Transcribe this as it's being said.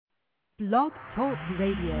Blog Talk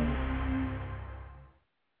Radio.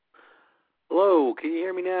 Hello, can you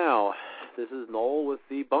hear me now? This is Noel with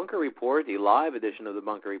the Bunker Report, the live edition of the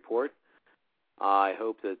Bunker Report. I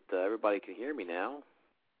hope that everybody can hear me now.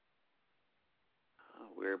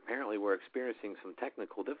 We're experiencing some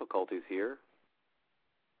technical difficulties here.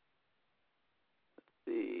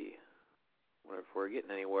 Let's see. I wonder if we're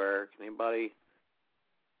getting anywhere. Can anybody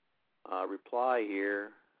reply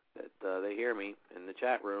here that they hear me in the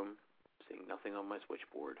chat room? Seeing nothing on my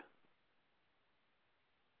switchboard.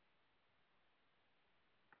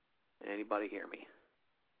 Anybody hear me?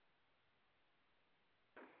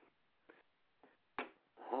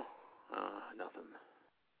 Oh, nothing.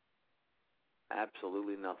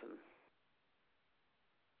 Absolutely nothing.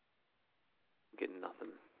 Getting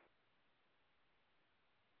nothing.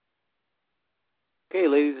 Okay,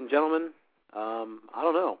 ladies and gentlemen, I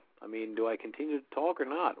don't know. I mean, do I continue to talk or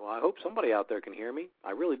not? Well, I hope somebody out there can hear me.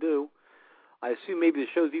 I really do. I assume maybe the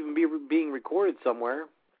show's even being recorded somewhere.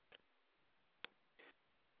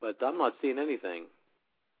 But I'm not seeing anything.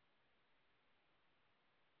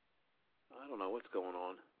 I don't know what's going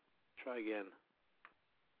on. Try again.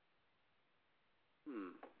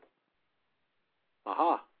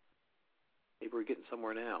 Aha. Maybe we're getting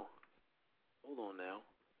somewhere now. Hold on now.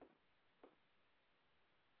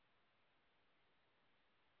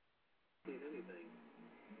 Seeing anything.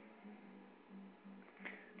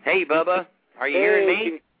 Hey, Bubba. Are you hearing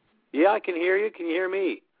me? Yeah, I can hear you. Can you hear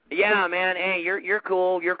me? Yeah, man. Hey, you're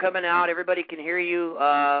cool. You're coming out. Everybody can hear you.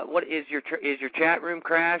 What is your chat room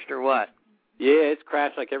crashed or what? Yeah, it's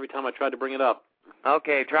crashed like every time I tried to bring it up.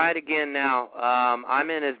 Okay, try it again now.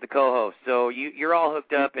 I'm in as the co-host, so you're all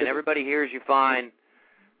hooked up and everybody hears you fine.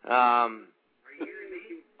 As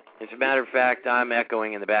a matter of fact, I'm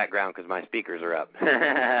echoing in the background because my speakers are up.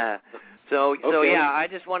 So yeah, I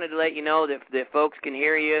just wanted to let you know that folks can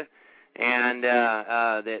hear you. And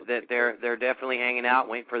that they're definitely hanging out,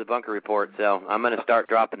 waiting for the Bunker Report. So I'm going to start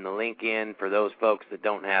dropping the link in for those folks that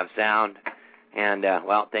don't have sound. And,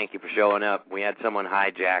 well, thank you for showing up. We had someone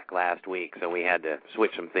hijack last week, so we had to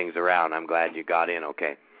switch some things around. I'm glad you got in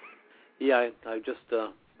okay. Yeah, I just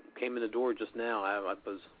came in the door just now. I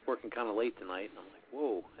was working kind of late tonight, and I'm like,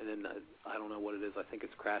 whoa. And then I don't know what it is. I think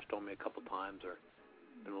it's crashed on me a couple times or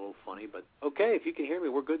been a little funny. But, okay, if you can hear me,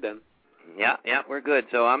 we're good then. Yeah, we're good.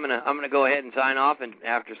 So I'm gonna go ahead and sign off. And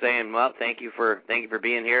after saying, well, thank you for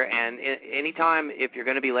being here. And anytime if you're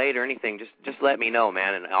going to be late or anything, just let me know,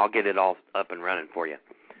 man, and I'll get it all up and running for you.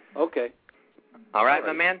 Okay. All right,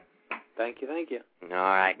 my man. Thank you. All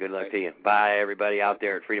right. Good luck to you. Bye, everybody out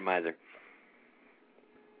there at Freedomizer.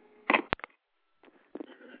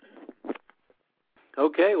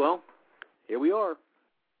 Okay, well, here we are.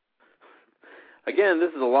 Again,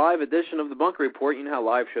 this is a live edition of the Bunker Report. You know how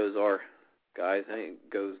live shows are, guys. Anything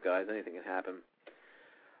goes, guys. Anything can happen.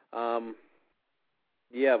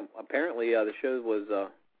 Yeah, apparently the show was, the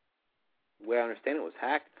way I understand it, was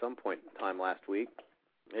hacked at some point in time last week.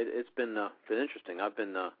 It's been interesting. It's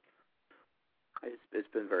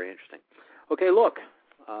been very interesting. Okay, look,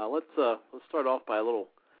 let's start off by a little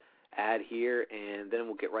ad here, and then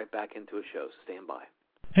we'll get right back into a show. Stand by.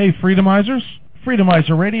 Hey, Freedomizers.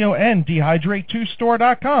 Freedomizer Radio and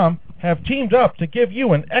Dehydrate2Store.com have teamed up to give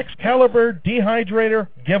you an Excalibur Dehydrator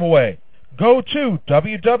giveaway. Go to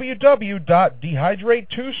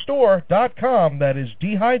www.dehydrate2store.com, that is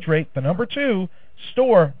dehydrate,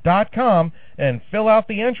 store.com, and fill out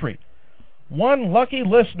the entry. One lucky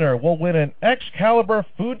listener will win an Excalibur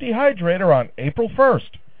Food Dehydrator on April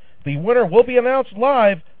 1st. The winner will be announced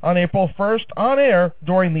live on April 1st on air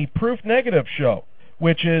during the Proof Negative show,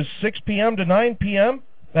 which is 6 p.m. to 9 p.m.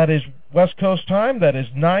 That is West Coast time. That is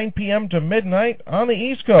 9 p.m. to midnight on the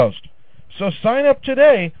East Coast. So sign up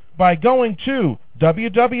today by going to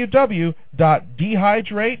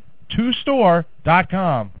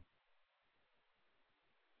www.dehydrate2store.com.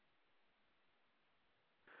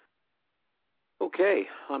 Okay,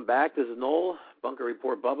 I'm back. This is Noel, Bunker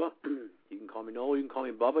Report Bubba. You can call me Noel, you can call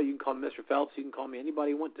me Bubba, you can call me Mr. Phelps, you can call me anybody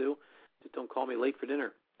you want to. Just don't call me late for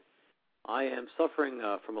dinner. I am suffering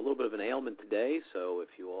from a little bit of an ailment today, so if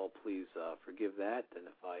you all please forgive that, and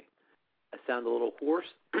if I sound a little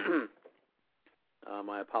hoarse,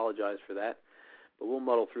 I apologize for that. But we'll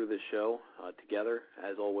muddle through this show together,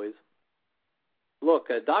 as always. Look,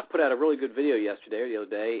 Doc put out a really good video yesterday or the other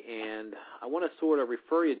day, and I want to sort of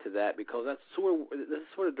refer you to that because this is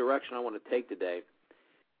sort of direction I want to take today.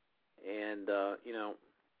 And,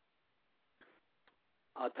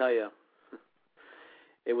 I'll tell you,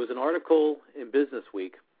 it was an article in Business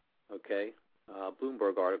Week, okay,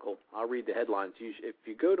 Bloomberg article. I'll read the headlines. If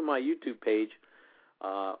you go to my YouTube page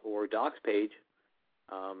or Doc's page,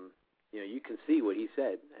 You can see what he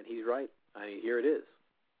said, and he's right. I mean, here it is,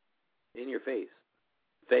 in your face.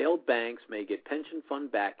 Failed banks may get pension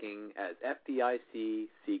fund backing as FDIC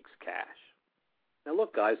seeks cash. Now,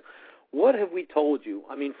 look, guys, what have we told you?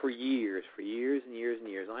 I mean, for years and years and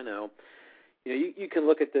years. I know. You can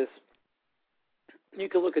look at this. You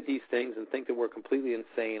can look at these things and think that we're completely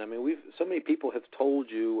insane. I mean, so many people have told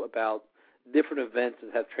you about different events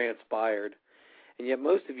that have transpired, and yet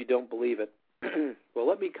most of you don't believe it. Well,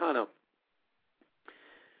 let me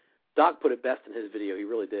Doc put it best in his video. He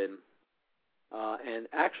really did. And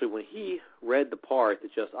actually, when he read the part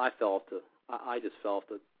that I just fell off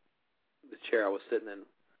the chair I was sitting in.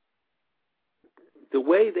 The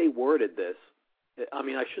way they worded this, I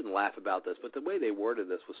mean, I shouldn't laugh about this, but the way they worded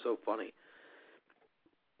this was so funny.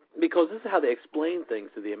 Because this is how they explain things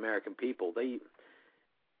to the American people.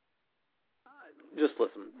 Just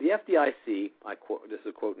listen. The FDIC, this is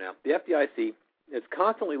a quote now, the FDIC is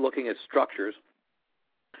constantly looking at structures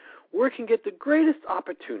where it can get the greatest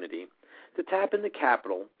opportunity to tap into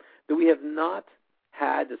capital that we have not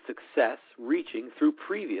had the success reaching through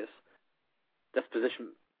previous deposition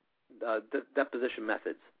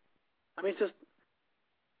methods. I mean, it's just,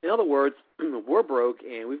 in other words, we're broke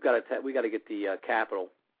and we've got to get the capital.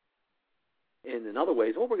 And in other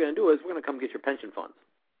ways, what we're going to do is we're going to come get your pension funds.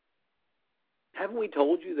 Haven't we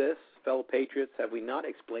told you this, fellow patriots? Have we not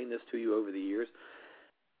explained this to you over the years?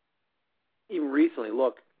 Even recently,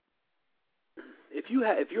 look, if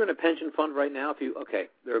you're in a pension fund right now,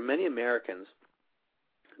 there are many Americans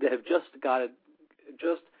that have just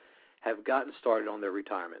have gotten started on their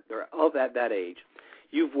retirement. They're of that age.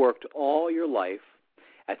 You've worked all your life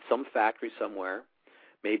at some factory somewhere.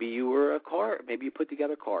 Maybe you were maybe you put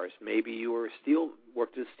together cars. Maybe you were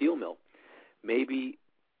worked at a steel mill. Maybe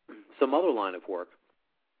some other line of work.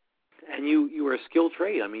 And you were a skilled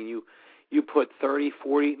trade. I mean, you put 30,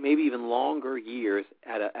 40, maybe even longer years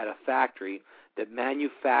at a factory that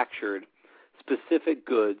manufactured specific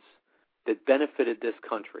goods that benefited this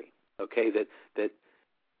country. Okay, that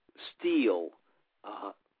steel,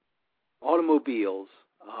 automobiles,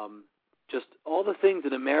 just all the things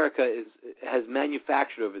that America has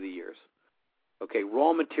manufactured over the years. Okay,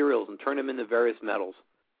 raw materials, and turn them into various metals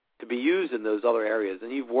to be used in those other areas.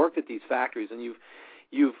 And you've worked at these factories, and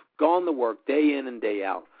you've gone to work day in and day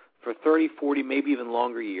out for 30, 40, maybe even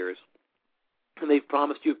longer years. And they've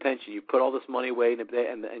promised you a pension. You put all this money away,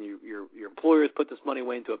 and your employers put this money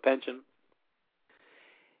away into a pension.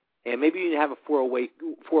 And maybe you have a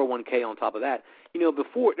 401k on top of that.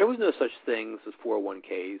 Before, there was no such things as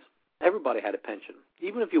 401ks. Everybody had a pension.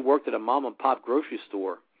 Even if you worked at a mom-and-pop grocery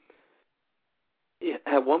store,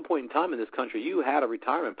 at one point in time in this country, you had a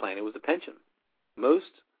retirement plan. It was a pension.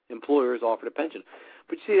 Most employers offered a pension.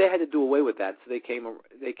 But you see, they had to do away with that, so they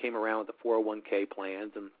came around with the 401k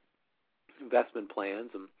plans and investment plans.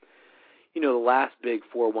 And, the last big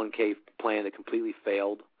 401k plan that completely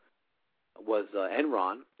failed was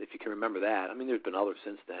Enron, if you can remember that. I mean, there's been others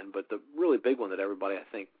since then, but the really big one that everybody, I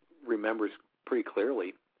think, remembers pretty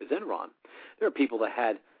clearly is Enron. There are people that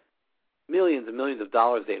had millions and millions of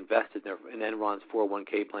dollars they invested in Enron's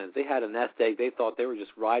 401k plans. They had a nest egg. They thought they were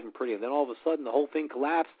just riding pretty, and then all of a sudden the whole thing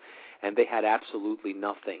collapsed, and they had absolutely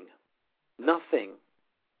nothing. Nothing.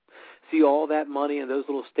 See all that money and those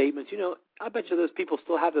little statements. I bet you those people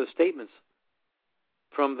still have those statements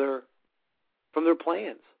from their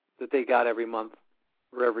plans that they got every month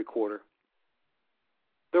or every quarter.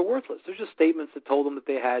 They're worthless. They're just statements that told them that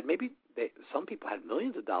they had, some people had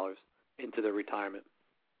millions of dollars into their retirement.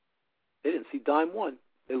 They didn't see dime one.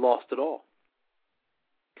 They lost it all.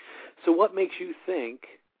 So what makes you think,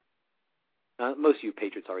 most of you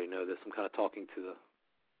patriots already know this, I'm kind of talking to the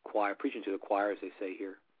choir, preaching to the choir, as they say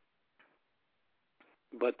here.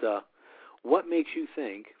 But what makes you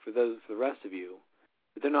think, for the rest of you,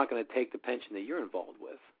 that they're not going to take the pension that you're involved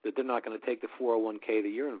with, that they're not going to take the 401k that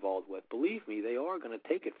you're involved with? Believe me, they are going to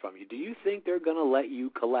take it from you. Do you think they're going to let you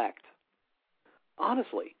collect?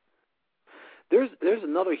 Honestly. There's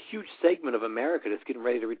another huge segment of America that's getting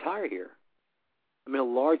ready to retire here. I mean, a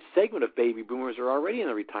large segment of baby boomers are already in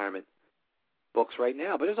the retirement books right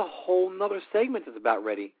now, but there's a whole other segment that's about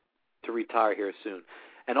ready to retire here soon.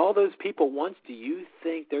 And all those people once, do you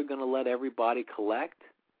think they're going to let everybody collect?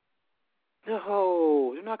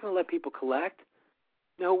 No, they're not going to let people collect.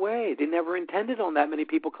 No way. They never intended on that many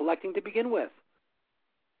people collecting to begin with.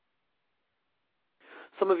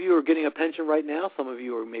 Some of you are getting a pension right now. Some of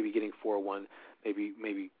you are maybe getting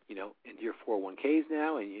maybe into your 401ks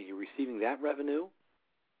now, and you're receiving that revenue,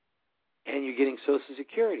 and you're getting Social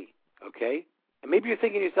Security, okay? And maybe you're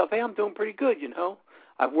thinking to yourself, hey, I'm doing pretty good,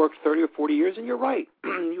 I've worked 30 or 40 years, and you're right.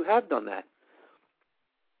 You have done that.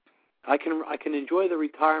 I can enjoy the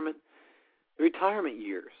retirement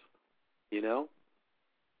years, you know.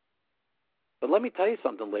 But let me tell you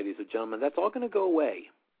something, ladies and gentlemen, that's all going to go away.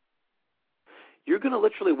 You're going to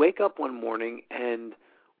literally wake up one morning and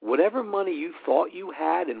whatever money you thought you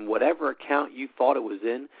had and whatever account you thought it was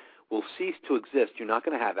in will cease to exist. You're not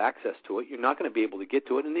going to have access to it. You're not going to be able to get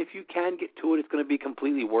to it. And if you can get to it, it's going to be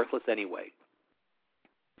completely worthless anyway.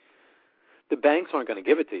 The banks aren't going to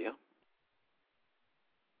give it to you.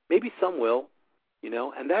 Maybe some will, you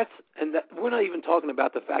know, and we're not even talking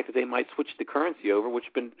about the fact that they might switch the currency over,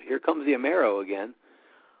 here comes the Amero again.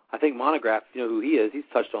 I think Monograph, you know who he is. He's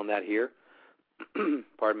touched on that here.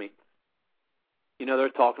 Pardon me. You know, they're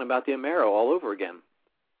talking about the Amero all over again.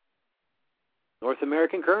 North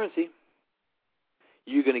American currency.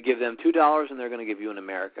 You're going to give them $2, and they're going to give you an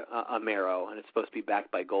Amero, and it's supposed to be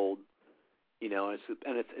backed by gold. You know, and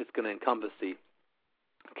it's going to encompass the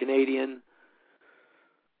Canadian,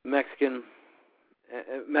 Mexico,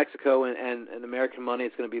 and American money.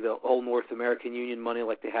 It's going to be the whole North American Union money,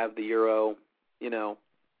 like they have the euro. You know.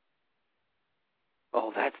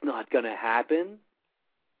 Oh, that's not going to happen.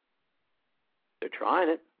 They're trying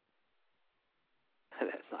it.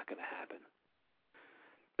 That's not going to happen.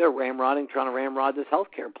 They're trying to ramrod this health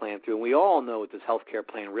care plan through, and we all know what this health care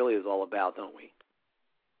plan really is all about, don't we?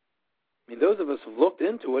 I mean, those of us who have looked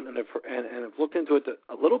into it and have looked into it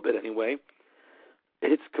a little bit anyway,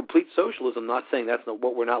 it's complete socialism. Not saying that's not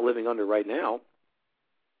what we're not living under right now.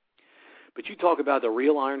 But you talk about the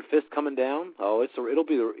real iron fist coming down. Oh,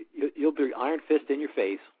 you'll be iron fist in your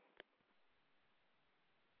face.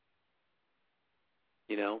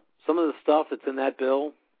 You know, some of the stuff that's in that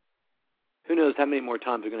bill, who knows how many more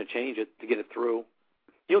times they're going to change it to get it through.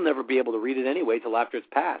 You'll never be able to read it anyway till after it's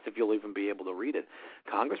passed, if you'll even be able to read it.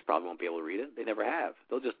 Congress probably won't be able to read it. They never have.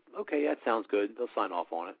 They'll just, okay, that sounds good. They'll sign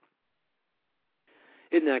off on it.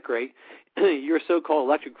 Isn't that great? Your so-called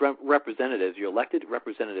elected representatives, your elected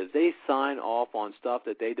representatives, they sign off on stuff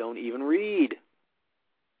that they don't even read.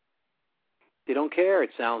 They don't care.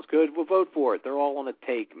 It sounds good. We'll vote for it. They're all on a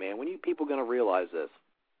take, man. When are you people going to realize this?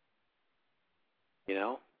 You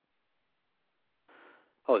know?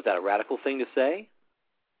 Oh, is that a radical thing to say?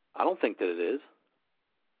 I don't think that it is.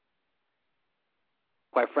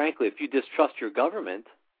 Quite frankly, if you distrust your government,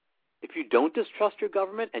 if you don't distrust your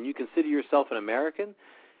government and you consider yourself an American,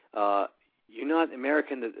 you're not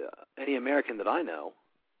any American that I know.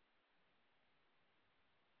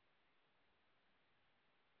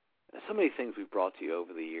 So many things we've brought to you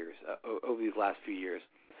over the years, over these last few years.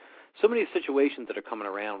 So many situations that are coming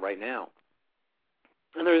around right now.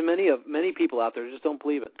 And there's many people out there who just don't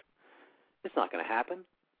believe it. It's not going to happen.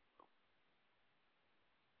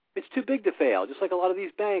 It's too big to fail, just like a lot of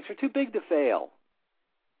these banks are too big to fail.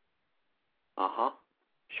 Uh-huh.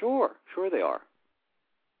 Sure they are.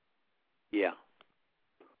 Yeah.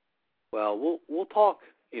 Well, we'll talk,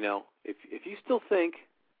 you know, if you still think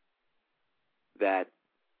that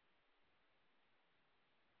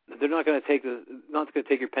they're not going to take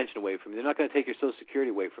your pension away from you, they're not going to take your Social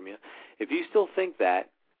Security away from you. If you still think that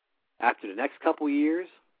after the next couple of years,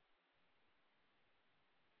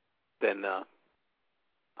 then I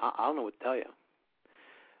don't know what to tell you.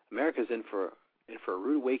 America's in for a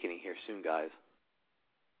rude awakening here soon, guys.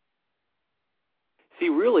 See,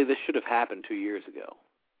 really, this should have happened 2 years ago.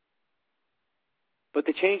 But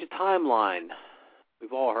they changed the timeline.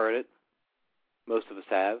 We've all heard it. Most of us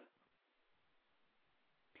have.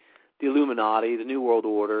 The Illuminati, the New World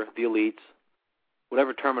Order, the elites,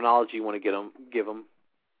 whatever terminology you want to give them,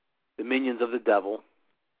 the minions of the devil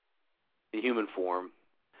in human form,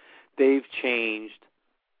 they've changed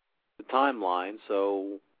the timeline,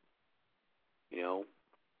 so, you know,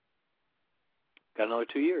 got another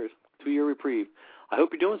 2 years, 2-year reprieve. I hope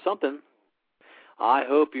you're doing something. I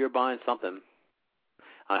hope you're buying something.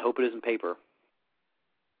 I hope it isn't paper.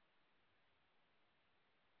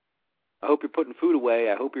 I hope you're putting food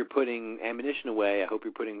away. I hope you're putting ammunition away. I hope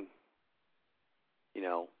you're putting, you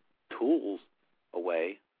know, tools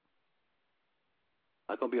away.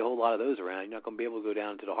 Not going to be a whole lot of those around. You're not going to be able to go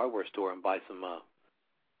down to the hardware store and buy some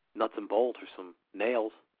nuts and bolts or some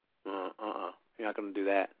nails. You're not going to do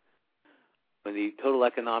that. When the total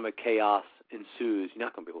economic chaos ensues, you're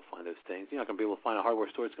not going to be able to find those things. You're not going to be able to find a hardware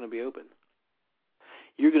store that's going to be open.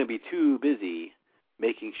 You're going to be too busy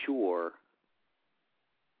making sure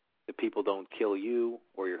that people don't kill you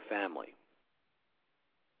or your family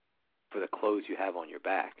for the clothes you have on your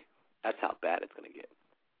back. That's how bad it's going to get.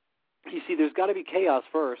 You see, there's got to be chaos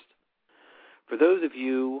first. For those of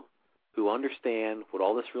you who understand what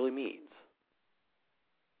all this really means,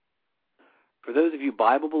 for those of you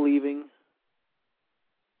Bible-believing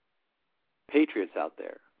patriots out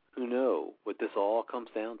there who know what this all comes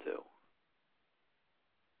down to.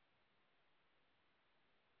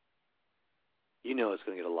 You know it's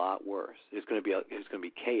going to get a lot worse. It's going to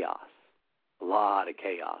be chaos, a lot of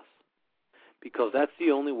chaos, because that's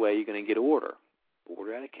the only way you're going to get order.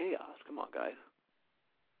 Order out of chaos. Come on, guys.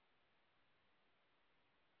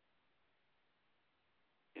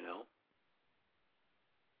 You know,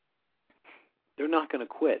 they're not going to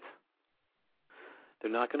quit.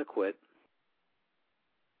 They're not going to quit.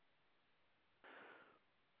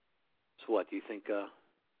 So what? Do you think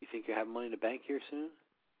you have money in the bank here soon?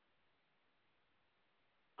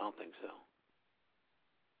 I don't think so.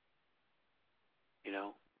 You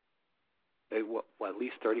know, at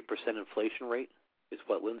least 30% inflation rate is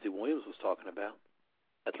what Lindsey Williams was talking about.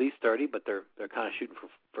 At least 30, but they're kind of shooting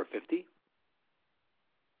for 50.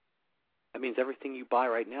 That means everything you buy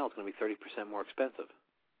right now is going to be 30% more expensive.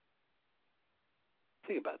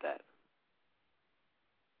 Think about that.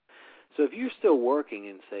 So if you're still working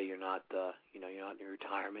and say you're not, you're not in your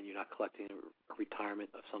retirement, you're not collecting a retirement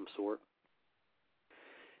of some sort,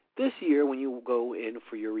 this year when you go in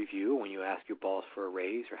for your review, when you ask your boss for a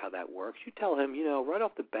raise or how that works, you tell him, right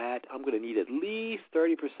off the bat, I'm going to need at least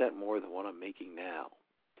 30% more than what I'm making now.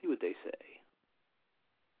 See what they say.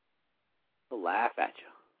 They'll laugh at you.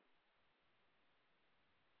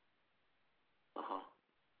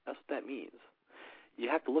 That's what that means. You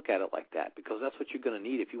have to look at it like that, because that's what you're going to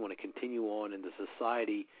need if you want to continue on in the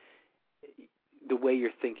society the way you're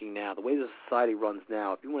thinking now, the way the society runs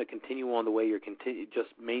now. If you want to continue on the way you're just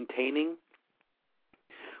maintaining,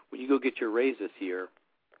 when you go get your raise this year,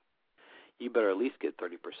 you better at least get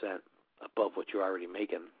 30% above what you're already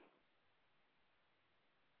making.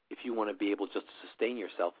 If you want to be able just to sustain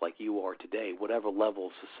yourself like you are today, whatever level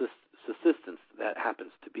of subsistence that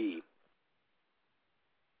happens to be.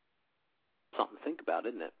 Something to think about,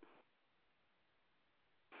 isn't it?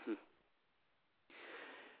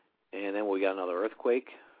 And then we got another earthquake,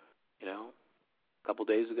 a couple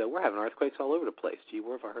days ago. We're having earthquakes all over the place. Gee,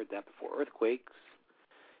 where have I heard that before? Earthquakes,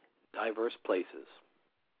 diverse places.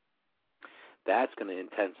 That's going to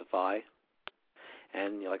intensify.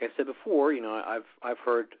 And like I said before, I've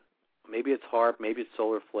heard maybe it's HAARP, maybe it's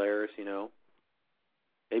solar flares,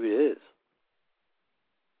 Maybe it is.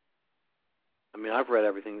 I mean, I've read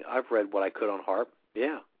everything. I've read what I could on HAARP.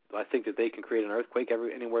 Yeah. Do I think that they can create an earthquake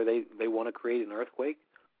anywhere they want to create an earthquake?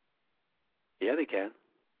 Yeah, they can.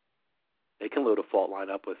 They can load a fault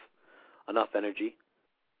line up with enough energy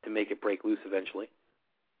to make it break loose eventually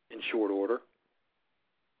in short order.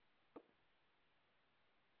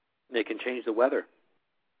 They can change the weather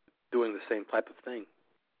doing the same type of thing.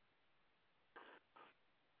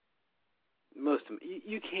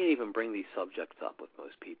 You can't even bring these subjects up with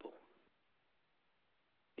most people.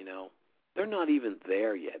 They're not even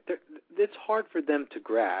there yet. It's hard for them to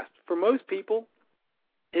grasp. For most people,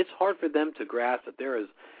 it's hard for them to grasp that there is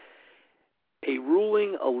a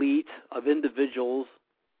ruling elite of individuals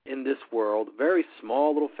in this world, very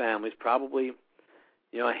small little families, probably,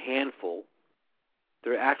 a handful.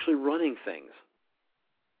 They're actually running things.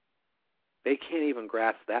 They can't even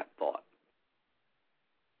grasp that thought.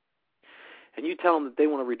 And you tell them that they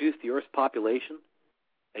want to reduce the Earth's population,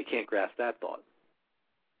 they can't grasp that thought.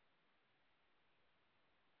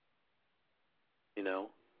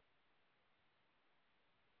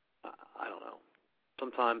 I don't know.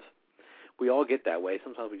 Sometimes we all get that way.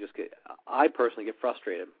 Sometimes I personally get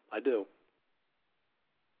frustrated. I do.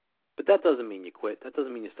 But that doesn't mean you quit. That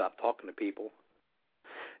doesn't mean you stop talking to people.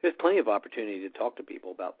 There's plenty of opportunity to talk to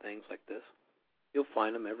people about things like this. You'll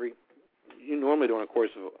find them normally during the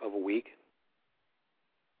course of a week.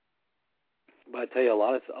 But I tell you, a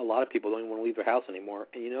lot of people don't even want to leave their house anymore.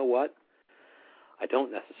 And you know what? I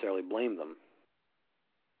don't necessarily blame them.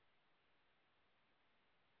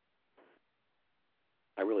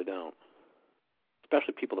 I really don't.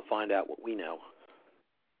 Especially people to find out what we know.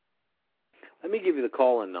 Let me give you the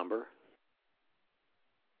call-in number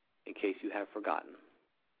in case you have forgotten.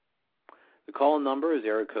 The call-in number is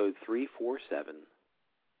area code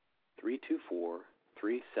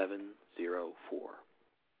 347-324-3704.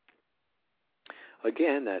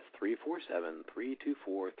 Again, that's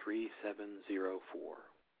 347-324-3704.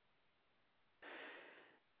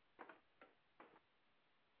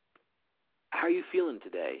 How are you feeling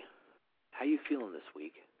today? How are you feeling this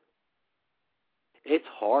week? It's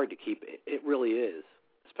hard to keep it. It really is.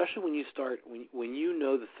 Especially when you start, when you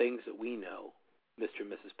know the things that we know, Mr.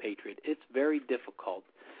 and Mrs. Patriot, it's very difficult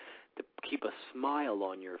to keep a smile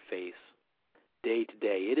on your face day to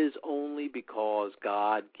day. It is only because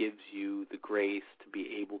God gives you the grace to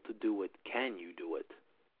be able to do it. Can you do it?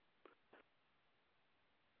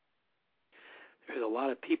 there's a lot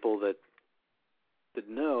of people that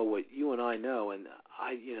know what you and I know, and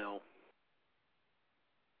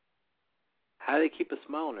how do they keep a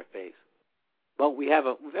smile on their face? Well, we have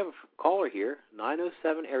a caller here,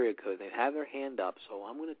 907 area code. They have their hand up, so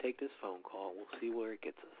I'm going to take this phone call. We'll see where it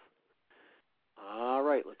gets us. All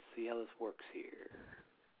right, let's see how this works here.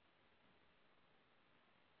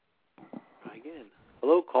 Try again.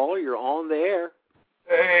 Hello, caller. You're on the air.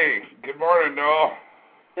 Hey, good morning, Noel.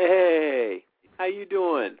 Hey, how you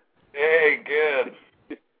doing? Hey, good.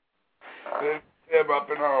 Tim up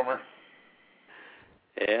in Homer.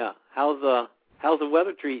 Yeah. How's the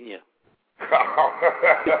weather treating you?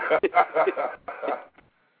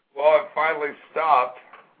 Well, it finally stopped.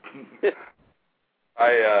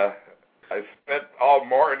 I spent all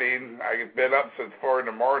morning. I've been up since 4 in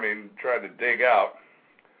the morning trying to dig out.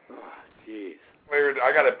 Oh, jeez.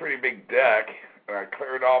 I got a pretty big deck, and I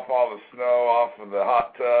cleared off all the snow off of the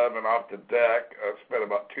hot tub and off the deck. I spent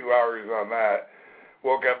about 2 hours on that.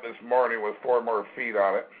 Woke up this morning with 4 more feet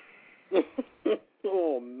on it.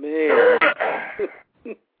 Oh, man.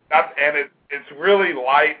 And it's really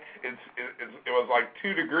light. It was like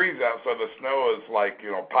 2 degrees out, so the snow is like,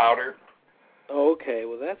 powder. Okay,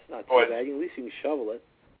 well, that's not too bad. At least you can shovel it.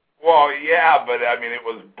 Well, yeah, but, I mean, it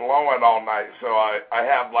was blowing all night, so I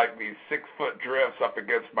have, like, these 6-foot drifts up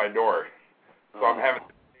against my door. So I'm having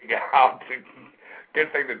to dig out.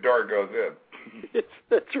 Good thing the door goes in.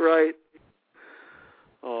 That's right.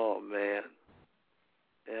 Oh, man.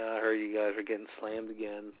 Yeah, I heard you guys are getting slammed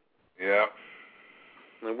again. Yeah.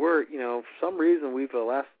 And we're, for some reason, we've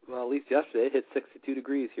at least yesterday, it hit 62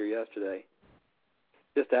 degrees here yesterday.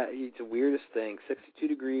 Just that, it's the weirdest thing. 62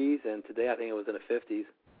 degrees, and today I think it was in the 50s.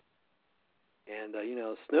 And,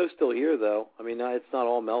 snow's still here, though. I mean, it's not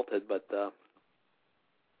all melted, but,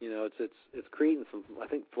 it's creating some, I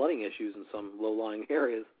think, flooding issues in some low-lying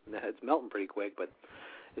areas. And it's melting pretty quick, but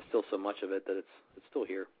it's still so much of it that it's still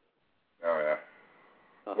here. Oh, yeah.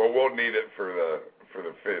 Well, we'll need it for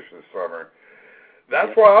the fish this summer.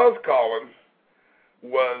 That's why I was calling.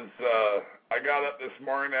 I got up this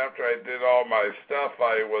morning after I did all my stuff.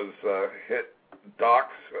 I was hit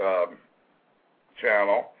Doc's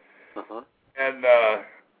channel, and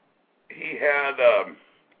he had a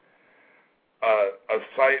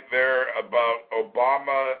site there about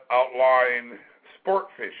Obama outlawing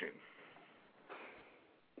sport fishing.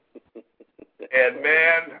 And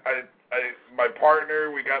man, my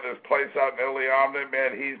partner, we got this place out in Iliamna,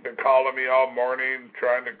 man, he's been calling me all morning,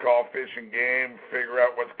 trying to call Fish and Game, figure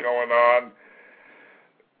out what's going on.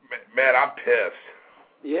 Man, I'm pissed.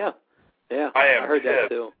 Yeah. I am I heard pissed. that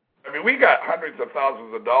too. I mean, we got hundreds of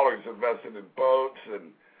thousands of dollars invested in boats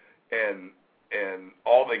and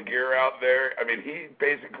all the gear out there. I mean, he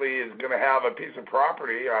basically is going to have a piece of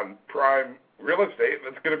property on prime real estate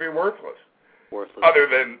that's going to be worthless. Other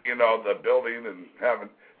than, the building and having,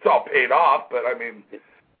 it's all paid off, but I mean,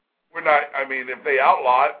 if they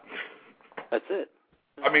outlaw it. That's it.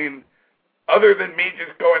 I mean, other than me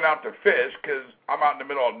just going out to fish, because I'm out in the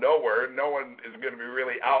middle of nowhere, no one is going to be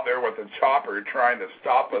really out there with a chopper trying to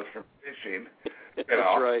stop us from fishing. That's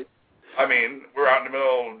right. I mean, we're out in the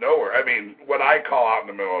middle of nowhere. I mean, what I call out in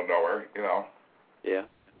the middle of nowhere, Yeah.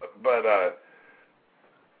 But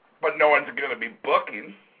no one's going to be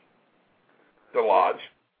booking the lodge,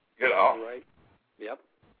 Right. Yep.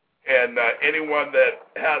 And anyone that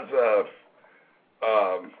has a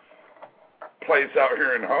place out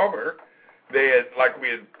here in Homer, they had, like we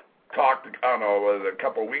had talked, I don't know, it was a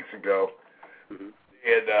couple of weeks ago, they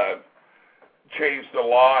had changed the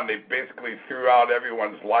law, and they basically threw out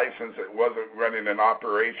everyone's license that wasn't running an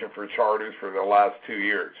operation for charters for the last 2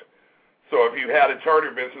 years. So if you had a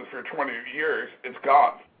charter business for 20 years, it's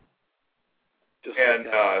gone. Just and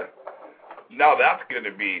like that. Now that's going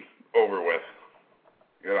to be over with,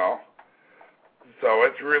 So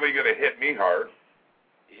it's really going to hit me hard.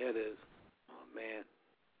 Yeah, it is. Oh, man.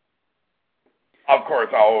 Of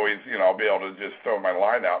course, I'll always, be able to just throw my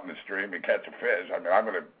line out in the stream and catch a fish. I mean, I'm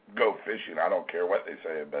going to go fishing. I don't care what they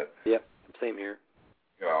say, but... Yep, same here.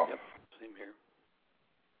 Yep, same here.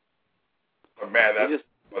 But, man, that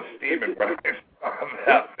was steaming when I saw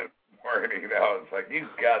that this morning. It's like, you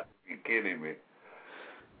got to be kidding me.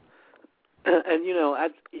 And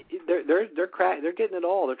they're getting it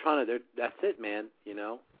all. That's it, man.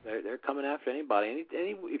 They're coming after anybody.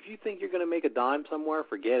 If you think you're going to make a dime somewhere,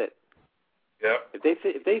 forget it. Yep.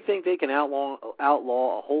 If they think they can outlaw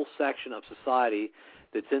a whole section of society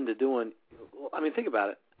that's into doing, I mean, think about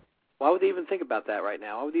it. Why would they even think about that right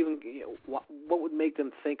now? What would make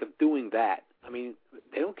them think of doing that? I mean,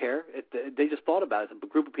 they don't care. They just thought about it. A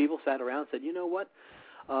group of people sat around and said, you know what?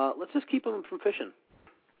 Let's just keep them from fishing.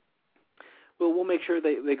 Well, we'll make sure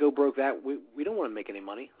they go broke. That we don't want to make any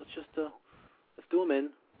money. Let's just let's do them in.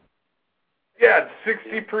 Yeah,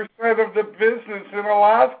 60% of the business in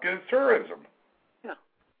Alaska is tourism. Yeah.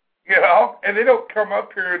 You know, and they don't come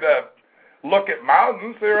up here to look at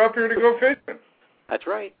mountains. They're up here to go fishing. That's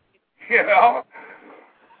right. You know.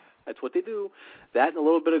 That's what they do. That and a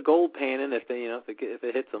little bit of gold panning if they, if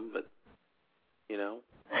it hits them. But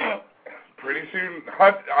pretty soon,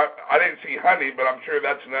 I didn't see honey, but I'm sure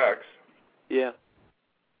that's next. Yeah.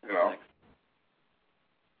 You know.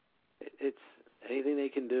 It's anything they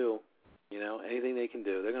can do. Anything they can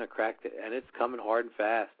do. They're going to crack it, and it's coming hard and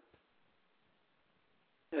fast.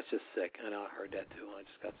 That's just sick. I know I heard that too. I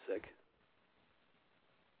just got sick.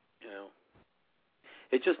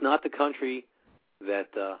 It's just not the country that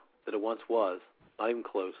it once was. Not even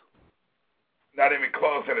close. Not even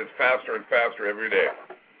close, and it's faster and faster every day.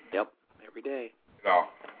 Yep, every day.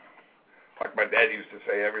 Like my dad used to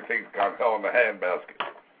say, everything's gone hell in the handbasket.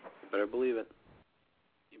 You better believe it.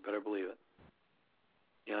 You better believe it.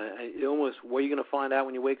 Almost, what are you going to find out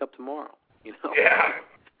when you wake up tomorrow? Yeah.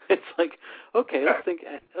 It's like, okay, let's think.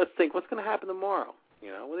 What's going to happen tomorrow?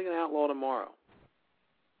 What are they going to outlaw tomorrow?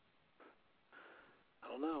 I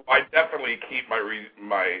don't know. I definitely keep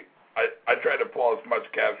I try to pull as much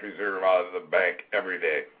cash reserve out of the bank every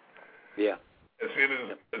day. Yeah. As soon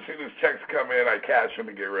as checks come in, I cash them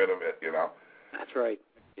and get rid of it. That's right.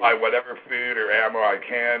 Yeah. Buy whatever food or ammo I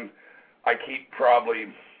can. I keep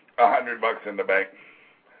probably $100 in the bank.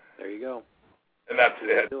 There you go. And that's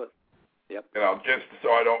it. Do it. Yep. Just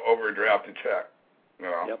so I don't overdraft a check.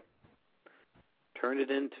 Yep. Turn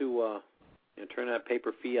it into turn that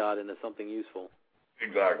paper fiat into something useful.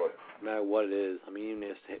 Exactly. No matter what it is. I mean, even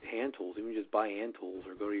just hand tools. Even just buy hand tools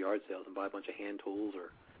or go to yard sales and buy a bunch of hand tools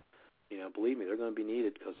or, believe me, they're going to be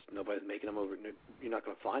needed because nobody's making them over. You're not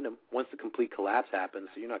going to find them once the complete collapse happens.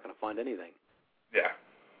 So you're not going to find anything. Yeah.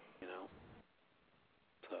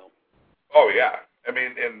 So. Oh yeah. I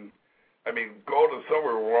mean, gold and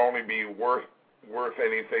silver will only be worth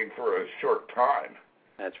anything for a short time.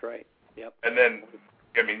 That's right. Yep. And then,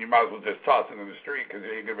 you might as well just toss it in the street because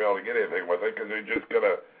you ain't going to be able to get anything with it because they're just going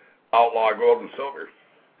to outlaw gold and silver.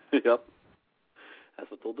 Yep.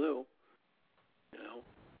 That's what they'll do.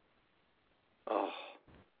 Oh,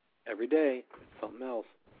 every day, something else.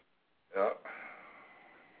 Yeah.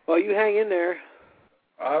 Well, you hang in there.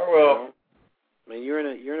 I will. I mean, you're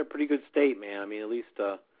in a pretty good state, man. I mean, at least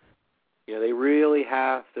they really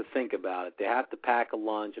have to think about it. They have to pack a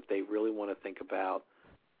lunch if they really want to think about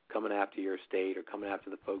coming after your state or coming after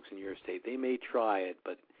the folks in your state. They may try it,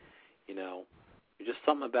 but there's just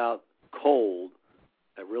something about cold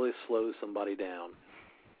that really slows somebody down,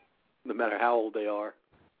 no matter how old they are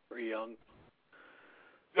or young.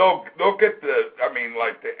 They'll get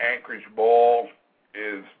like the Anchorage Bowl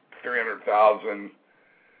is 300,000.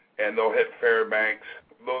 And they'll hit Fairbanks.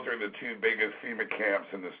 Those are the two biggest FEMA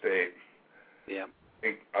camps in the state. Yeah.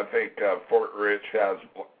 I think Fort Rich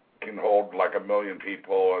can hold like 1 million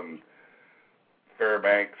people, and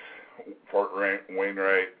Fairbanks, Fort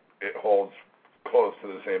Wainwright, it holds close to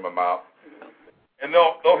the same amount. And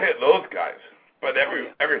they'll hit those guys. But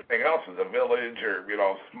everything else is a village or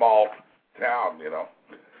small town.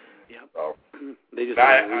 Yeah. So they just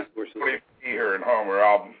I have resources. be here in Homer.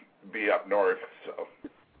 I'll be up north. So.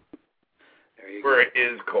 Where it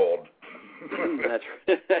is cold. That's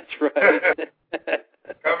right.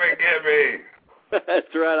 Come and get me.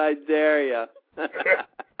 That's right. I dare you.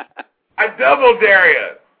 I double dare you.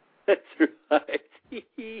 That's right.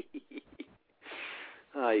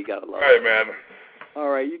 Oh, you gotta love it. All right, man. All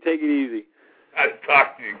right, you take it easy. Nice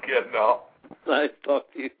talk to you, kid. No. Nice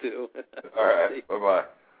talk to you too. All right. Bye bye.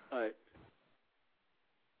 All right.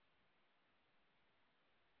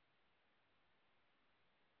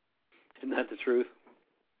 Isn't that the truth?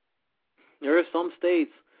 There are some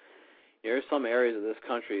states, there are some areas of this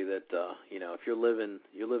country that, if you're living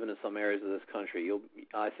in some areas of this country,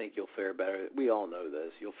 I think you'll fare better. We all know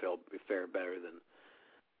this. You'll fare better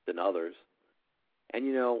than others. And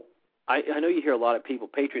I know you hear a lot of people,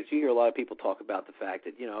 patriots. You hear a lot of people talk about the fact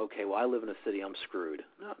that okay, well, I live in a city, I'm screwed.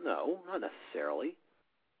 No, not necessarily.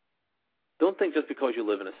 Don't think just because you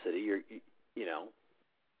live in a city, if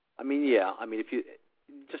you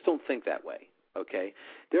just don't think that way. Okay,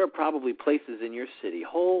 there are probably places in your city,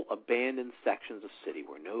 whole abandoned sections of city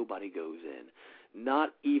where nobody goes in,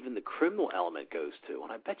 not even the criminal element goes to.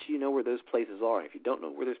 And I bet you know where those places are. And if you don't know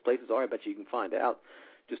where those places are, I bet you can find out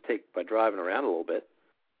just by driving around a little bit,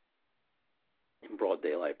 in broad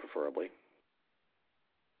daylight preferably.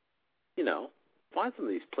 Find some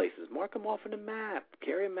of these places, mark them off on a map,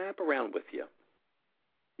 carry a map around with you.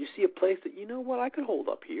 You see a place that, you know what, I could hold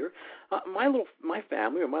up here. My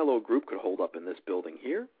family or my little group could hold up in this building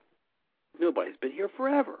here. Nobody's been here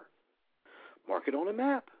forever. Mark it on a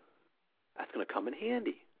map. That's going to come in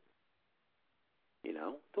handy. You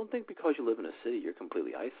know, don't think because you live in a city you're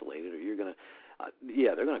completely isolated, or you're going to,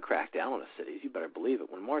 they're going to crack down on the cities. You better believe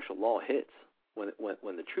it. When martial law hits, when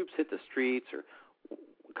the troops hit the streets, or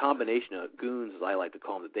a combination of goons, as I like to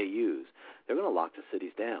call them, that they use, they're going to lock the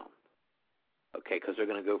cities down. Okay, because they're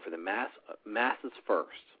going to go for the masses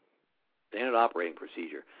first. Standard operating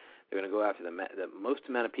procedure. They're going to go after the most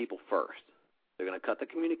amount of people first. They're going to cut the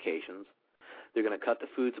communications. They're going to cut the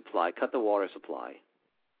food supply, cut the water supply.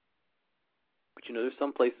 But you know, there's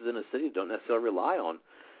some places in a city that don't necessarily rely on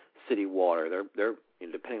city water. They're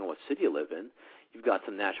depending on what city you live in, you've got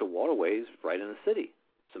some natural waterways right in the city,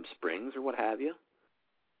 some springs or what have you.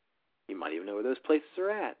 You might even know where those places are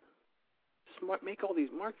at. Just mark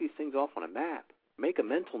these things off on a map. Make a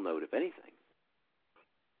mental note, if anything.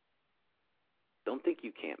 Don't think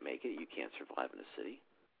you can't make it. You can't survive in a city.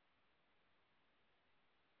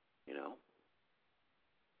 You know.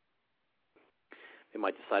 They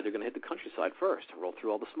might decide they're going to hit the countryside first and roll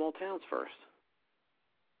through all the small towns first.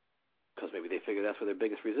 Because maybe they figure that's where their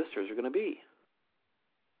biggest resistors are going to be.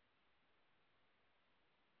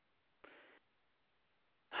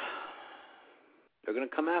 They're going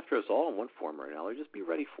to come after us all in one form or another. Just be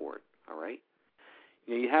ready for it, all right?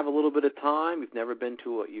 You know, you have a little bit of time. You've never been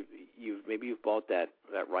to maybe you've bought that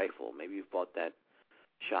rifle. Maybe you've bought that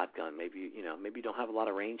shotgun. Maybe you don't have a lot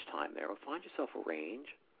of range time there. Well, find yourself a range.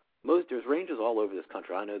 There's ranges all over this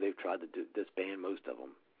country. I know they've tried to disband most of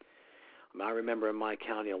them. I mean, I remember in my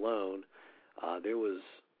county alone, there was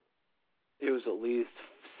at least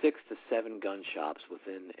 6 to 7 gun shops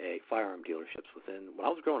within firearm dealerships when I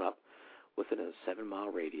was growing up, within a 7-mile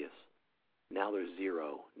radius. Now there's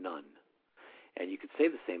none. And you could say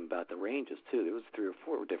the same about the ranges too. There was 3 or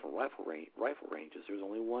 4 different rifle ranges. There's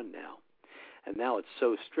only one now, and now it's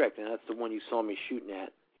so strict. And that's the one you saw me shooting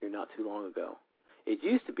at here not too long ago. It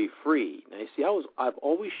used to be free. Now, you see, I've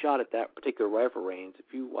always shot at that particular rifle range.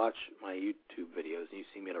 If you watch my YouTube videos and you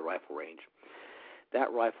see me at a rifle range,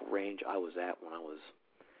 that rifle range I was at when I was,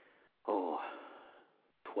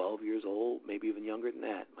 12 years old, maybe even younger than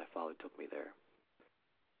that. My father took me there.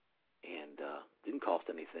 And didn't cost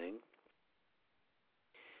anything.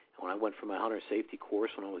 And when I went for my hunter safety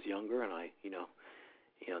course when I was younger, and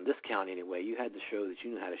in this county anyway, you had to show that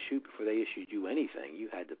you knew how to shoot before they issued you anything. You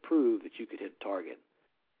had to prove that you could hit a target,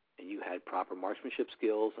 and you had proper marksmanship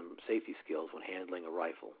skills and safety skills when handling a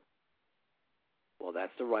rifle. Well,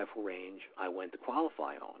 that's the rifle range I went to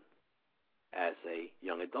qualify on as a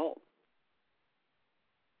young adult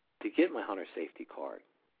to get my hunter safety card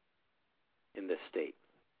in this state.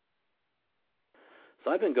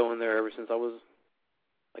 So I've been going there ever since I was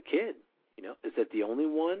a kid. You know, is it the only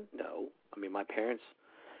one? No. I mean, my parents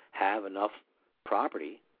have enough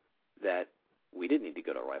property that we didn't need to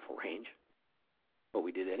go to a rifle range, but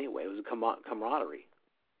we did anyway. It was a camaraderie.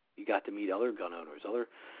 You got to meet other gun owners, other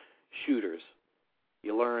shooters.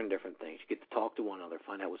 You learn different things. You get to talk to one another,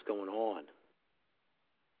 find out what's going on.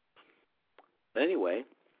 But anyway,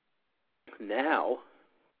 now,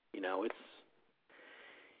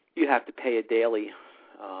 you have to pay a daily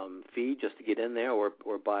fee just to get in there, or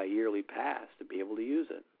buy a yearly pass to be able to use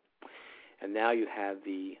it. And now you have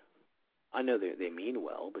I know they mean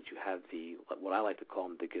well, but you have what I like to call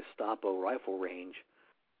them, the Gestapo rifle range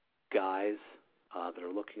guys that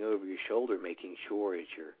are looking over your shoulder, making sure that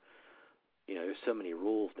there's so many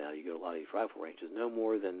rules now. You go to a lot of these rifle ranges, no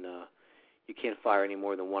more than, you can't fire any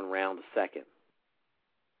more than 1 round a second.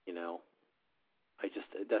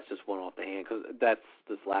 That's just one off the hand, because that's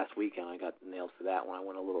this last weekend I got nails to that when I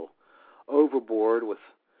went a little overboard with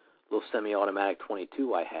a little semi-automatic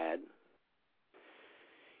 22 I had.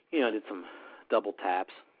 I did some double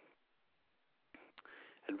taps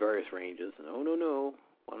at various ranges, and no,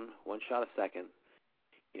 one shot a second.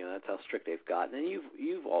 That's how strict they've gotten. And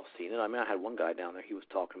you've all seen it. I mean, I had one guy down there. He was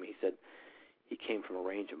talking to me. He said he came from a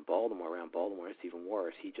range in Baltimore, around Baltimore. It's even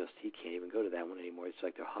worse. He can't even go to that one anymore. It's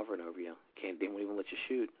like they're hovering over you. They won't even let you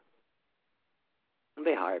shoot. And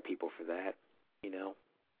they hire people for that.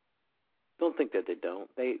 Don't think that they don't.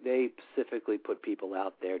 They specifically put people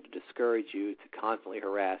out there to discourage you, to constantly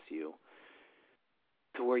harass you,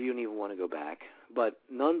 to where you don't even want to go back. But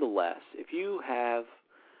nonetheless, if you have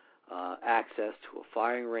access to a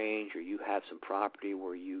firing range, or you have some property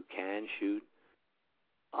where you can shoot,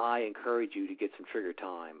 I encourage you to get some trigger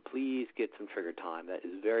time. Please get some trigger time. That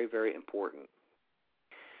is very, very important.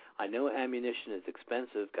 I know ammunition is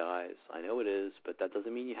expensive, guys. I know it is, but that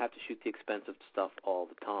doesn't mean you have to shoot the expensive stuff all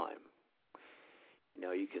the time.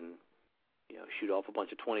 You can, shoot off a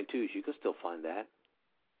bunch of 22s. You can still find that.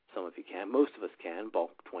 Some of you can. Most of us can,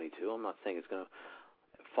 bulk 22. I'm not saying it's going to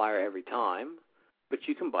fire every time, but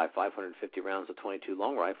you can buy 550 rounds of 22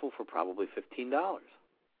 long rifle for probably $15,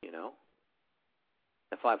 And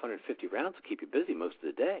 550 rounds will keep you busy most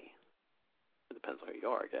of the day. It depends on where you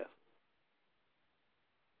are, I guess.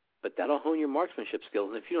 But that'll hone your marksmanship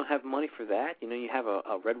skills. And if you don't have money for that, you have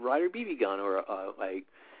a Red Ryder BB gun or a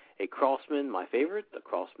Crosman, my favorite, the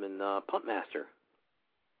Crosman Pumpmaster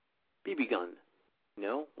BB gun,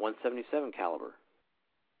 177 caliber.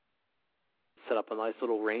 Set up a nice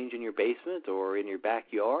little range in your basement or in your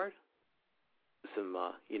backyard. Some,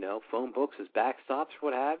 phone books as backstops,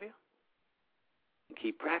 what have you. And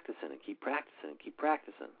keep practicing and keep practicing and keep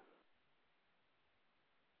practicing.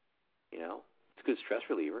 It's a good stress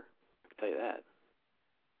reliever, I can tell you that.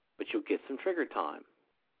 But you'll get some trigger time.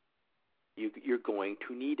 You're going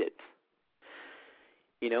to need it.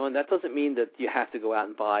 And that doesn't mean that you have to go out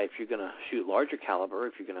and buy, if you're going to shoot larger caliber,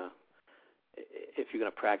 if you're going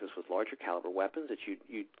to practice with larger caliber weapons, that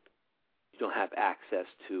you don't have access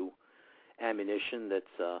to ammunition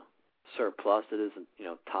that's surplus, that isn't,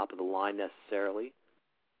 top of the line necessarily.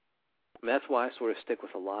 That's why I sort of stick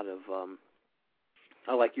with a lot of,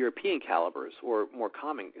 I like European calibers, or more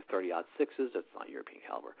common 30-06s. That's not European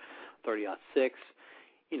caliber. 30-06,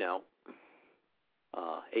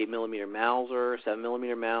 8mm Mauser,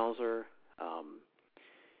 7mm Mauser,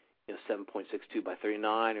 7.62 by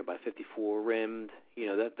 39 or by 54 rimmed.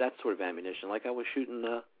 That sort of ammunition. Like I was shooting,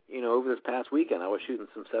 over this past weekend, I was shooting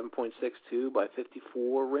some 7.62 by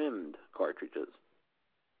 54 rimmed cartridges.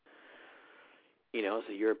 It's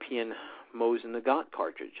a European Mosin Nagant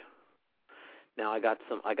cartridge. Now I got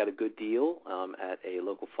a good deal at a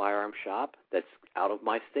local firearm shop that's out of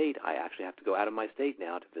my state. I actually have to go out of my state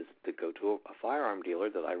now to go to a firearm dealer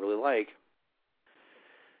that I really like.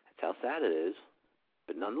 That's how sad it is,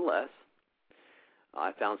 but nonetheless,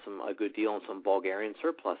 I found a good deal on some Bulgarian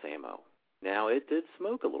surplus ammo. Now it did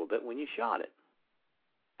smoke a little bit when you shot it.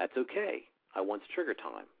 That's okay. I want trigger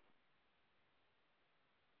time.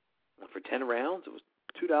 For 10 rounds, it was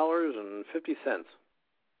 $2.50.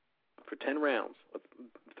 For 10 rounds, a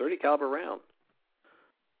 30 caliber round.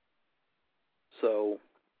 So,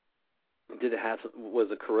 was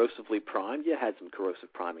it corrosively primed? Yeah, it had some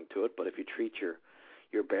corrosive priming to it, but if you treat your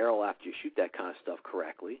barrel after you shoot that kind of stuff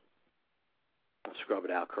correctly, scrub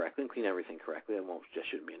it out correctly and clean everything correctly, that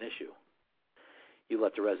shouldn't be an issue. You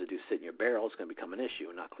let the residue sit in your barrel, it's going to become an issue,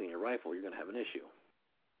 and not clean your rifle, you're going to have an issue.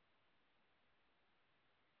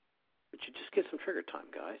 But you just get some trigger time,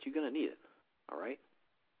 guys. You're going to need it, all right?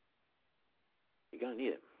 You're going to need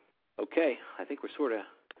it. Okay, I think we're sort of,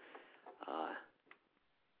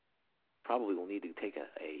 probably will need to take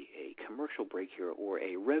a commercial break here, or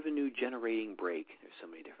a revenue-generating break. There's so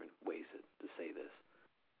many different ways to say this.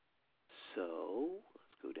 So,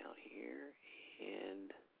 let's go down here,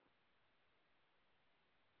 and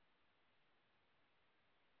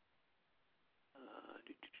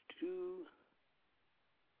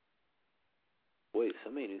boy,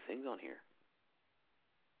 so many new things on here.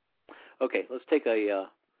 Okay, let's take a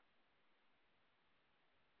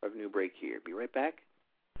revenue break here. Be right back.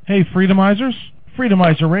 Hey, Freedomizers.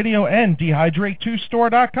 Freedomizer Radio and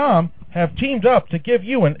Dehydrate2Store.com have teamed up to give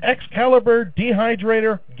you an Excalibur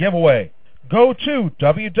Dehydrator giveaway. Go to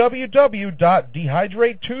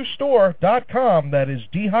www.dehydrate2store.com, that is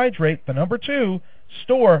dehydrate,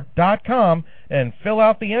 store.com, and fill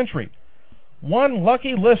out the entry. One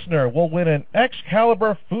lucky listener will win an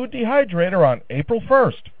Excalibur food dehydrator on April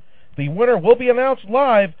 1st. The winner will be announced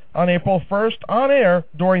live on April 1st on air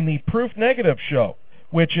during the Proof Negative show,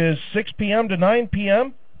 which is 6 p.m. to 9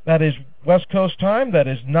 p.m. That is West Coast time. That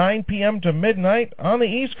is 9 p.m. to midnight on the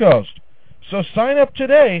East Coast. So sign up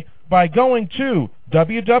today by going to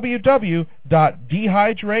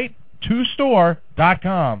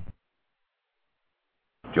www.dehydrate2store.com.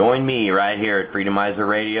 Join me right here at Freedomizer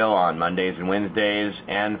Radio on Mondays and Wednesdays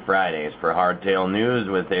and Fridays for Hardtail News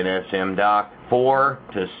with NSM Doc, 4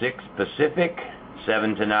 to 6 Pacific,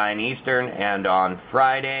 7 to 9 Eastern, and on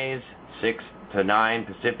Fridays, 6 to 9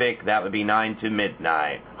 Pacific, that would be 9 to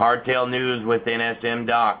midnight. Hardtail News with NSM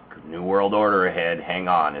Doc. New World Order ahead. Hang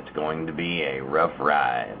on, it's going to be a rough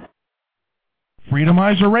ride.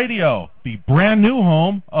 Freedomizer Radio, the brand new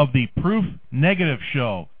home of the Proof Negative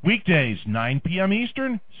show. Weekdays, 9 p.m.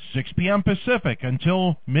 Eastern, 6 p.m. Pacific,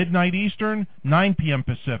 until midnight Eastern, 9 p.m.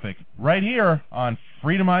 Pacific, right here on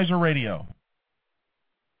Freedomizer Radio.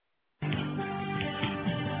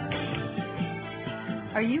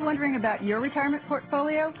 Are you wondering about your retirement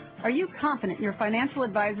portfolio? Are you confident your financial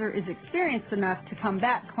advisor is experienced enough to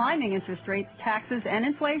combat climbing interest rates, taxes, and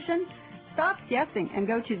inflation? Stop guessing and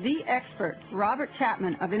go to the expert, Robert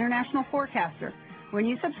Chapman of International Forecaster. When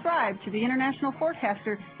you subscribe to the International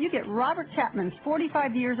Forecaster, you get Robert Chapman's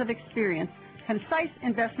 45 years of experience, concise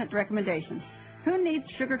investment recommendations. Who needs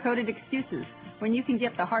sugar-coated excuses when you can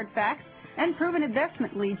get the hard facts and proven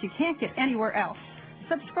investment leads you can't get anywhere else?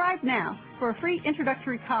 Subscribe now for a free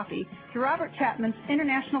introductory copy to Robert Chapman's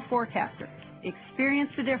International Forecaster.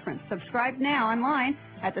 Experience the difference. Subscribe now online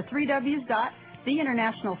at the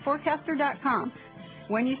 3Ws.theinternationalforecaster.com.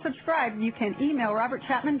 When you subscribe, you can email Robert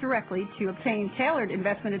Chapman directly to obtain tailored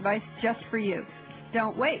investment advice just for you.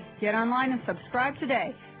 Don't wait. Get online and subscribe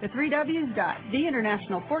today. The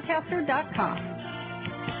 3Ws.theinternationalforecaster.com.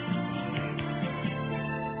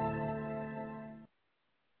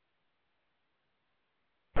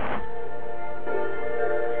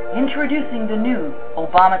 Introducing the new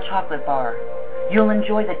Obama Chocolate Bar. You'll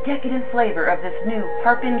enjoy the decadent flavor of this new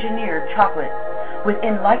harp-engineered chocolate with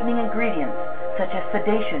enlightening ingredients such as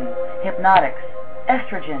sedation, hypnotics,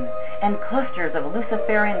 estrogen, and clusters of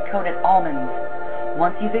luciferin-coated almonds.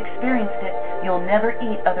 Once you've experienced it, you'll never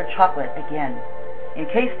eat other chocolate again. In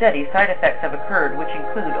case studies, side effects have occurred which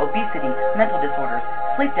include obesity, mental disorders,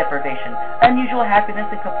 sleep deprivation, unusual happiness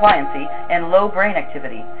and compliancy, and low brain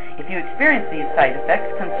activity. If you experience these side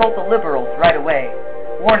effects, consult the liberals right away.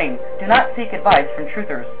 Warning, do not seek advice from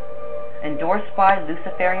truthers. Endorsed by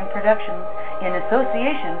Luciferian Productions in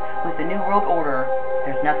association with the New World Order.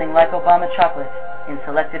 There's nothing like Obama chocolate in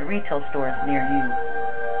selected retail stores near you.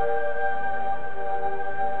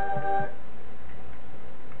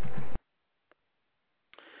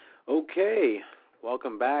 Okay,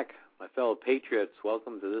 welcome back, my fellow patriots.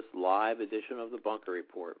 Welcome to this live edition of the Bunker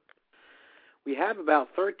Report. We have about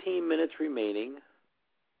 13 minutes remaining,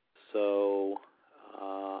 so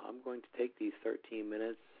I'm going to take these 13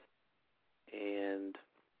 minutes and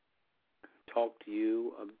talk to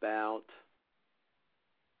you about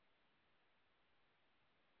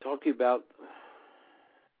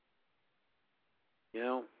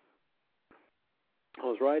I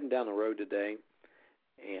was riding down the road today,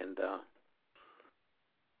 and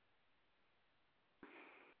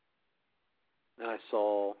I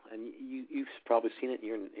saw, and you've probably seen it in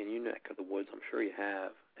your neck of the woods. I'm sure you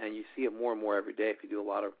have, and you see it more and more every day if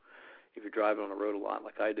you're driving on the road a lot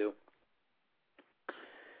like I do.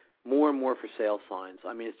 More and more for sale signs.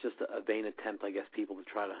 I mean, it's just a vain attempt, I guess, people to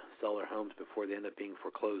try to sell their homes before they end up being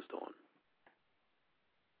foreclosed on.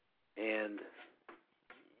 And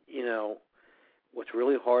what's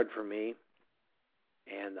really hard for me.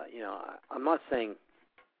 And, I'm not going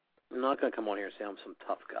to come on here and say I'm some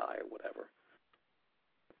tough guy or whatever.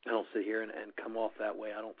 I don't sit here and come off that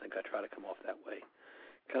way. I don't think I try to come off that way.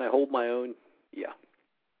 Can I hold my own? Yeah.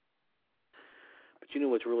 But you know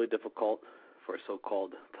what's really difficult for a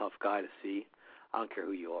so-called tough guy to see? I don't care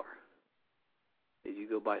who you are. If you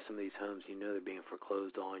go by some of these homes, they're being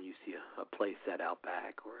foreclosed on. You see a play set out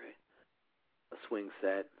back or a swing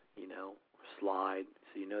set, or slide,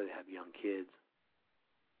 so they have young kids.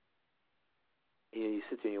 You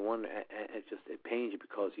sit there and you wonder, and it pains you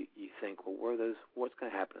because you think, well, what's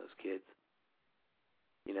going to happen to those kids?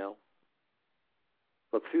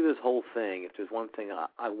 But through this whole thing, if there's one thing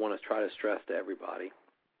I want to try to stress to everybody,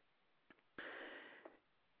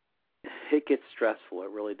 it gets stressful.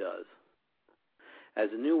 It really does. As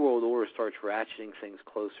the New World Order starts ratcheting things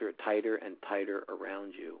closer, tighter and tighter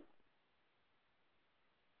around you,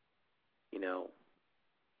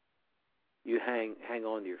 you hang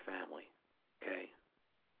on to your family. Okay,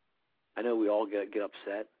 I know we all get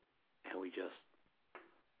upset, and who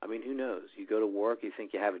knows? You go to work, you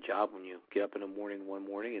think you have a job when you get up in the morning one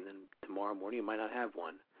morning, and then tomorrow morning you might not have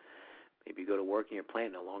one. Maybe you go to work and your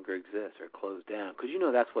plant no longer exists or closed down, because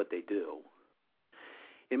that's what they do.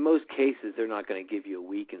 In most cases, they're not going to give you a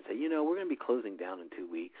week and say, we're going to be closing down in 2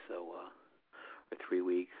 weeks, or 3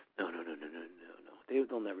 weeks. No.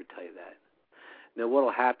 They'll never tell you that. Now, what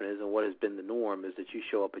will happen is, and what has been the norm, is that you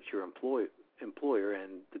show up at your employer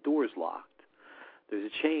and the door's locked. There's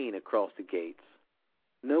a chain across the gates.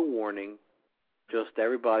 No warning, just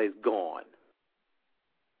everybody's gone.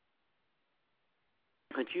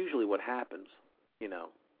 That's usually what happens,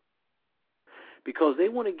 because they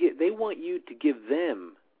want you to give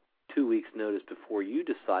them 2 weeks' notice before you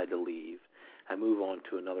decide to leave and move on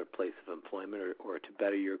to another place of employment or to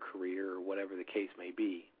better your career or whatever the case may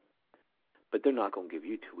be. But they're not going to give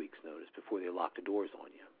you 2 weeks' notice before they lock the doors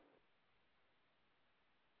on you.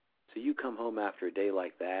 So you come home after a day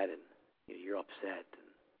like that, and you're upset.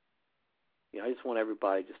 And I just want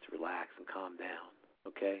everybody just to relax and calm down,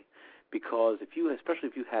 okay? Because especially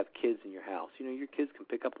if you have kids in your house, your kids can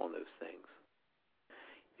pick up on those things.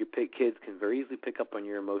 Your kids can very easily pick up on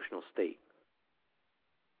your emotional state.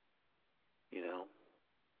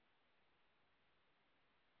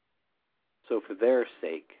 So for their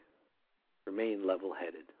sake, remain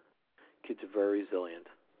level-headed. Kids are very resilient.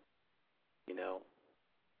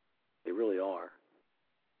 They really are.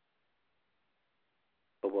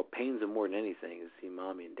 But what pains them more than anything is to see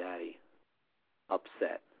Mommy and Daddy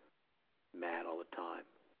upset, mad all the time.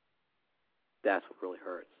 That's what really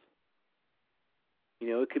hurts.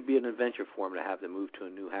 It could be an adventure for them to have to move to a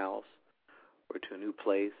new house or to a new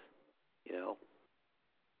place,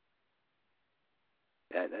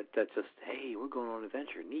 That's just, hey, we're going on an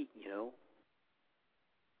adventure, neat,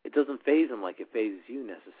 It doesn't faze them like it phases you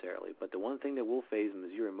necessarily, but the one thing that will faze them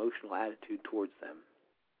is your emotional attitude towards them.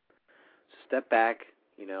 So step back,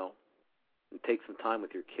 and take some time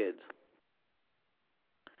with your kids.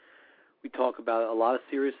 We talk about a lot of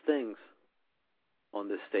serious things on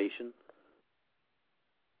this station.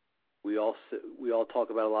 We all talk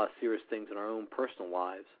about a lot of serious things in our own personal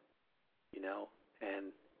lives,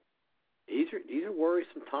 and these are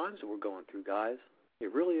worrisome times that we're going through, guys. They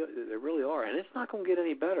really are, and it's not going to get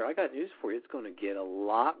any better. I got news for you. It's going to get a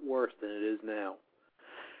lot worse than it is now.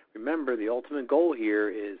 Remember, the ultimate goal here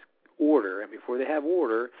is order, and before they have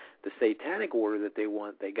order, the satanic order that they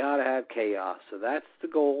want, they got to have chaos. So that's the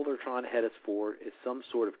goal they're trying to head us for, is some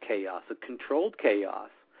sort of chaos, a controlled chaos,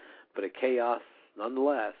 but a chaos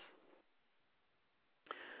nonetheless.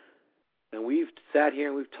 And we've sat here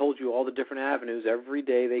and we've told you all the different avenues. Every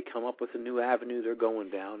day they come up with a new avenue they're going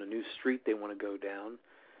down, a new street they want to go down,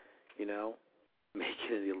 making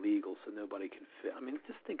it illegal so nobody can fish. I mean,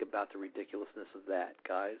 just think about the ridiculousness of that,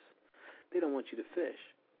 guys. They don't want you to fish.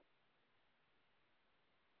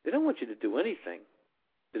 They don't want you to do anything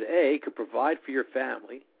that, A, could provide for your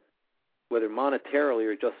family, whether monetarily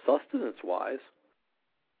or just sustenance-wise,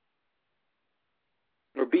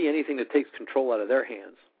 or B, anything that takes control out of their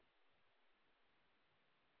hands.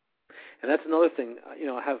 And that's another thing.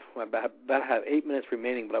 I have about 8 minutes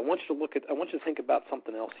remaining, but I want you to think about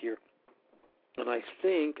something else here. And I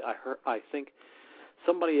think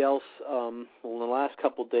somebody else in the last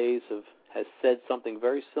couple of days has said something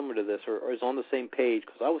very similar to this, or is on the same page.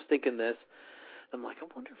 Because I was thinking this, I'm like, I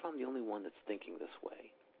wonder if I'm the only one that's thinking this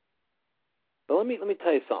way. But let me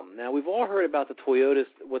tell you something. Now, we've all heard about the Toyotas,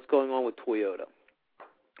 what's going on with Toyota.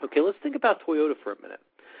 Okay, let's think about Toyota for a minute.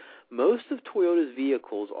 Most of Toyota's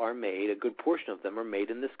vehicles are made, a good portion of them are made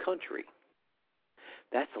in this country.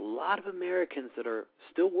 That's a lot of Americans that are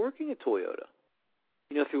still working at Toyota.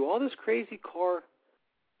 Through all this crazy car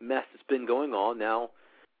mess that's been going on now,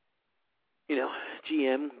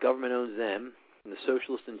 GM, government owns them, and the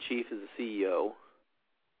socialist in chief is the CEO.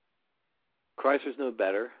 Chrysler's no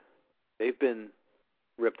better. They've been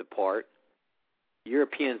ripped apart.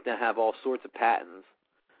 Europeans now have all sorts of patents.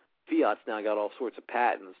 Fiat's now got all sorts of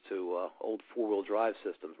patents to old four-wheel drive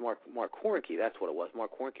systems. Mark Hornke, that's what it was.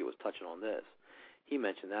 Mark Hornke was touching on this. He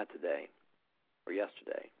mentioned that today, or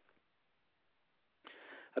yesterday,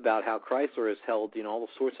 about how Chrysler has held, all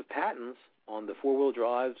sorts of patents on the four-wheel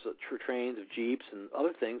drives, trains of Jeeps and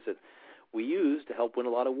other things that we use to help win a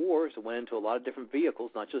lot of wars that went into a lot of different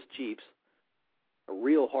vehicles, not just Jeeps,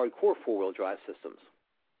 real hardcore four-wheel drive systems,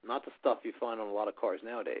 not the stuff you find on a lot of cars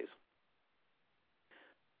nowadays.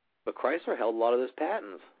 But Chrysler held a lot of those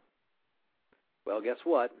patents. Well, guess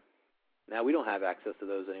what? Now we don't have access to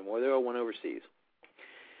those anymore. They all went overseas.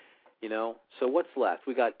 So what's left?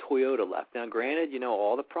 We got Toyota left. Now, granted,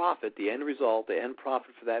 all the profit, the end result, the end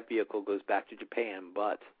profit for that vehicle goes back to Japan,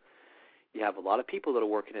 but you have a lot of people that are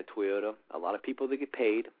working at Toyota, a lot of people that get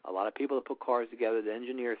paid, a lot of people that put cars together to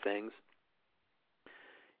engineer things.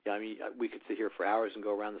 Yeah, I mean, we could sit here for hours and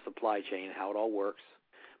go around the supply chain, how it all works,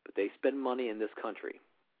 but they spend money in this country.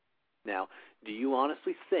 Now, do you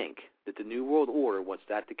honestly think that the New World Order wants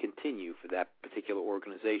that to continue for that particular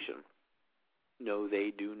organization? No,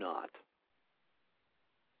 they do not.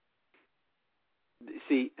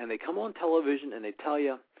 See, and they come on television and they tell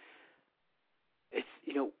you, it's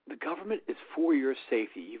the government is for your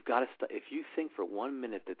safety. You've got to if you think for 1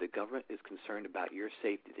 minute that the government is concerned about your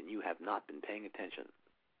safety, then you have not been paying attention.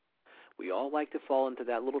 We all like to fall into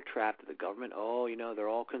that little trap that the government, they're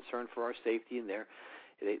all concerned for our safety and they're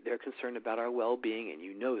concerned about our well-being,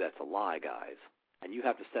 and that's a lie, guys. And you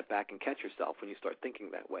have to step back and catch yourself when you start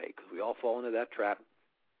thinking that way, because we all fall into that trap.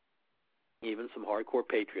 Even some hardcore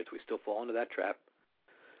patriots, we still fall into that trap.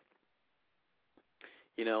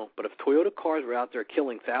 But if Toyota cars were out there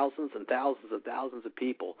killing thousands and thousands and thousands of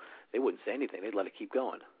people, they wouldn't say anything. They'd let it keep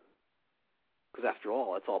going. Because after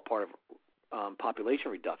all, that's all part of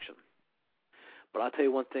population reduction. But I'll tell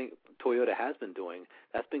you one thing Toyota has been doing,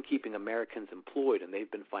 that's been keeping Americans employed, and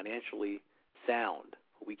they've been financially sound.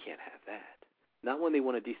 We can't have that. Not when they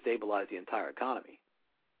want to destabilize the entire economy.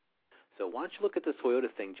 So why don't you look at the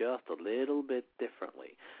Toyota thing just a little bit differently?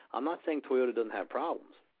 I'm not saying Toyota doesn't have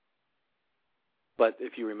problems. But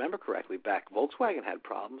if you remember correctly, back Volkswagen had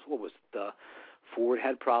problems. What was it? Ford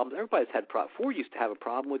had problems. Everybody's had problems. Ford used to have a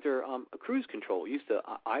problem with their cruise control.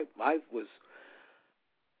 I was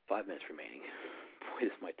 5 minutes remaining. Boy,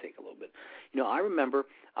 this might take a little bit. I remember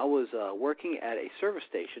I was working at a service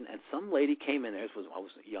station, and some lady came in there. I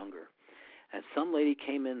was younger, and some lady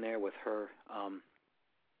came in there with her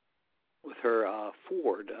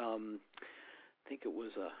Ford. I think it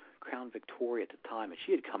was a Crown Victoria at the time, and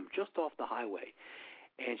she had come just off the highway,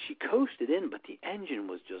 and she coasted in, but the engine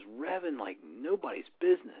was just revving like nobody's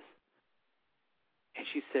business. And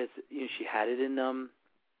she says, she had it in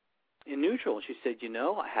neutral, and she said,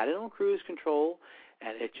 I had it on cruise control,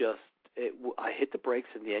 and I hit the brakes,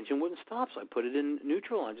 and the engine wouldn't stop, so I put it in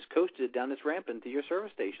neutral, and I just coasted it down this ramp into your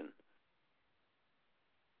service station.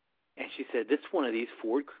 And she said, "This is one of these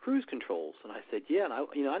Ford cruise controls." And I said, "Yeah."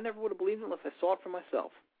 And I never would have believed it unless I saw it for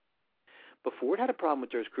myself. But Ford had a problem with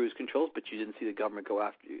those cruise controls, but you didn't see the government go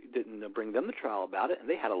after you, didn't bring them to trial about it, and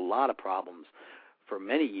they had a lot of problems for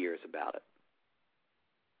many years about it.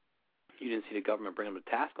 You didn't see the government bring them to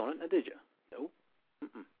task on it, now did you? No.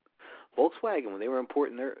 Mm-mm. Volkswagen, when they were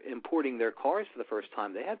importing their cars for the first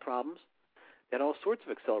time, they had problems. They had all sorts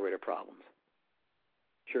of accelerator problems.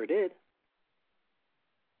 Sure did.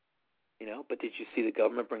 But did you see the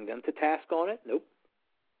government bring them to task on it? Nope.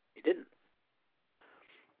 You didn't.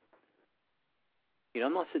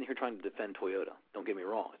 I'm not sitting here trying to defend Toyota. Don't get me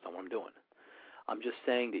wrong. That's not what I'm doing. I'm just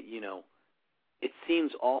saying that, it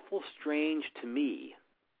seems awful strange to me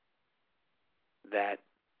that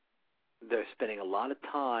they're spending a lot of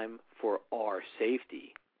time for our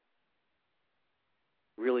safety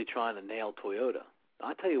really trying to nail Toyota.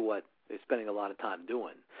 I'll tell you what they're spending a lot of time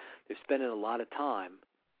doing. They're spending a lot of time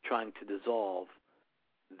trying to dissolve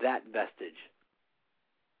that vestige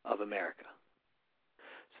of America.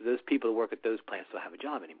 So those people who work at those plants don't have a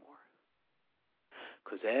job anymore.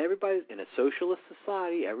 Because everybody's in a socialist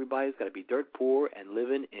society, everybody's got to be dirt poor and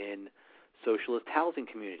living in socialist housing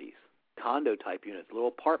communities, condo-type units, little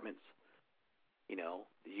apartments.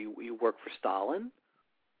 You work for Stalin,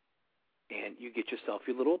 and you get yourself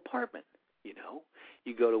your little apartment. You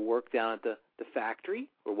go to work down at the factory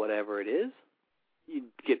or whatever it is. You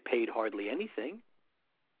get paid hardly anything,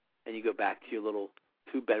 and you go back to your little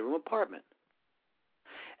 2-bedroom apartment.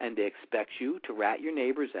 And they expect you to rat your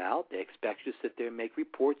neighbors out. They expect you to sit there and make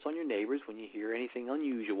reports on your neighbors when you hear anything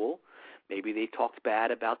unusual. Maybe they talked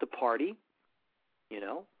bad about the party,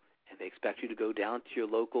 and they expect you to go down to your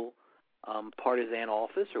local partisan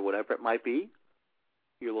office or whatever it might be,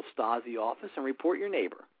 your little Stasi office, and report your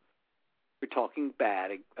neighbor. You're talking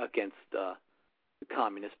bad against the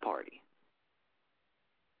Communist Party.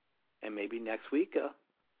 And maybe next week,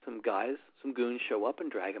 some goons show up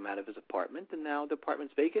and drag him out of his apartment, and now the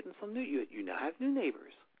apartment's vacant, and you now have new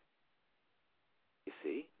neighbors. You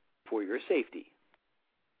see, for your safety.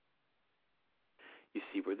 You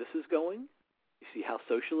see where this is going? You see how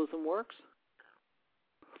socialism works?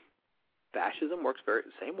 Fascism works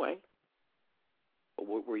the same way. But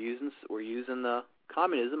we're using the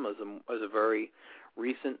communism as a very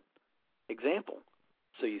recent example.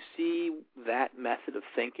 So you see that method of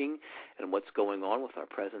thinking and what's going on with our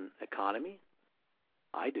present economy?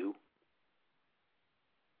 I do.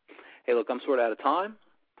 Hey, look, I'm sort of out of time.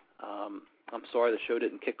 I'm sorry the show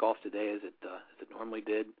didn't kick off today as it normally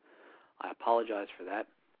did. I apologize for that.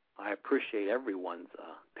 I appreciate everyone's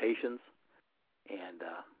patience, and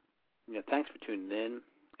thanks for tuning in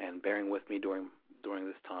and bearing with me during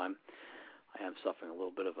this time. I am suffering a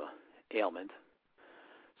little bit of a ailment.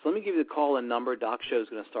 So let me give you the call-in number. Doc's show is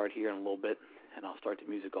going to start here in a little bit, and I'll start the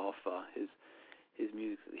music off. His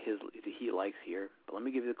music he likes here. But let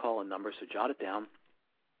me give you the call-in number, so jot it down.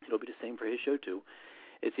 It'll be the same for his show, too.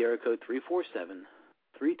 It's the area code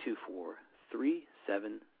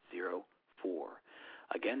 347-324-3704.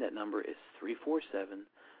 Again, that number is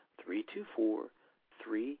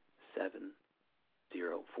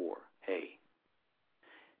 347-324-3704. Hey,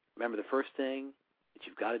 remember the first thing that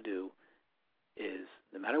you've got to do is,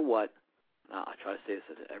 no matter what, I try to say this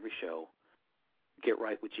at every show, get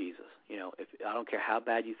right with Jesus. If I don't care how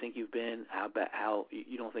bad you think you've been, how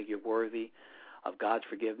you don't think you're worthy of God's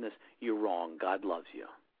forgiveness, you're wrong. God loves you.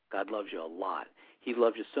 God loves you a lot. He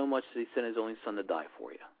loves you so much that He sent His only Son to die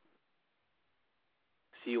for you,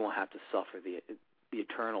 so you won't have to suffer the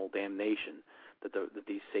eternal damnation that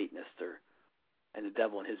these Satanists and the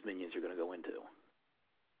devil and his minions are going to go into.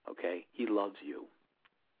 Okay? He loves you.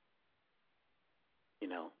 You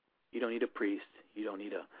know, you don't need a priest. You don't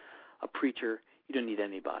need a preacher. You don't need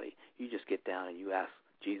anybody. You just get down and you ask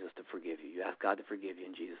Jesus to forgive you. You ask God to forgive you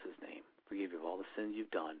in Jesus' name. Forgive you of all the sins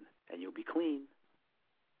you've done, and you'll be clean.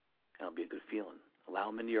 And it'll be a good feeling. Allow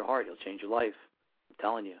him into your heart. He'll change your life. I'm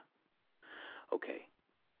telling you. Okay.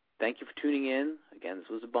 Thank you for tuning in. Again, this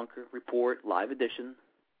was a Bunker Report live edition.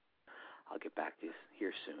 I'll get back to you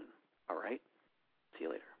here soon. All right? See you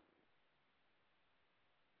later.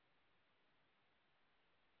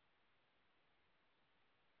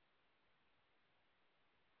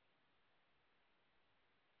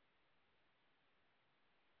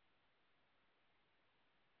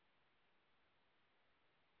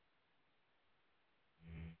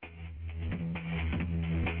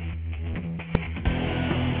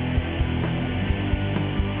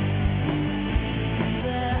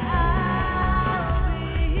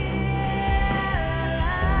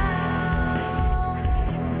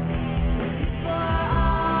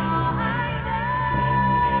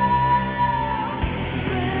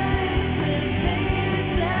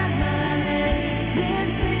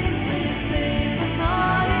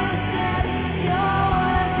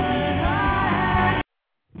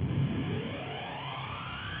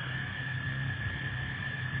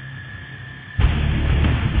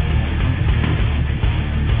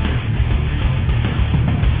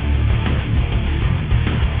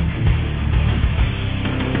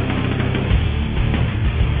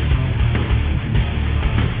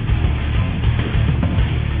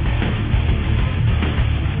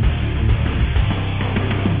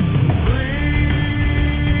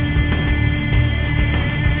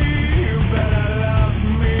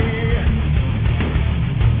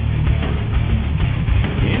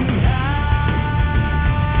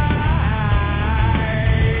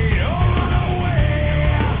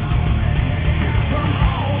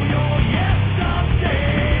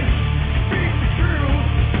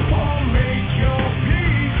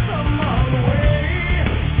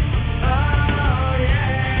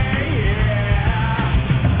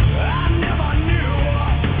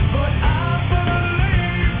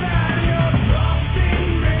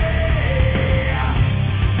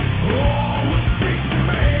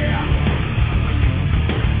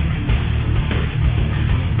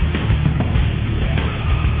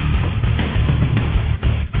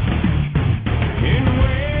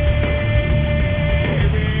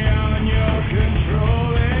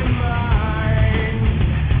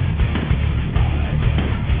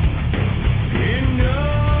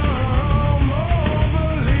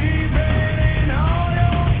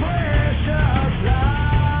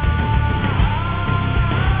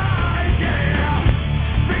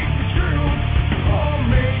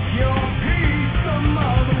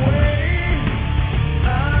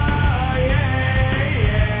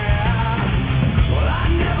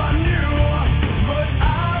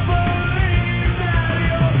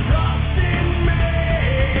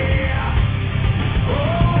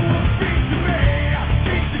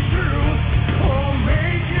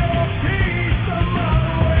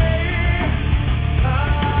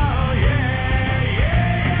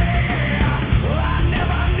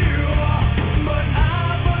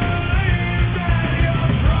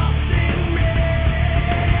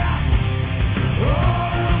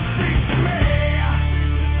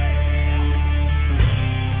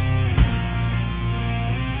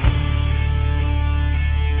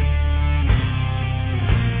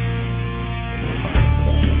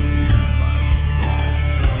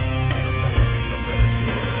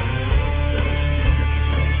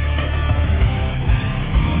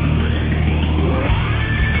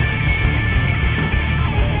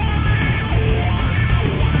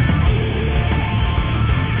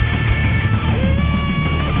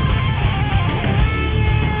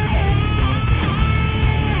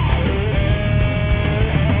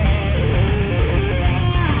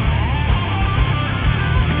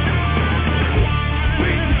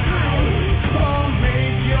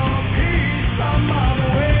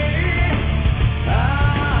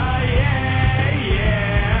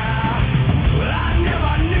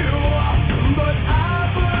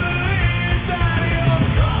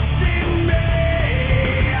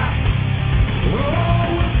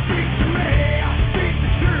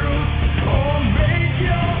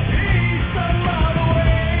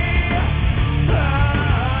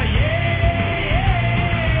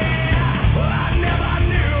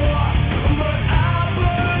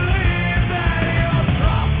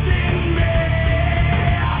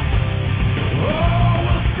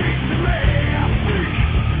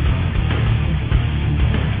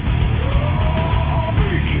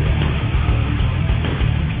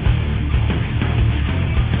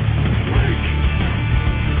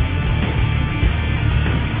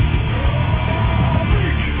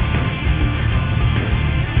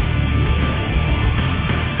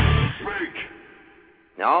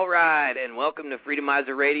 All right, and welcome to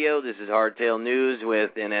Freedomizer Radio. This is Hardtail News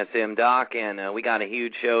with NSM Doc, and we got a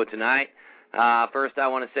huge show tonight. First, I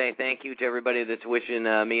want to say thank you to everybody that's wishing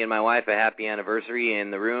me and my wife a happy anniversary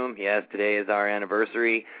in the room. Yes, today is our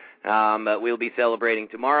anniversary, but we'll be celebrating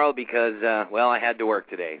tomorrow because, well, I had to work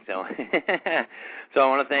today. So so I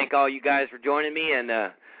want to thank all you guys for joining me, and,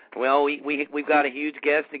 well, we've got a huge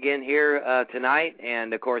guest again here tonight,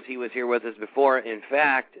 and, of course, he was here with us before. In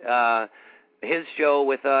fact, his show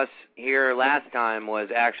with us here last time was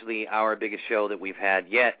actually our biggest show that we've had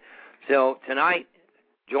yet. So tonight,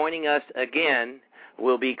 joining us again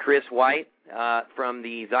will be Chris White from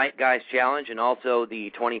the Zeitgeist Challenge and also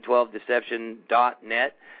the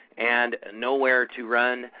 2012deception.net and Nowhere to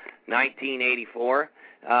Run 1984.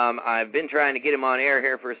 I've been trying to get him on air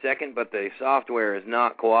here for a second, but the software is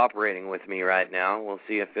not cooperating with me right now. We'll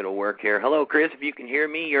see if it'll work here. Hello, Chris. If you can hear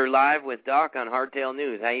me, you're live with Doc on Hardtail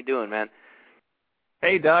News. How you doing, man?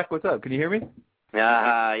 Hey, Doc, what's up? Can you hear me? Yeah,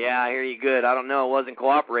 I hear you good. I don't know, it wasn't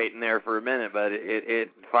cooperating there for a minute, but it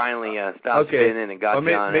finally stopped spinning and got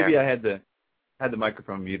you on maybe there. I had the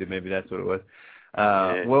microphone muted. Maybe that's what it was.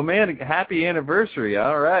 Well, man, happy anniversary.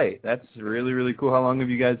 All right. That's really, really cool. How long have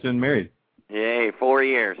you guys been married? Yay, 4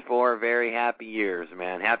 years. 4 very happy years,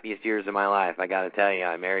 man. Happiest years of my life. I got to tell you,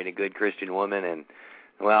 I married a good Christian woman, and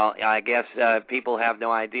well, I guess people have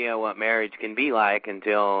no idea what marriage can be like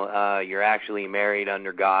until you're actually married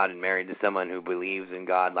under God and married to someone who believes in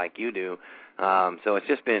God like you do. So it's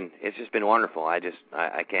just been wonderful. I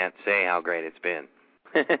can't say how great it's been.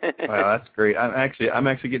 Wow, that's great. I'm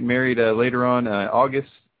actually getting married later on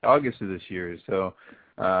August of this year. So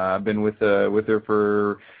I've been with her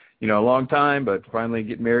for a long time, but finally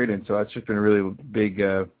getting married, and so it's just been a really big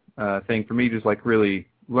thing for me, just like really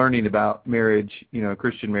learning about marriage,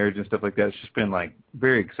 Christian marriage and stuff like that. It's just been like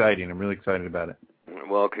very exciting. I'm really excited about it.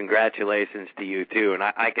 Well, congratulations to you too. And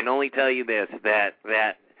I can only tell you this, that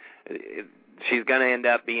she's going to end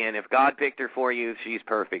up being, if God picked her for you, she's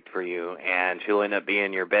perfect for you, and she'll end up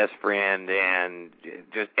being your best friend, and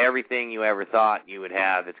just everything you ever thought you would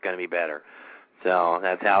have, it's going to be better. So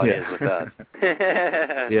that's how it is with us.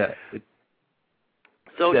 Yeah.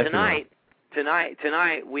 So definitely. Tonight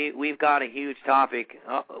we've got a huge topic.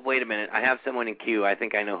 Oh, wait a minute. I have someone in queue. I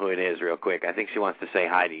think I know who it is real quick. I think she wants to say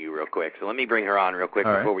hi to you real quick. So let me bring her on real quick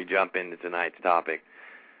before we jump into tonight's topic.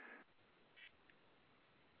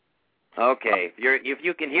 Okay. If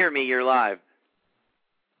you can hear me, you're live.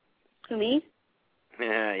 Me?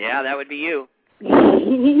 Yeah, that would be you.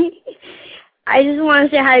 I just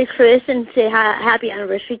want to say hi to Chris and say happy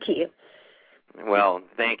anniversary to you. Well,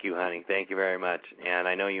 thank you, honey. Thank you very much. And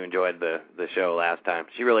I know you enjoyed the show last time.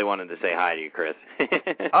 She really wanted to say hi to you, Chris.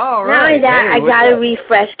 All Not right. only that, hey, I got to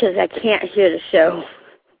refresh because I can't hear the show.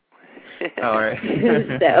 All right.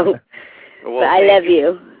 So, well, but I love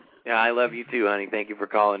you. Yeah, I love you too, honey. Thank you for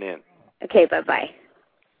calling in. Okay, bye-bye.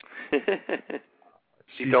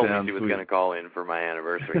 She told me she was going to call in for my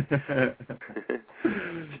anniversary.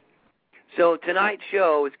 So tonight's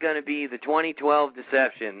show is going to be the 2012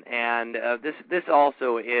 Deception, and this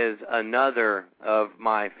also is another of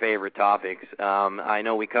my favorite topics. I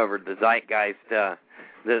know we covered the Zeitgeist, the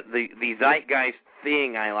Zeitgeist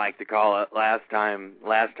thing, I like to call it, last time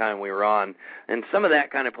we were on, and some of that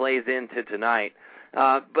kind of plays into tonight.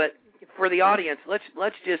 But for the audience,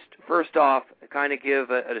 let's just first off kind of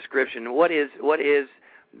give a description. What is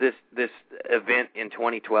this event in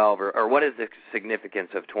 2012, or what is the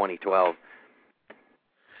significance of 2012?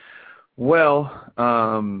 Well,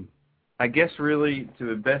 I guess really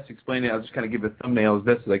to best explain it, I'll just kind of give a thumbnail as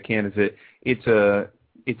best as I can. Is that it's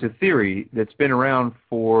a theory that's been around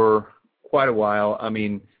for quite a while. I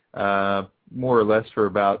mean, more or less for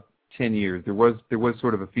about 10 years. There was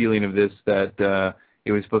sort of a feeling of this that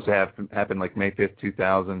it was supposed to happen like May 5th,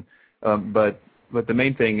 2000. But the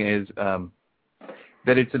main thing is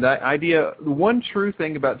that it's an idea. The one true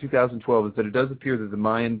thing about 2012 is that it does appear that the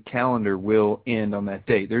Mayan calendar will end on that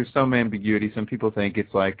date. There's some ambiguity. Some people think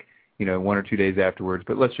it's like 1 or 2 days afterwards.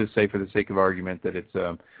 But let's just say, for the sake of argument, that it's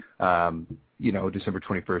December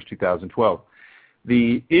 21st, 2012.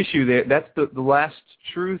 The issue there, that's the last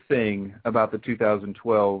true thing about the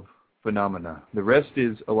 2012 phenomena. The rest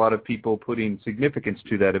is a lot of people putting significance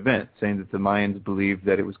to that event, saying that the Mayans believed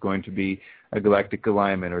that it was going to be a galactic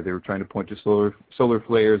alignment, or they were trying to point to solar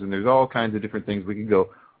flares, and there's all kinds of different things. We could go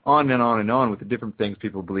on and on and on with the different things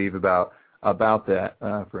people believe about that.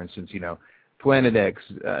 For instance, Planet X,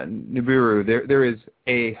 Nibiru. There is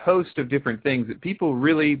a host of different things that people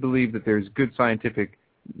really believe that there's good scientific,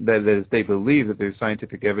 that is, they believe that there's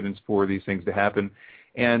scientific evidence for these things to happen,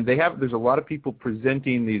 and there's a lot of people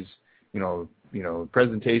presenting these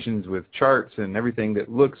presentations with charts and everything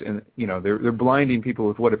that looks, and they're blinding people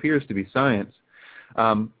with what appears to be science.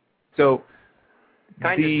 So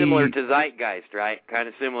kind of similar to Zeitgeist, right? Kind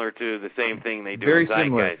of similar to the same thing they do very in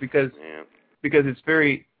Zeitgeist. Similar because it's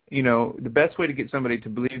very, the best way to get somebody to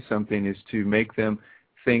believe something is to make them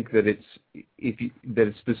think that it's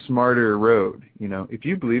the smarter road. If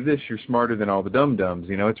you believe this, you're smarter than all the dum-dums.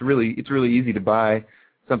 It's really easy to buy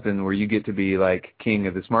something where you get to be like king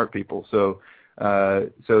of the smart people. So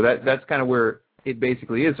that's kind of where it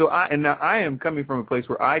basically is. So I am coming from a place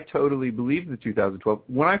where I totally believe the 2012.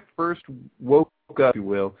 When I first woke up, if you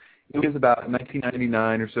will, it was about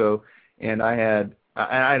 1999 or so, and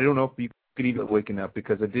I don't know if you could even waking up,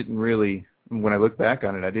 because I didn't really, when I look back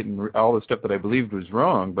on it, all the stuff that I believed was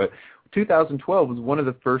wrong. But 2012 was one of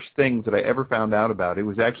the first things that I ever found out about. It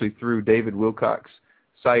was actually through David Wilcock's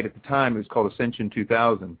site at the time. It was called Ascension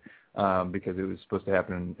 2000 because it was supposed to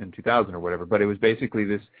happen in 2000 or whatever. But it was basically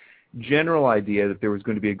this general idea that there was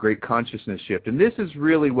going to be a great consciousness shift. And this is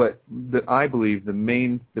really what I believe the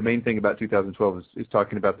main thing about 2012 is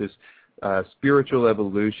talking about this spiritual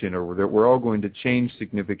evolution, or that we're all going to change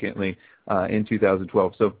significantly in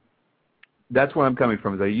 2012. So that's where I'm coming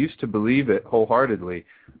from. Is I used to believe it wholeheartedly,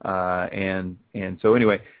 and so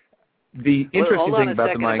anyway, the interesting thing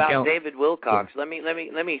about the Mayan calendar. David Wilcock. Let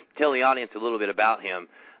me tell the audience a little bit about him.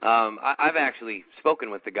 I've actually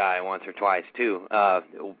spoken with the guy once or twice too,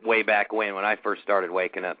 way back when I first started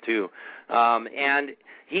waking up too, and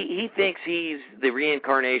he thinks he's the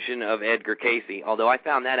reincarnation of Edgar Cayce. Although I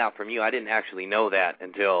found that out from you, I didn't actually know that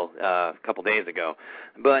until a couple days ago.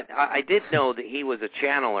 But I did know that he was a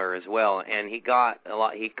channeler as well, and he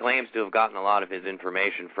claims to have gotten a lot of his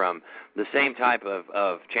information from the same type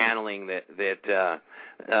of channeling that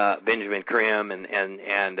Benjamin Grimm and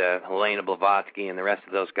Helena Blavatsky and the rest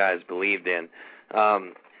of those guys believed in.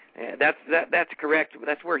 That's correct.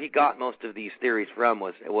 That's where he got most of these theories from,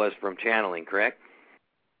 was from channeling, correct?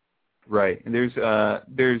 Right. And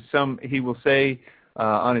there's some, he will say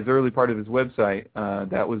on his early part of his website,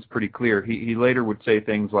 that was pretty clear. He later would say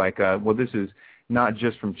things like, well, this is not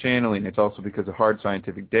just from channeling, it's also because of hard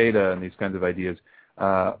scientific data and these kinds of ideas.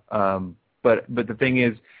 But the thing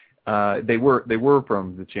is, they were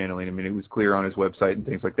from the channeling. I mean, it was clear on his website and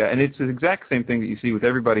things like that. And it's the exact same thing that you see with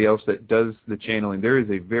everybody else that does the channeling. There is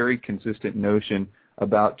a very consistent notion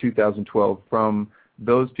about 2012 from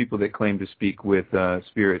those people that claim to speak with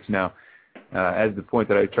spirits. Now, as the point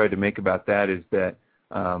that I tried to make about that is that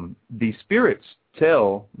the spirits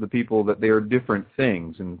tell the people that they are different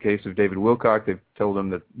things. In the case of David Wilcock, they've told them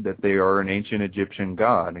that they are an ancient Egyptian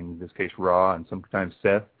god, in this case Ra, and sometimes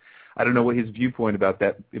Seth. I don't know what his viewpoint about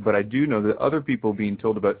that, but I do know that other people being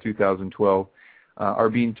told about 2012 are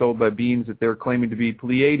being told by beings that they're claiming to be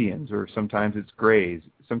Pleiadians, or sometimes it's Greys.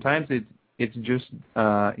 Sometimes it's just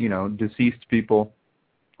deceased people,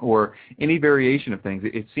 or any variation of things.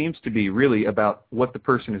 It seems to be really about what the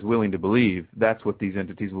person is willing to believe. That's what these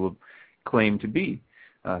entities will claim to be.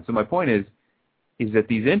 So my point is that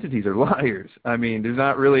these entities are liars. I mean, there's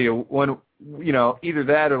not really either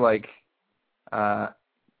that or like,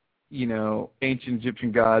 ancient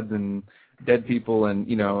Egyptian gods and dead people and,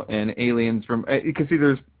 and aliens from, because see,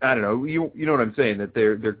 there's, I don't know, you know what I'm saying, that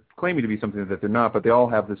they're claiming to be something that they're not, but they all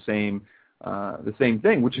have the same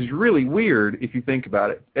thing, which is really weird if you think about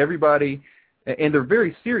it. Everybody, and they're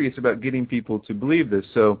very serious about getting people to believe this.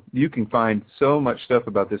 So you can find so much stuff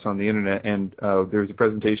about this on the internet, and there's a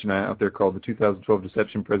presentation out there called the 2012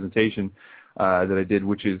 Deception Presentation that I did,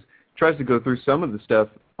 which tries to go through some of the stuff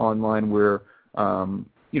online where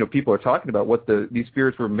people are talking about what these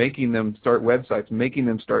spirits were making them start websites, making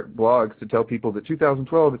them start blogs to tell people that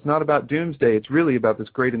 2012, it's not about doomsday, it's really about this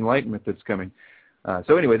great enlightenment that's coming.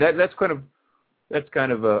 So anyway, that's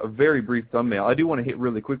kind of a very brief thumbnail. I do want to hit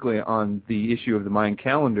really quickly on the issue of the Mayan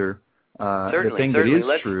calendar. Certainly. That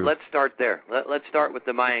is true. Let's start there. Let's start with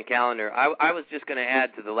the Mayan calendar. I was just going to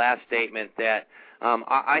add to the last statement that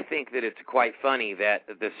I think that it's quite funny that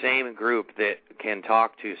the same group that can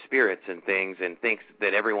talk to spirits and things and thinks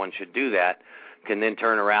that everyone should do that can then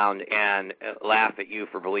turn around and laugh at you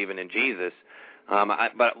for believing in Jesus.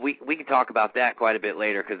 But we can talk about that quite a bit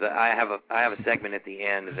later, because I have a segment at the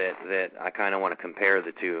end that I kind of want to compare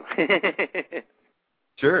the two.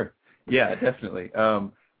 Sure. Yeah, definitely.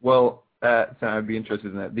 So I'd be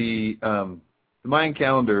interested in that. The Mayan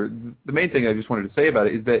calendar, the main thing I just wanted to say about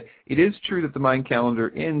it is that it is true that the Mayan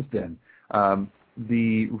calendar ends then.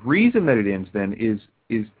 The reason that it ends then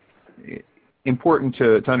is important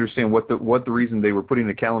to understand what the reason they were putting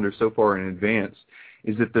the calendar so far in advance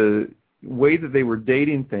is that way that they were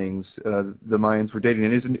dating things, the Mayans were dating,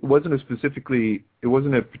 and it wasn't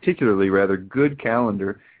a particularly rather good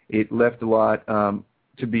calendar. It left a lot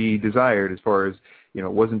to be desired as far as, it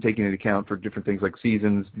wasn't taking into account for different things like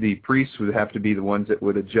seasons. The priests would have to be the ones that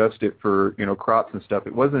would adjust it for, crops and stuff.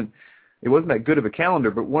 It wasn't that good of a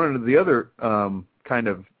calendar, but one of the other kind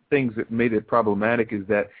of things that made it problematic is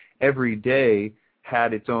that every day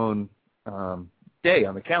had its own day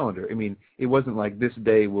on the calendar. I mean, it wasn't like this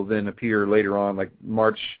day will then appear later on, like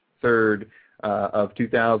March 3rd of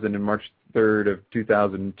 2000 and March 3rd of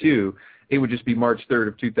 2002. It would just be March 3rd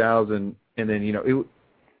of 2000, and then,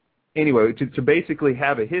 anyway, to basically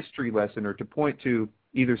have a history lesson or to point to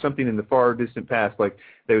either something in the far distant past, like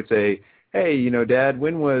they would say, hey, Dad,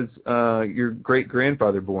 when was your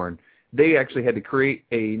great-grandfather born? They actually had to create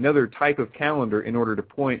another type of calendar in order to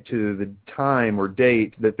point to the time or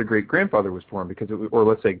date that the great-grandfather was born, or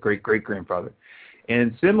let's say great-great-grandfather.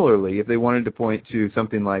 And similarly, if they wanted to point to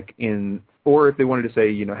something like or if they wanted to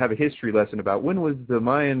say, have a history lesson about when was the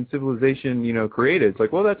Mayan civilization, created, it's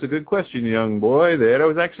like, well, that's a good question, young boy. That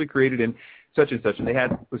was actually created in such and such, and they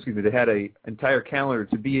had an entire calendar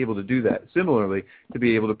to be able to do that. Similarly, to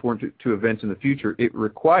be able to point to events in the future, it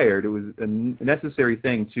was a necessary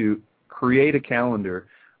thing to create a calendar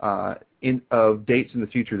of dates in the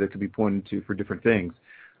future that could be pointed to for different things.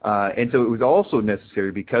 And so it was also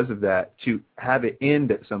necessary because of that to have it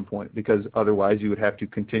end at some point, because otherwise you would have to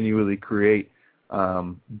continually create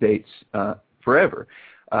dates forever.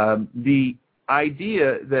 The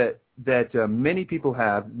idea that many people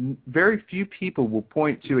have, very few people will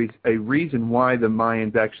point to a reason why the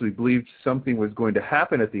Mayans actually believed something was going to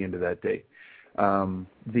happen at the end of that date.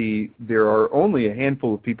 There are only a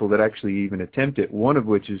handful of people that actually even attempt it, one of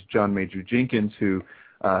which is John Major Jenkins, who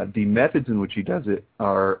the methods in which he does it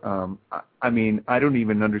are, I don't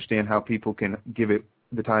even understand how people can give it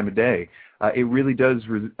the time of day. It really does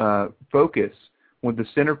focus, one of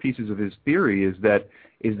the centerpieces of his theory is that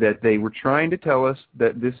they were trying to tell us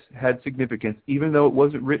that this had significance, even though it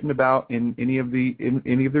wasn't written about in any of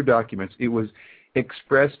their documents. It was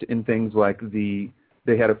expressed in things like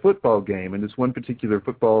they had a football game, and this one particular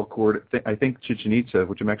football court, I think Chichen Itza,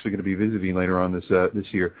 which I'm actually going to be visiting later on this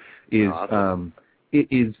year, is awesome. It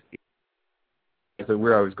is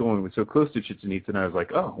where I was going with so close to Chichen Itza, and I was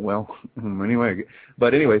like, oh well, anyway.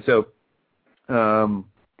 But anyway, so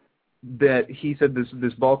that he said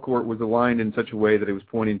this ball court was aligned in such a way that it was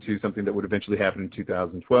pointing to something that would eventually happen in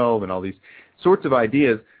 2012, and all these sorts of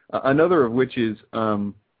ideas. Another of which is.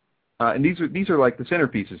 And these are like the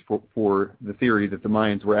centerpieces for the theory that the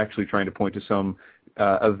Mayans were actually trying to point to some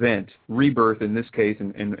event, rebirth in this case,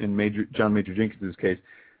 and in John Major Jenkins' case,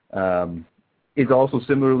 is also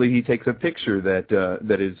similarly he takes a picture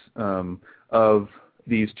that is of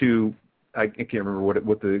these two. I can't remember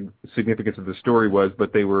what the significance of the story was,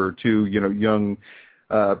 but they were two young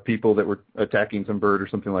people that were attacking some bird or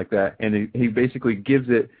something like that, and he basically gives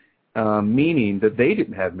it meaning that they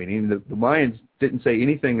didn't have meaning. The Mayans didn't say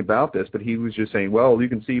anything about this, but he was just saying, well, you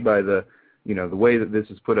can see by the way that this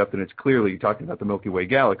is put up, and it's clearly talking about the Milky Way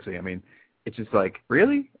galaxy. I mean, it's just like,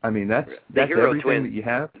 really? I mean, that's everything that you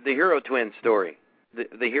have? The Hero Twins story. The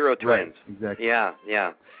Hero Twins. Right, exactly. Yeah.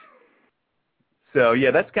 So, yeah,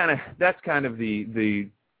 that's kind of the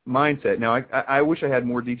mindset. Now, I wish I had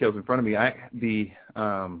more details in front of me. The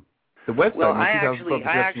website, well, I actually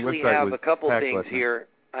have a couple things here.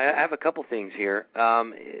 I have a couple things here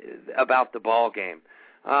about the ball game.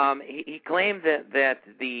 He claimed that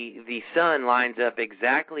the sun lines up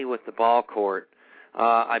exactly with the ball court.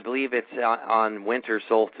 I believe it's on winter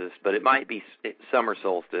solstice, but it might be summer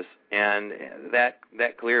solstice, and that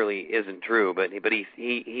clearly isn't true. But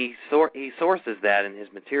he sources that in his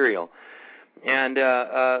material, and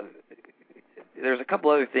there's a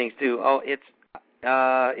couple other things too. Oh,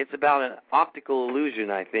 it's about an optical illusion,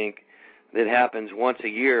 I think, that happens once a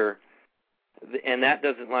year, and that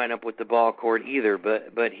doesn't line up with the ball court either.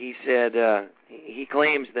 But he said he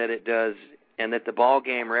claims that it does, and that the ball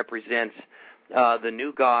game represents the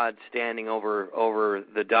new god standing over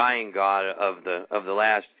the dying god of the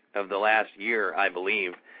last year, I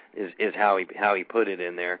believe, is how he put it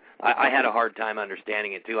in there. I had a hard time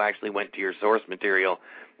understanding it too. I actually went to your source material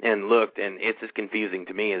and looked, and it's as confusing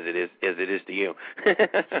to me as it is to you.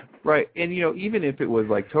 Right, and even if it was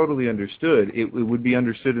like totally understood, it would be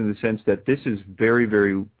understood in the sense that this is very,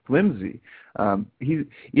 very flimsy.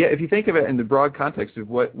 If you think of it in the broad context of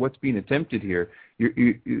what's being attempted here,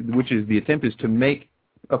 which is the attempt is to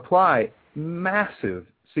apply massive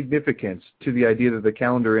significance to the idea that the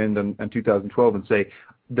calendar ends on 2012 and say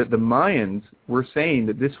that the Mayans were saying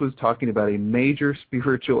that this was talking about a major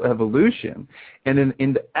spiritual evolution. And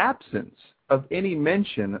in the absence of any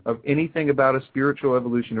mention of anything about a spiritual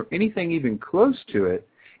evolution or anything even close to it,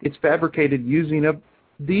 it's fabricated using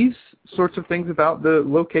these sorts of things about the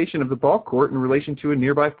location of the ball court in relation to a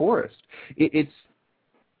nearby forest.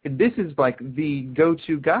 This is like the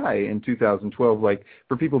go-to guy in 2012. Like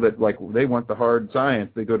for people that like they want the hard science,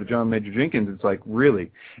 they go to John Major Jenkins. It's like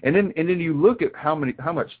really, and then you look at how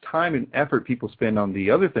much time and effort people spend on the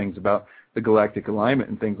other things about the galactic alignment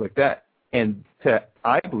and things like that, and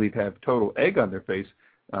I believe have total egg on their face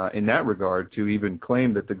in that regard to even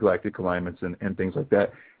claim that the galactic alignments and things like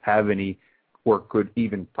that have any or could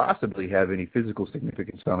even possibly have any physical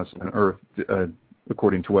significance on us on Earth,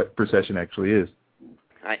 according to what precession actually is.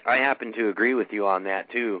 I happen to agree with you on that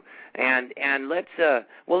too, and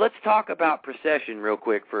let's talk about precession real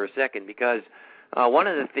quick for a second, because one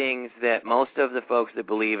of the things that most of the folks that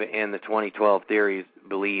believe in the 2012 theories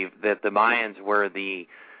believe that the Mayans were the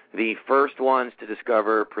first ones to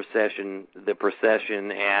discover the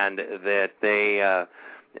precession, and that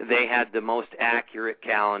they had the most accurate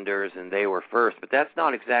calendars and they were first, but that's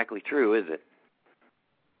not exactly true, is it?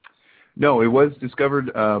 No, it was discovered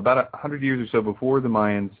about 100 years or so before the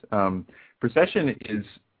Mayans. Precession is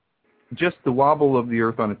just the wobble of the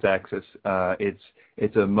Earth on its axis.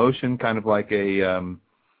 It's a motion kind of like a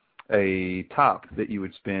top that you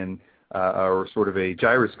would spin, or sort of a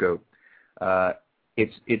gyroscope.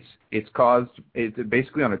 It's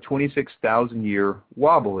basically on a 26,000 year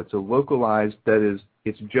wobble. It's a localized, that is,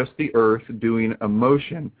 it's just the Earth doing a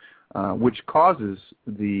motion, which causes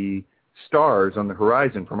the stars on the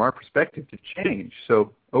horizon, from our perspective, to change.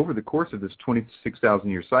 So over the course of this 26,000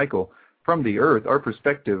 year cycle, from the Earth, our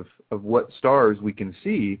perspective of what stars we can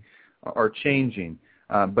see are changing.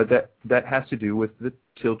 But that has to do with the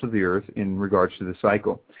tilt of the Earth in regards to the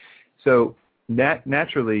cycle. So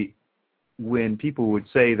naturally, when people would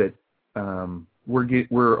say that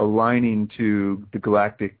we're aligning to the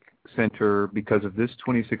galactic center because of this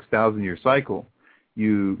 26,000 year cycle,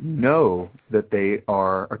 you know that they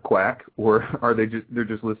are a quack, or they're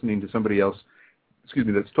just listening to somebody else,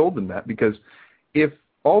 that's told them that. Because if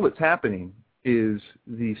all that's happening is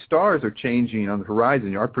the stars are changing on the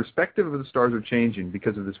horizon, our perspective of the stars are changing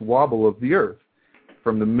because of this wobble of the Earth.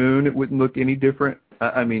 From the moon, it wouldn't look any different.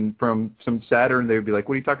 I mean, from some Saturn, they would be like,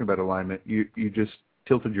 what are you talking about alignment? You just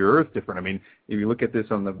tilted your Earth different. I mean, if you look at this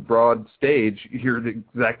on the broad stage, you're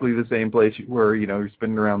exactly the same place you were, you're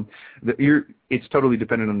spinning around. It's totally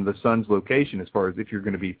dependent on the sun's location as far as if you're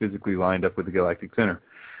going to be physically lined up with the galactic center.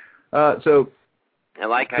 So I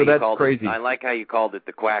like how you called it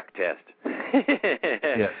the quack test.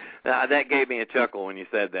 Yes. That gave me a chuckle when you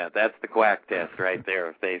said that. That's the quack test right there.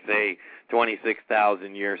 If they say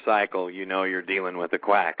 26,000 year cycle, you're dealing with a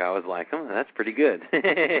quack. I was like, that's pretty good.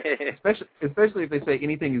 especially if they say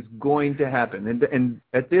anything is going to happen. And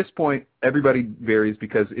at this point, everybody varies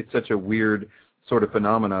because it's such a weird sort of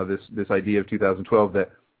phenomena, this idea of 2012,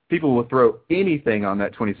 that people will throw anything on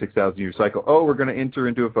that 26,000 year cycle. Oh, we're going to enter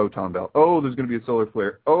into a photon belt. Oh, there's going to be a solar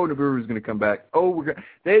flare. Oh, Nibiru is going to come back. Oh,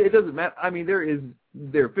 it doesn't matter. I mean, there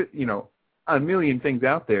a million things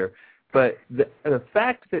out there. But the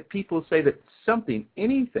fact that people say that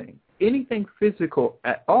anything physical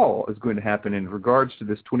at all is going to happen in regards to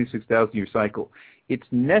this 26,000 year cycle, it's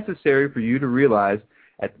necessary for you to realize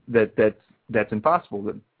that's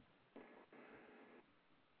impossible.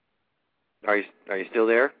 Are you still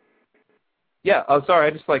there? Yeah. Oh, sorry.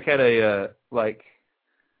 I just had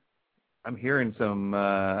I'm hearing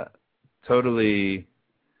some totally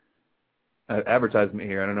advertisement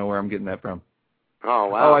here. I don't know where I'm getting that from. Oh,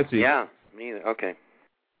 wow. Oh, I see. Yeah, me either. Okay.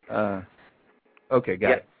 Okay,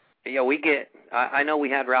 got it. Yeah, I know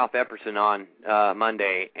we had Ralph Epperson on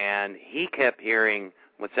Monday, and he kept hearing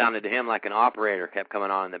what sounded to him like an operator kept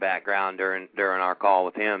coming on in the background during our call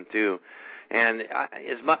with him too. And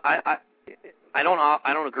I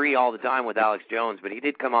don't agree all the time with Alex Jones, but he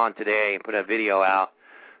did come on today and put a video out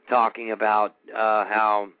talking about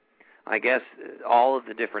how I guess all of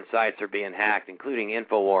the different sites are being hacked, including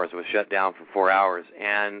InfoWars was shut down for 4 hours.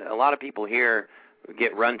 And a lot of people here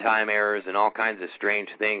get runtime errors and all kinds of strange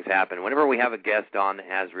things happen whenever we have a guest on that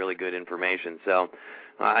has really good information. So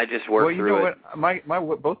I just worked through it.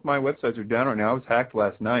 What? Both my websites are down right now. I was hacked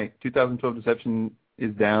last night. 2012 Deception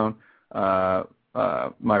is down.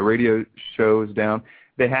 My radio show is down.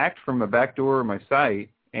 They hacked from a backdoor of my site,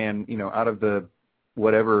 and out of the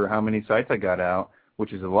how many sites I got out,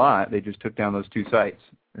 which is a lot, they just took down those 2 sites.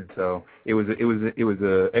 And so it was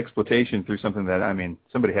a exploitation through something that, I mean,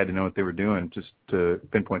 somebody had to know what they were doing just to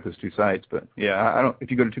pinpoint those two sites. But yeah, I don't. If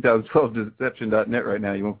you go to 2012deception.net right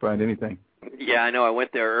now, you won't find anything. Yeah, I know. I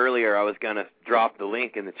went there earlier. I was going to drop the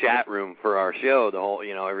link in the chat room for our show, the whole,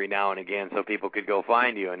 every now and again, so people could go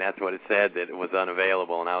find you, and that's what it said, that it was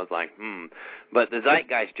unavailable. And I was like, But the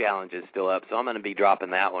Zeitgeist Challenge is still up, so I'm going to be dropping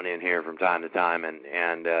that one in here from time to time,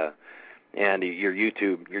 and your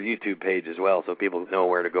YouTube page as well, so people know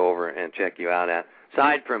where to go over and check you out at.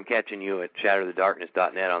 Aside from catching you at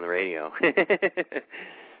shatterthedarkness.net on the radio.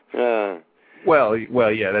 Well,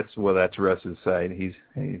 yeah, that's Russ's side. He's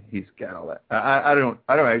got all that. I don't.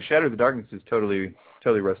 Shatter the Darkness is totally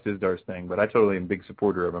Russ Disdar's thing, but I totally am a big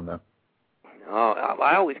supporter of him though. Oh,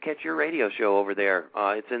 I always catch your radio show over there.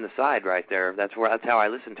 It's in the side right there. That's how I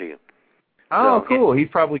listen to you. Oh, so, cool. He's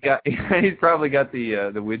probably got the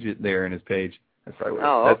widget there in his page. That's probably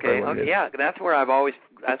okay. Yeah, that's where I've always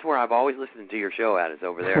listened to your show at, is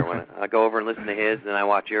over there. When I go over and listen to his, then I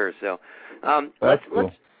watch yours. So,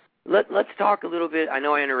 Let's talk a little bit. I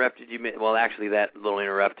know I interrupted you. Well, actually, that little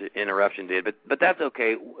interruption did, but that's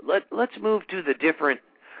okay. Let's move to the different,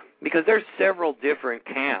 because there's several different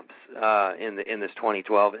camps in this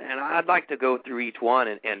 2012, and I'd like to go through each one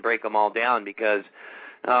and break them all down because,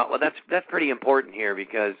 that's pretty important here,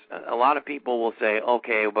 because a lot of people will say,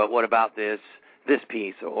 okay, but what about this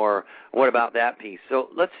piece, or what about that piece? So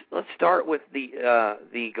let's start with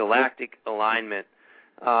the galactic alignment.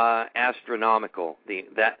 Astronomical,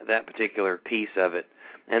 that particular piece of it,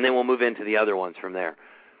 and then we'll move into the other ones from there.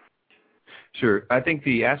 Sure. I think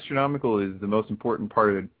the astronomical is the most important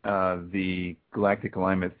part of the galactic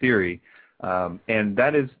alignment theory, and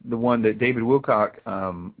that is the one that David Wilcock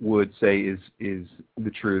would say is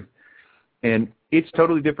the truth. And it's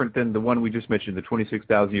totally different than the one we just mentioned, the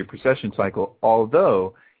 26,000-year precession cycle,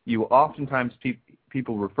 although you oftentimes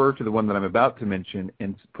people refer to the one that I'm about to mention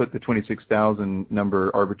and put the 26,000 number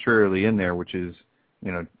arbitrarily in there, which is,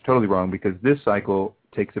 totally wrong, because this cycle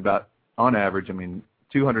takes about, on average,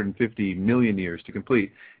 250 million years to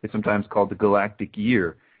complete. It's sometimes called the galactic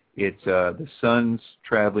year. It's the sun's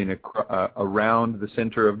traveling around the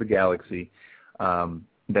center of the galaxy.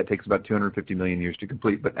 That takes about 250 million years to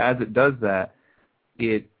complete. But as it does that,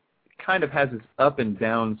 it kind of has this up and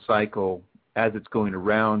down cycle. As it's going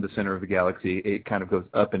around the center of the galaxy, it kind of goes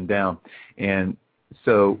up and down. And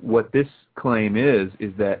so what this claim is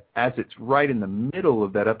that as it's right in the middle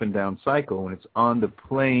of that up and down cycle, when it's on the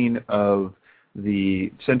plane of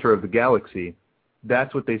the center of the galaxy,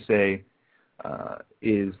 that's what they say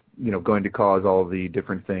is going to cause all the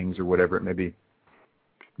different things or whatever it may be.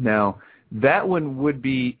 Now, that one would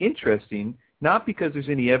be interesting, not because there's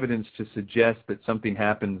any evidence to suggest that something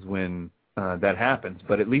happens when that happens,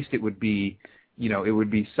 but at least it would be, it would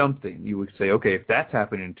be something. You would say, okay, if that's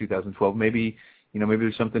happening in 2012, maybe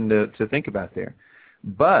there's something to think about there.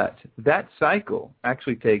 But that cycle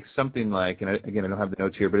actually takes something like, and again, I don't have the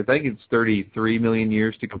notes here, but I think it's 33 million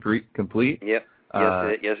years to complete. Yep.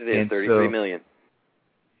 Yes, it is. 33 million.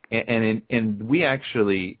 And we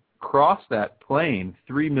actually crossed that plane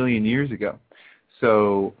 3 million years ago.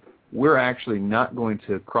 So we're actually not going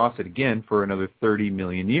to cross it again for another 30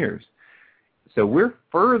 million years. So we're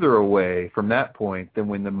further away from that point than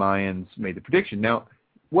when the Mayans made the prediction. Now,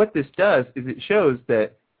 what this does is it shows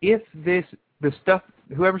that if the stuff,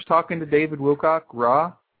 whoever's talking to David Wilcock,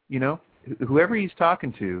 Ra, whoever he's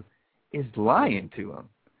talking to is lying to him.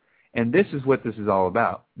 And this is what this is all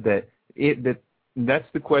about. That's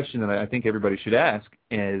the question that I think everybody should ask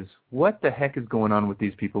is, what the heck is going on with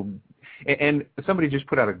these people? And somebody just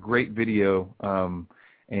put out a great video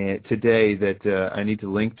today that I need to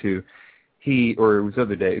link to. It was the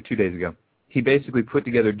other day, 2 days ago. He basically put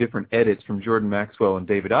together different edits from Jordan Maxwell and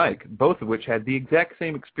David Icke, both of which had the exact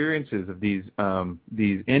same experiences of these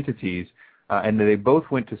entities, and they both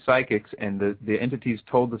went to psychics, and the entities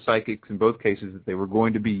told the psychics in both cases that they were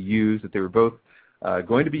going to be used, that they were both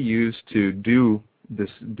going to be used to do this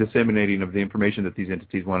disseminating of the information that these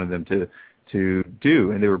entities wanted them to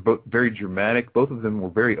do. And they were both very dramatic. Both of them were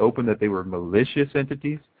very open that they were malicious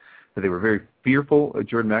entities, that they were very fearful.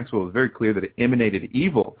 Jordan Maxwell was very clear that it emanated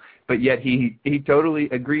evil, but yet he totally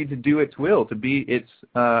agreed to do its will, to be its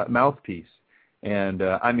mouthpiece. And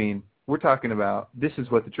we're talking about, this is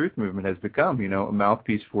what the truth movement has become, a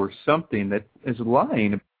mouthpiece for something that is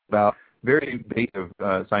lying about very basic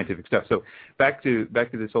scientific stuff. So back to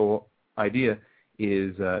this whole idea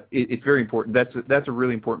is it's very important. That's a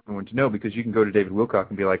really important one to know, because you can go to David Wilcock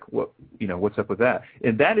and be like, what, what's up with that?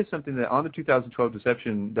 And that is something that on the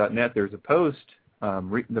 2012deception.net there's a post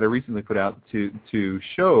that I recently put out to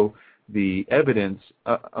show the evidence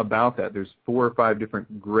about that. There's 4 or 5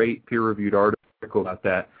 different great peer-reviewed articles about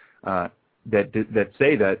that that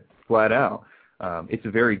say that flat out. It's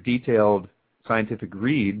a very detailed scientific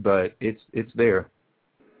read, but it's there.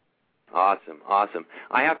 Awesome.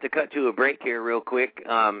 I have to cut to a break here real quick.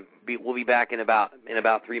 We'll be back in about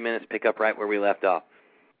 3 minutes. Pick up right where we left off.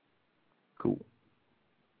 Cool.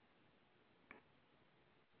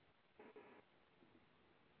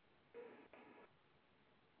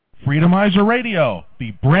 Freedomizer Radio,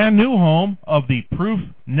 the brand new home of the Proof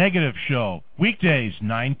Negative Show. Weekdays,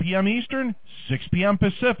 9 p.m. Eastern, 6 p.m.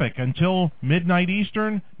 Pacific, until midnight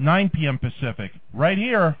Eastern, 9 p.m. Pacific, right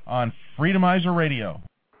here on Freedomizer Radio.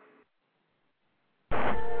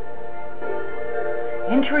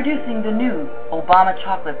 Introducing the new Obama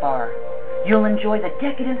Chocolate Bar. You'll enjoy the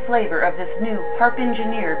decadent flavor of this new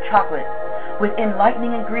HARP-engineered chocolate with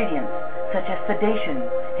enlightening ingredients such as sedation,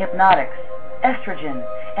 hypnotics, estrogen,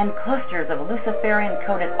 and clusters of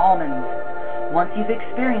luciferium-coated almonds. Once you've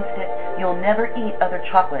experienced it, you'll never eat other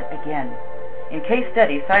chocolate again. In case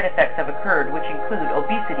studies, side effects have occurred which include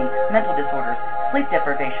obesity, mental disorders, sleep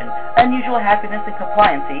deprivation, unusual happiness and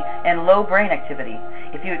compliancy, and low brain activity.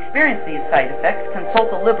 If you experience these side effects, consult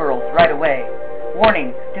the liberals right away.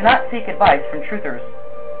 Warning, do not seek advice from truthers.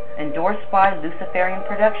 Endorsed by Luciferian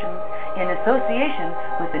Productions in association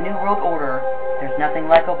with the New World Order. There's nothing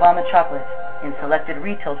like Obama chocolate in selected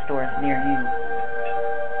retail stores near you.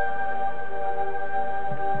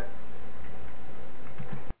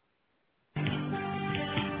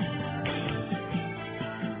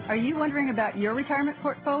 Are you wondering about your retirement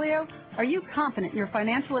portfolio? Are you confident your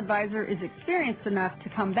financial advisor is experienced enough to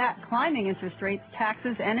combat climbing interest rates,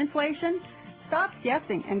 taxes, and inflation? Stop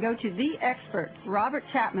guessing and go to the expert, Robert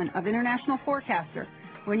Chapman of International Forecaster.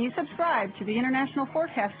 When you subscribe to the International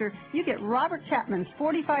Forecaster, you get Robert Chapman's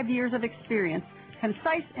 45 years of experience,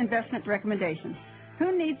 concise investment recommendations.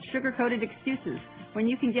 Who needs sugar-coated excuses when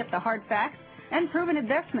you can get the hard facts and proven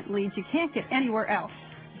investment leads you can't get anywhere else?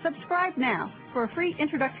 Subscribe now for a free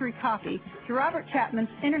introductory copy to Robert Chapman's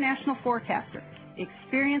International Forecaster.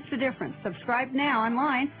 Experience the difference. Subscribe now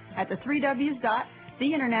online at the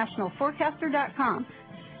 3Ws.theinternationalforecaster.com.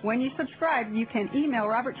 When you subscribe, you can email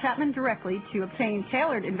Robert Chapman directly to obtain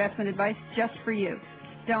tailored investment advice just for you.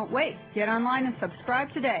 Don't wait. Get online and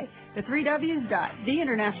subscribe today. The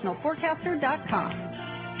 3Ws.theinternationalforecaster.com.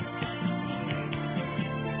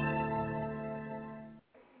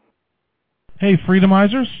 Hey,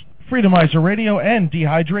 Freedomizers. Freedomizer Radio and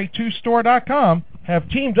Dehydrate2Store.com have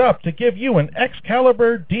teamed up to give you an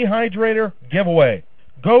Excalibur Dehydrator giveaway.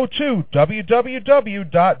 Go to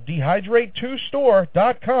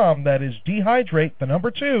www.dehydrate2store.com, that is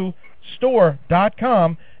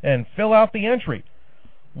dehydrate2store.com, and fill out the entry.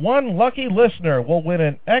 One lucky listener will win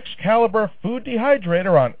an Excalibur food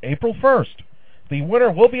dehydrator on April 1st. The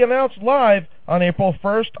winner will be announced live on April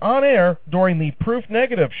 1st on air during the Proof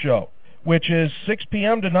Negative Show, which is 6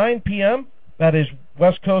 p.m. to 9 p.m. That is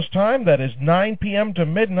West Coast time. That is 9 p.m. to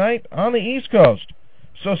midnight on the East Coast.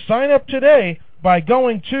 So sign up today by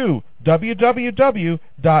going to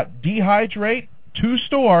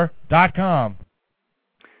www.dehydrate2store.com.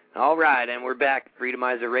 All right, and we're back at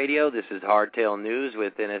Freedomizer Radio. This is Hardtail News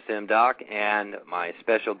with NSM Doc and my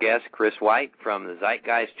special guest, Chris White from the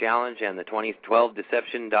Zeitgeist Challenge and the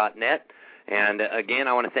 2012deception.net. And again,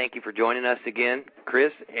 I want to thank you for joining us again,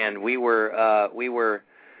 Chris. And we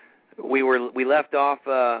left off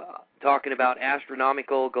talking about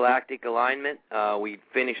astronomical galactic alignment. We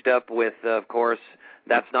finished up with, of course,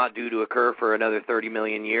 that's not due to occur for another 30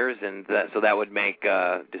 million years, and so that would make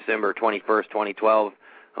December 21st, 2012,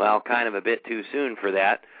 well, kind of a bit too soon for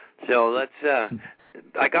that. So let's.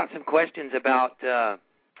 I got some questions about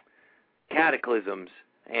cataclysms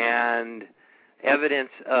and evidence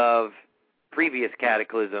of previous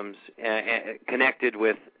cataclysms connected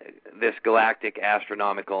with this galactic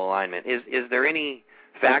astronomical alignment. Is there any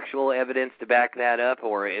factual evidence to back that up,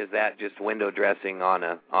 or is that just window dressing on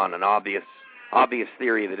an obvious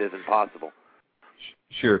theory that isn't possible?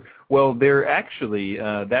 Sure. Well, there actually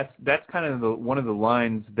that's kind of one of the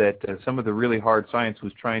lines that some of the really hard science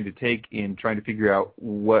was trying to take in trying to figure out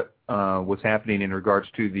what was happening in regards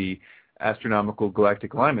to the astronomical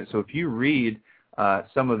galactic alignment. So if you read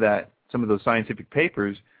some of those scientific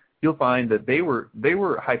papers, you'll find that they were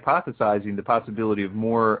hypothesizing the possibility of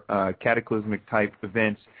more cataclysmic type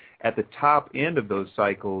events at the top end of those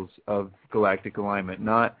cycles of galactic alignment,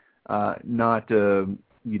 not the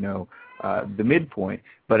midpoint.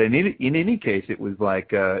 But in any case, it was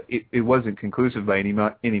like it wasn't conclusive by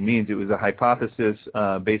any means. It was a hypothesis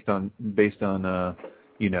based on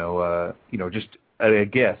just a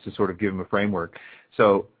guess to sort of give them a framework.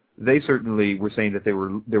 So they certainly were saying that there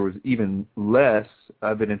was even less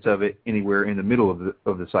evidence of it anywhere in the middle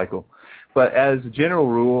of the cycle. But as a general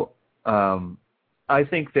rule, I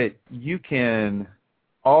think that you can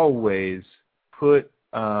always put,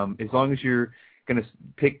 as long as you're going to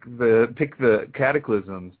pick the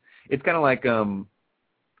cataclysms, it's kind of like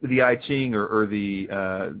the I Ching or the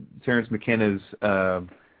Terence McKenna's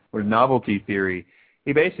or novelty theory.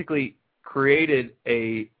 He basically created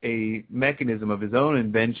a mechanism of his own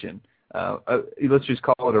invention. Let's just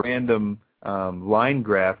call it a random line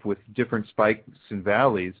graph with different spikes and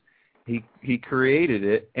valleys. He created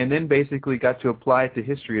it and then basically got to apply it to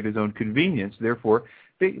history at his own convenience. Therefore,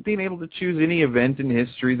 being able to choose any event in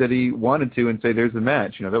history that he wanted to and say, there's a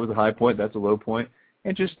match. That was a high point, that's a low point,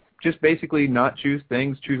 and just basically not choose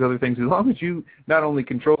things, choose other things. As long as you not only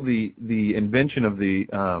control the invention of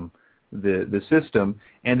the system,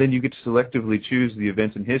 and then you get to selectively choose the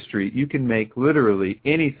events in history, you can make literally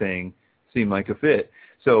anything seem like a fit.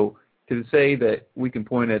 So to say that we can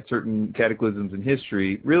point at certain cataclysms in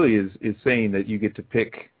history really is saying that you get to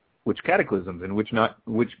pick which cataclysms and which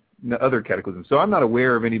other cataclysms. So I'm not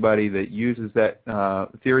aware of anybody that uses that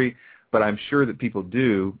theory, but I'm sure that people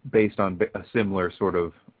do based on a similar sort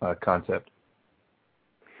of concept.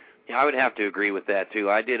 Yeah, I would have to agree with that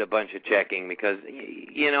too. I did a bunch of checking because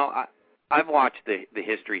I've watched the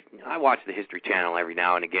history. I watch the History Channel every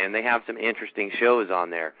now and again. They have some interesting shows on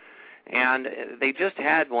there, and they just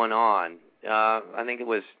had one on. I think it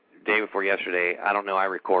was day before yesterday. I don't know. I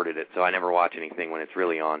recorded it, so I never watch anything when it's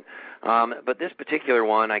really on. But this particular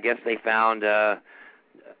one, I guess they found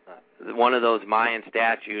one of those Mayan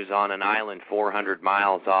statues on an island 400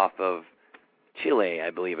 miles off of Chile,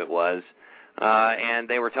 I believe it was. And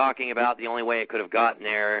they were talking about the only way it could have gotten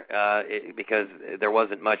there, because there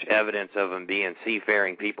wasn't much evidence of them being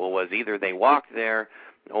seafaring people, was either they walked there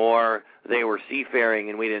or they were seafaring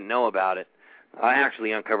and we didn't know about it. I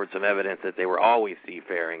actually uncovered some evidence that they were always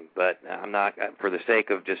seafaring, but I'm not, for the sake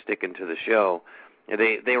of just sticking to the show,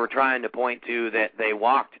 they were trying to point to that they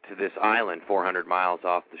walked to this island 400 miles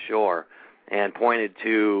off the shore and pointed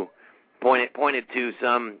to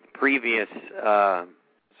some previous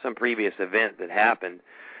event that happened,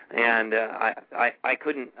 and I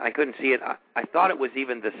couldn't see it. I thought it was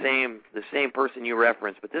even the same person you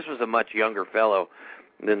referenced, but this was a much younger fellow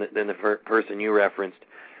than the person you referenced.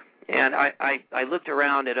 And I looked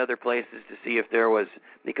around at other places to see if there was,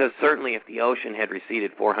 because certainly if the ocean had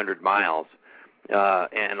receded 400 miles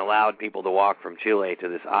and allowed people to walk from Chile to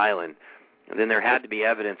this island, then there had to be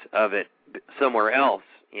evidence of it somewhere else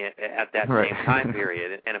at that same time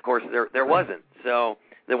period. And of course there wasn't. So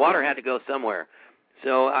the water had to go somewhere.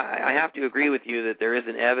 So I have to agree with you that there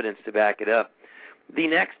isn't evidence to back it up. The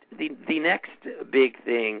next big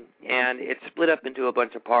thing, and it's split up into a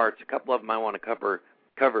bunch of parts. A couple of them I want to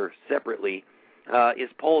cover separately, is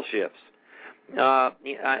pole shifts.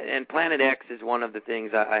 And Planet X is one of the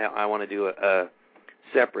things I want to do a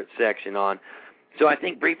separate section on. So I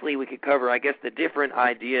think briefly we could cover, I guess, the different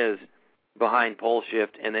ideas behind pole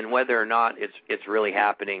shift, and then whether or not it's really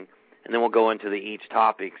happening, and then we'll go into each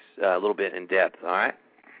topics a little bit in depth. All right?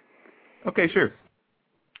 Okay, sure.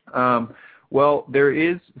 Well, there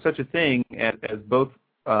is such a thing as both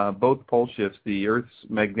pole shifts, the Earth's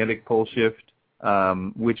magnetic pole shift,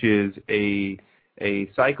 which is a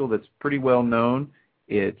cycle that's pretty well known.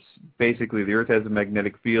 It's basically the Earth has a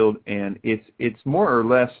magnetic field, and it's more or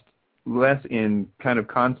less in kind of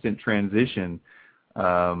constant transition.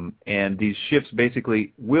 And these shifts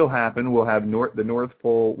basically will happen. We'll have the North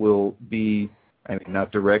Pole will be, I mean,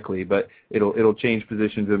 not directly, but it'll change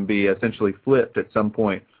positions and be essentially flipped at some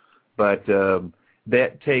point. But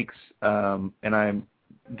that takes, and I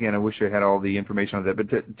wish I had all the information on that,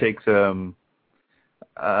 but it takes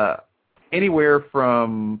anywhere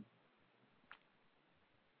from,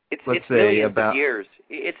 let's say, about years.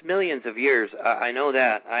 It's millions of years. I know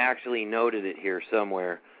that. I actually noted it here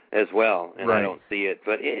somewhere as well, and I don't see it.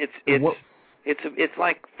 But it's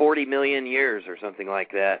like 40 million years or something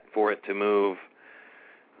like that for it to move.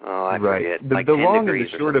 Oh, I forget. Like the long and the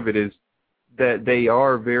short of it is that they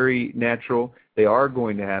are very natural. They are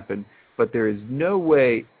going to happen, but there is no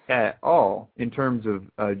way at all in terms of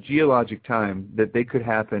geologic time that they could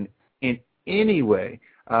happen in any way.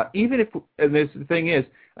 Even if, and the thing is,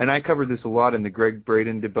 and I covered this a lot in the Greg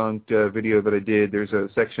Braden debunked video that I did. There's a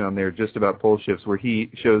section on there just about pole shifts where he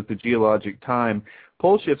shows the geologic time.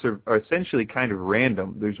 Pole shifts are essentially kind of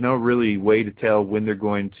random. There's no really way to tell when they're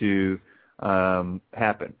going to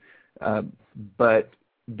happen. But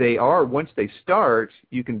they are, once they start,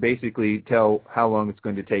 you can basically tell how long it's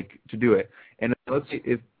going to take to do it. And let's say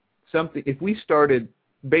if we started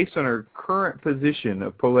based on our current position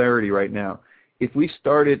of polarity right now, if we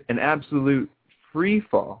started an absolute free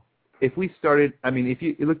fall, if we started, I mean, if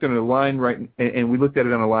you looked at a line right, and we looked at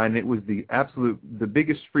it on a line, it was the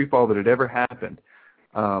biggest free fall that had ever happened.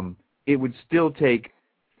 It would still take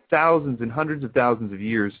thousands and hundreds of thousands of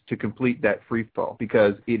years to complete that free fall,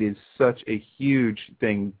 because it is such a huge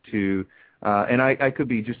thing to, and I could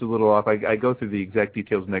be just a little off. I go through the exact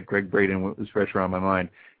details in that Greg Braden was fresher on my mind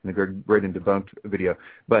in the Greg Braden debunked video,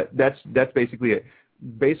 but that's basically it.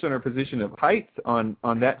 Based on our position of height on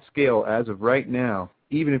that scale as of right now,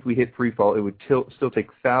 even if we hit free fall, it would still take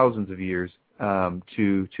thousands of years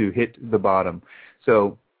to hit the bottom.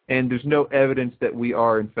 So. And there's no evidence that we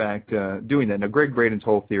are, in fact, doing that. Now, Greg Braden's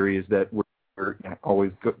whole theory is that we're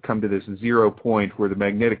always come to this 0 point where the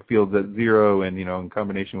magnetic field's at 0, and in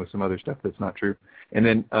combination with some other stuff that's not true. And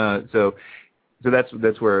then, so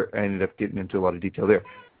that's where I ended up getting into a lot of detail there.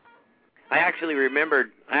 I actually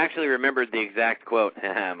remembered the exact quote.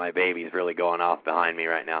 My baby's really going off behind me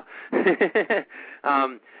right now. I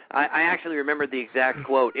actually remembered the exact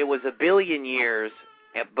quote. It was 1 billion years,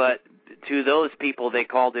 but to those people, they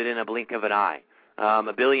called it in a blink of an eye.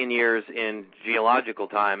 1 billion years in geological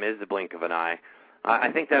time is the blink of an eye.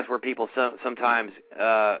 I think that's where people sometimes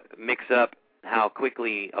mix up how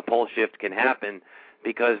quickly a pole shift can happen,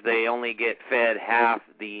 because they only get fed half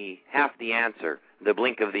the answer, the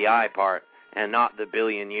blink of the eye part, and not the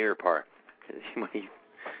billion-year part.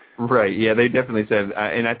 Right. Yeah, they definitely said,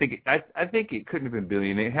 and I think it couldn't have been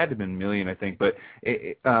billion. It had to have been million, I think. But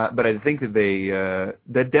I think that they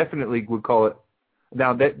that definitely would call it.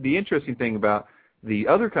 Now, that the interesting thing about the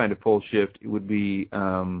other kind of pole shift would be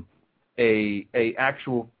a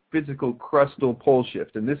actual physical crustal pole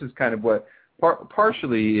shift, and this is kind of what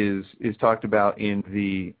partially is talked about in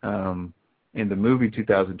the movie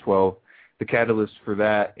 2012. The catalyst for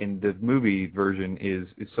that in the movie version is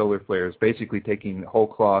solar flares, basically taking whole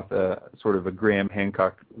cloth, sort of a Graham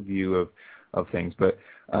Hancock view of things. But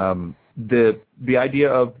the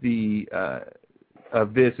idea of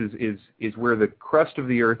this is where the crust of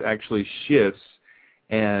the Earth actually shifts,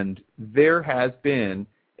 and there has been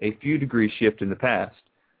a few degree shift in the past,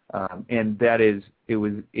 and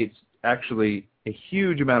it's actually a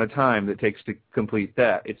huge amount of time that takes to complete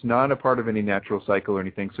that. It's not a part of any natural cycle or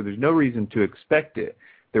anything, so there's no reason to expect it.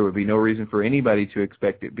 There would be no reason for anybody to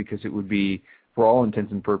expect it, because it would be, for all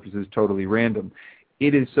intents and purposes, totally random.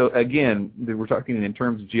 It is, so again, we're talking in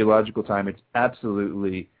terms of geological time, it's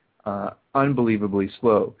absolutely unbelievably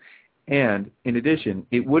slow. And in addition,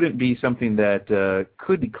 it wouldn't be something that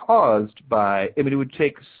could be caused by, I mean, it would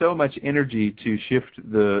take so much energy to shift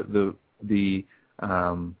the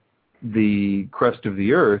crust of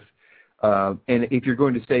the Earth, and if you're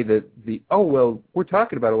going to say that we're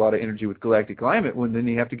talking about a lot of energy with galactic alignment, well, then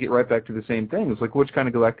you have to get right back to the same thing. It's like, which kind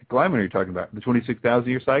of galactic alignment are you talking about? The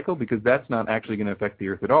 26,000-year cycle? Because that's not actually going to affect the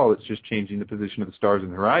Earth at all. It's just changing the position of the stars on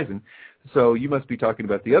the horizon. So you must be talking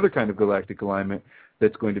about the other kind of galactic alignment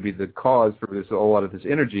that's going to be the cause for a lot of this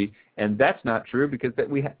energy, and that's not true, because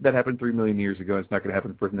that happened 3 million years ago, and it's not going to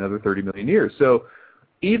happen for another 30 million years. So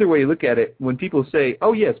either way you look at it, when people say,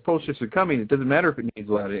 oh yes, pole shifts are coming, it doesn't matter if it needs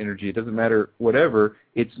a lot of energy, it doesn't matter whatever,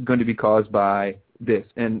 it's going to be caused by this.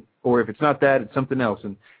 Or if it's not that, it's something else.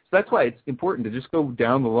 And so that's why it's important to just go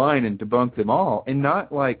down the line and debunk them all, and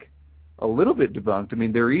not like a little bit debunked. I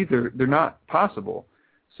mean, they're not possible.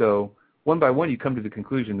 So one by one you come to the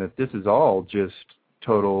conclusion that this is all just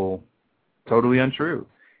totally untrue.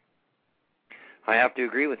 I have to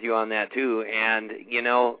agree with you on that too. And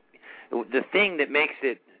the thing that made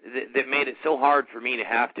it so hard for me to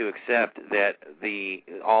have to accept that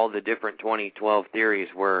all the different 2012 theories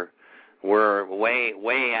were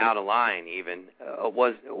way out of line even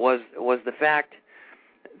was the fact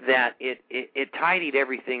that it tidied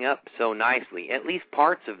everything up so nicely. At least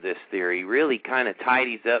parts of this theory really kind of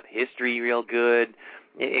tidies up history real good.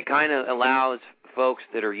 It kind of allows folks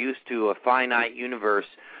that are used to a finite universe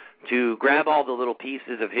to grab all the little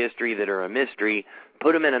pieces of history that are a mystery,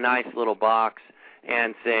 put them in a nice little box,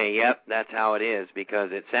 and say, yep, that's how it is, because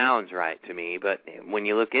it sounds right to me. But when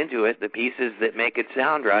you look into it, the pieces that make it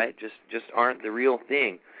sound right just aren't the real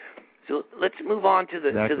thing. So let's move on to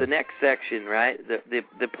the next section, right?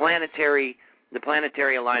 The planetary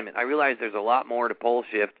alignment. I realize there's a lot more to pole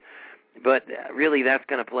shift, but really that's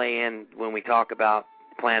going to play in when we talk about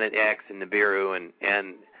Planet X and Nibiru,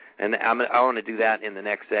 and I want to do that in the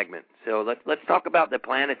next segment. So let's talk about the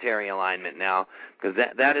planetary alignment now, because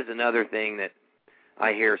that is another thing that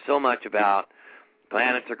I hear so much about.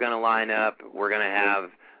 Planets are going to line up. We're going to have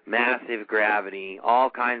massive gravity, all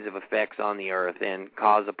kinds of effects on the Earth, and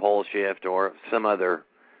cause a pole shift or some other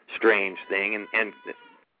strange thing. And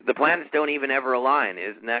the planets don't even ever align.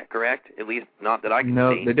 Isn't that correct? At least not that I can see.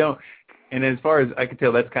 No, they don't. And as far as I can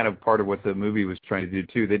tell, that's kind of part of what the movie was trying to do,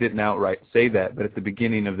 too. They didn't outright say that, but at the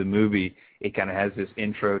beginning of the movie, it kind of has this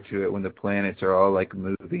intro to it when the planets are all, like,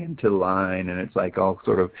 moving into line, and it's, like, all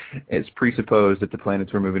sort of, it's presupposed that the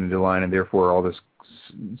planets were moving into line, and therefore all this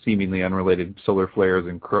seemingly unrelated solar flares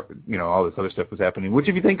and, you know, all this other stuff was happening, which,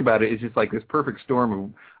 if you think about it, is just, like, this perfect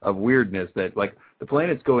storm of weirdness that, like, the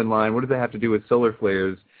planets go in line. What does that have to do with solar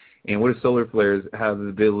flares? And what do solar flares have the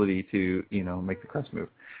ability to, you know, make the crust move?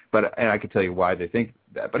 And I can tell you why they think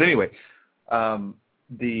that. But anyway, what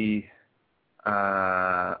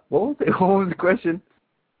was the question?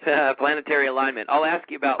 Planetary alignment. I'll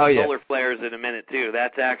ask you about solar flares in a minute too.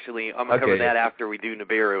 That's actually I'm gonna cover that after we do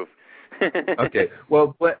Nibiru. Okay.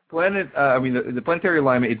 Well, the planetary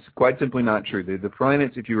alignment, it's quite simply not true. The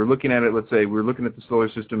planets, if you were looking at it, let's say we're looking at the solar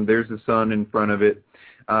system, there's the sun in front of it.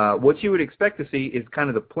 What you would expect to see is kind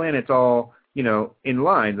of the planets all, you know, in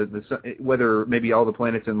line, the sun, whether maybe all the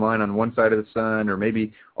planets in line on one side of the sun, or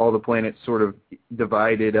maybe all the planets sort of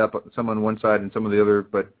divided up, some on one side and some on the other,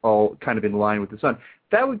 but all kind of in line with the sun.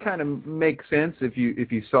 That would kind of make sense if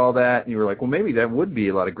you saw that and you were like, well, maybe that would be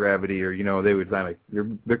a lot of gravity, or, you know, they would like,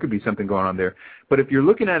 there could be something going on there. But if you're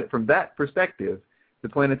looking at it from that perspective, the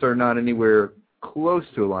planets are not anywhere close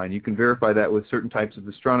to a line. You can verify that with certain types of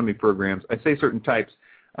astronomy programs. I say certain types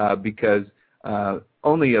because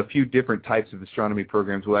only a few different types of astronomy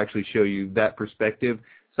programs will actually show you that perspective.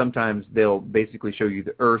 Sometimes they'll basically show you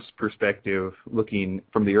the Earth's perspective, looking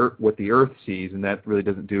from the Earth, what the Earth sees, and that really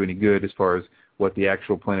doesn't do any good as far as what the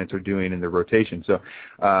actual planets are doing in their rotation. So,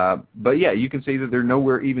 but yeah, you can see that they're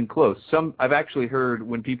nowhere even close. I've actually heard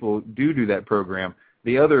when people do that program,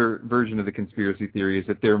 the other version of the conspiracy theory is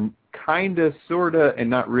that they're kind of, sort of, and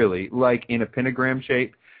not really, like in a pentagram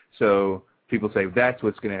shape. So people say that's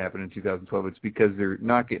what's going to happen in 2012. It's because they're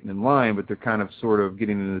not getting in line, but they're kind of sort of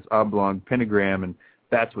getting in this oblong pentagram, and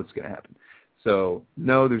that's what's going to happen. So,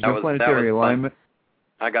 no, there's no planetary alignment.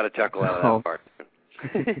 I got a chuckle out of that part.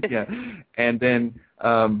 Yeah. And then,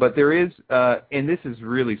 but there is, and this is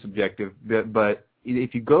really subjective, but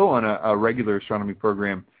if you go on a regular astronomy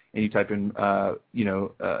program and you type in,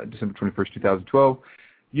 December 21st, 2012,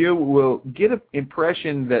 you will get an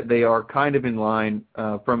impression that they are kind of in line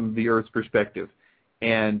from the Earth's perspective.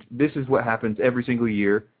 And this is what happens every single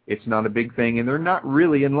year. It's not a big thing, and they're not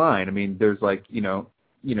really in line. I mean, there's like, they're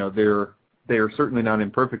certainly not in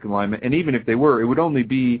perfect alignment. And even if they were, it would only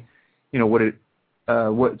be,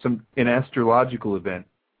 an astrological event.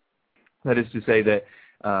 That is to say that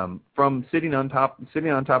from sitting on top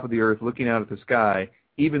of the Earth, looking out at the sky,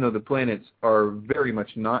 even though the planets are very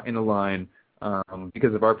much not in a line,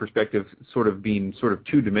 because of our perspective sort of being sort of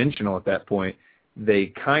two-dimensional at that point, they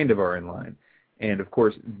kind of are in line. And, of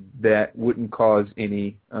course, that wouldn't cause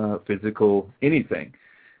any physical anything.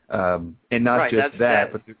 And not right, just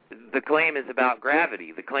that, but the claim is about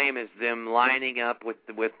gravity. The claim is them lining up with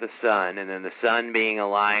the sun, and then the sun being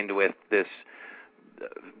aligned with this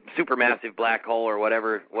supermassive black hole or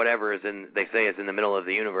whatever is they say is in the middle of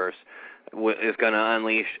the universe, is going to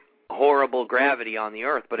unleash horrible gravity on the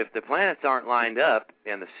Earth. But if the planets aren't lined up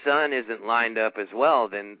and the sun isn't lined up as well,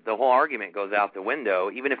 then the whole argument goes out the window.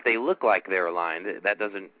 Even if they look like they're aligned, that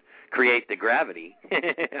doesn't create the gravity.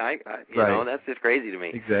 That's just crazy to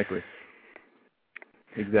me. Exactly.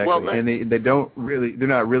 Well, and they're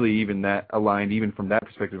not really even that aligned, even from that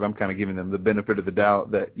perspective. I'm kind of giving them the benefit of the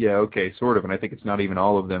doubt that, yeah, okay, sort of, and I think it's not even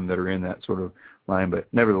all of them that are in that sort of line, but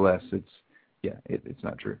nevertheless, it's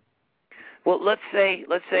not true. Well, let's say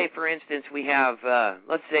for instance we have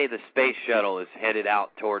let's say the space shuttle is headed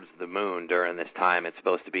out towards the moon during this time it's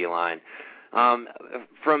supposed to be aligned.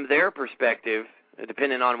 From their perspective,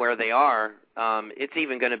 depending on where they are, it's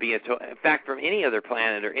even going to be in fact, from any other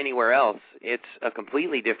planet or anywhere else, it's a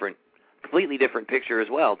completely different picture as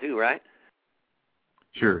well, too, right?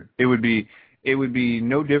 Sure, it would be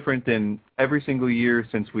no different than every single year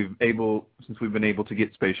since we've been able to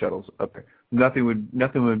get space shuttles up there. Nothing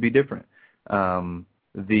would be different.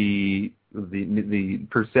 The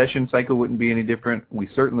precession cycle wouldn't be any different. We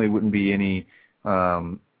certainly wouldn't be any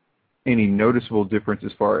noticeable difference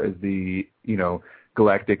as far as the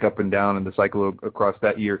galactic up and down and the cycle across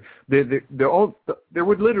that year. There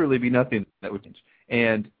would literally be nothing that would change,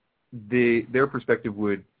 and their perspective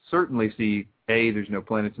would certainly see there's no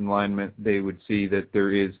planets in alignment. They would see that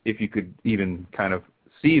there is, if you could even kind of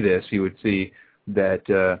see this, you would see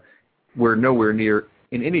that we're nowhere near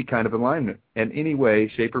in any kind of alignment in any way,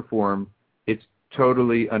 shape, or form. It's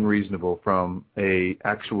totally unreasonable from a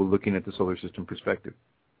actual looking at the solar system perspective.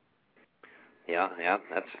 Yeah.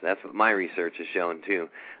 That's what my research has shown too.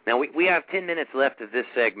 Now we have 10 minutes left of this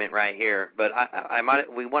segment right here, but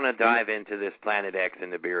we want to dive into this Planet X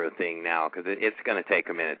and Nibiru thing now because it's going to take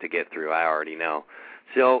a minute to get through. I already know.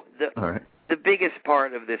 So the biggest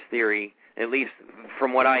part of this theory, at least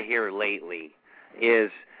from what I hear lately, is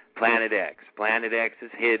Planet X. Planet X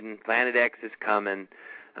is hidden. Planet X is coming.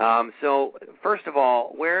 So first of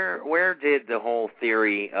all, where did the whole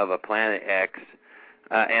theory of a Planet X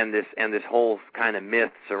and this whole kind of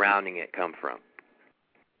myth surrounding it come from?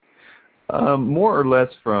 More or less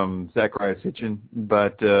from Zecharia Sitchin,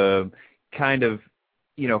 but kind of,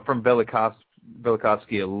 from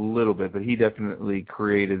Velikovsky a little bit, but he definitely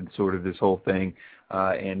created sort of this whole thing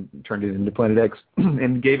and turned it into Planet X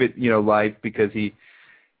and gave it, life because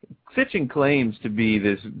Sitchin claims to be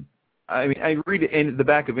this. I mean, I read it in the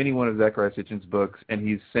back of any one of Zecharia Sitchin's books, and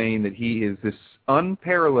he's saying that he is this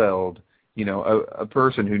unparalleled, a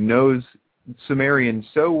person who knows Sumerian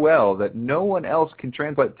so well that no one else can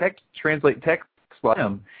translate text like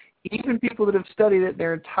him. Even people that have studied it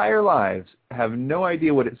their entire lives have no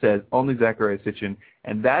idea what it says, only Zecharia Sitchin,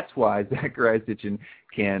 and that's why Zecharia Sitchin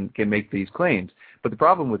can make these claims. But the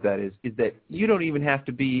problem with that is that you don't even have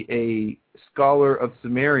to be a scholar of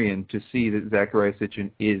Sumerian to see that Zecharia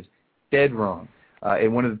Sitchin is dead wrong.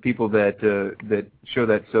 And one of the people that show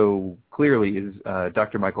that so clearly is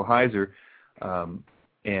Dr. Michael Heiser,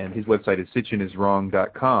 and his website is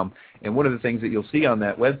sitchiniswrong.com. And one of the things that you'll see on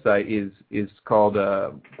that website is called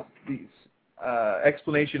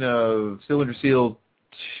Explanation of Cylinder Seal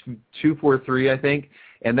 243, I think.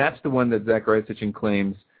 And that's the one that Zecharia Sitchin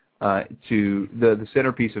claims to the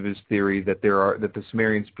centerpiece of his theory that the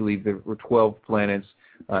Sumerians believed there were 12 planets,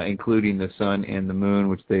 including the sun and the moon,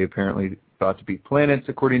 which they apparently thought to be planets,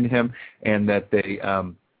 according to him, and that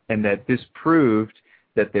this proved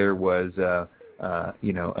that there was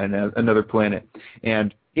another planet.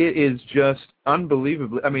 And it is just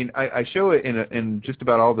unbelievably. I mean, I show it in just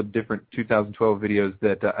about all the different 2012 videos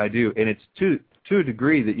that I do, and it's to a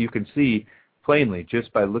degree that you can see plainly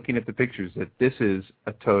just by looking at the pictures that this is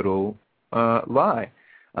a total lie.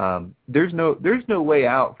 There's no way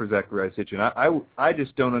out for Zecharia Sitchin. I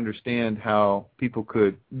just don't understand how people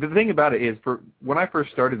could. The thing about it is, when I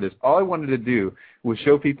first started this, all I wanted to do was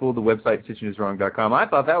show people the website sitchiniswrong.com. I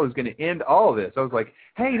thought that was going to end all of this. I was like,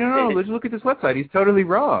 hey, no, let's look at this website. He's totally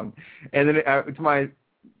wrong. And then to my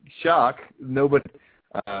shock, nobody.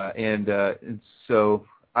 And so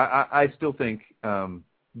I still think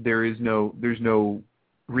there's no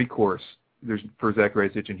recourse. For Zecharia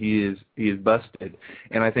Sitchin, he is busted,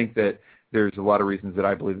 and I think that there's a lot of reasons that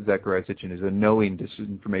I believe that Zecharia Sitchin is a knowing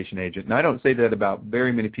disinformation agent. And I don't say that about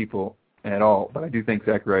very many people at all, but I do think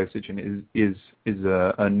Zecharia Sitchin is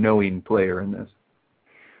a knowing player in this.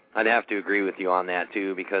 I'd have to agree with you on that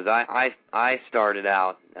too, because I started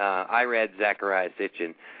out. I read Zecharia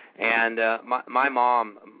Sitchin, and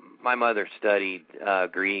my mother studied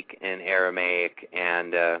Greek and Aramaic,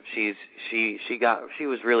 and she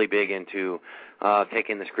was really big into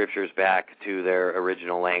taking the scriptures back to their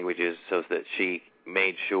original languages, so that she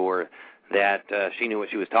made sure that she knew what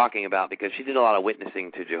she was talking about, because she did a lot of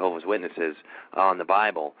witnessing to Jehovah's Witnesses on the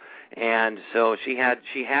Bible, and so she had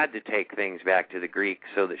to take things back to the Greek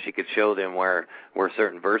so that she could show them where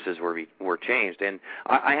certain verses were changed. And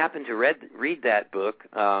I happened to read that book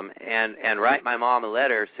and write my mom a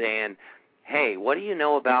letter saying, hey, what do you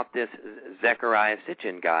know about this Zecharia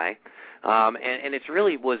Sitchin guy? And it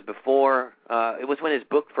really was before, it was when his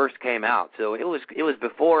book first came out, so it was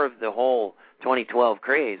before the whole 2012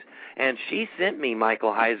 craze. And she sent me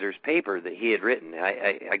Michael Heiser's paper that he had written.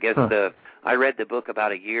 I guess I read the book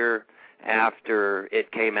about a year after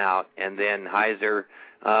it came out, and then Heiser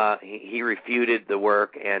he refuted the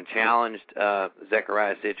work and challenged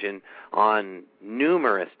Zecharia Sitchin on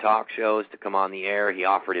numerous talk shows to come on the air. He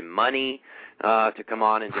offered him money to come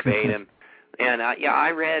on and debate him. And I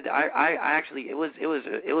read. I actually it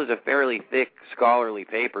was a fairly thick scholarly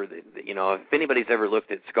paper. That, if anybody's ever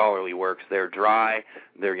looked at scholarly works, they're dry,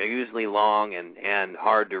 they're usually long and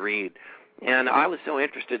hard to read. And I was so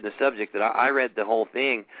interested in the subject that I read the whole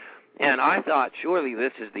thing, and I thought surely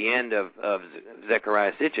this is the end of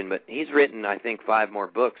Zecharia Sitchin. But he's written, I think, 5 more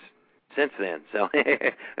books since then. So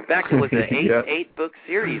in fact, it was an 8-book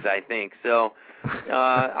series, I think. So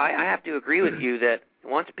I have to agree with you that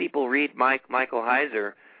once people read Michael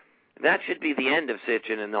Heiser, that should be the end of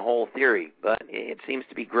Sitchin and the whole theory. But it seems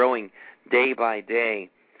to be growing day by day.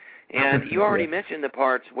 And you already mentioned the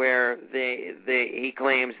parts where he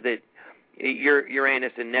claims that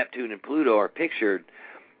Uranus and Neptune and Pluto are pictured.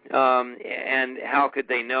 And how could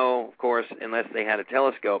they know, of course, unless they had a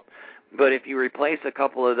telescope? But if you replace a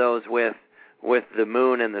couple of those with with the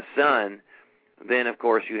moon and the sun, then of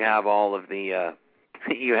course you have all of the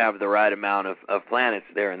you have the right amount of planets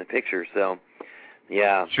there in the picture. So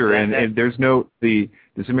yeah, sure. And there's no the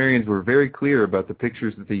Sumerians were very clear about the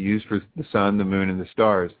pictures that they used for the sun, the moon, and the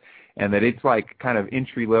stars, and that it's like kind of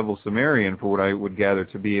entry-level Sumerian for what I would gather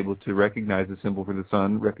to be able to recognize the symbol for the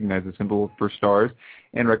sun, recognize the symbol for stars,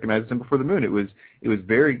 and recognize the symbol for the moon. It was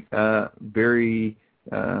very very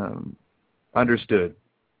understood.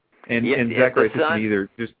 And Zachary either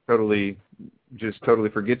just totally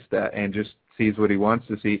forgets that and just sees what he wants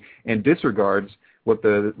to see and disregards what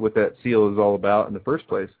that seal is all about in the first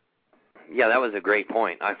place. Yeah, that was a great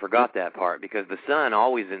point. I forgot that part because the sun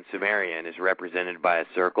always in Sumerian is represented by a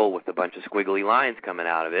circle with a bunch of squiggly lines coming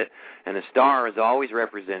out of it, and a star is always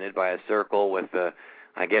represented by a circle with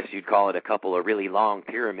I guess you'd call it a couple of really long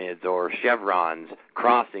pyramids or chevrons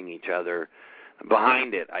crossing each other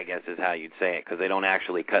behind it, I guess is how you'd say it, because they don't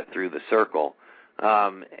actually cut through the circle.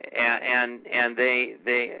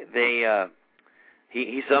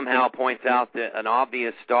 He somehow points out an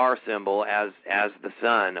obvious star symbol as the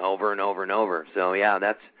sun over and over and over. So yeah,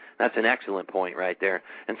 that's an excellent point right there.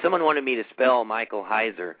 And someone wanted me to spell Michael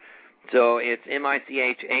Heiser, so it's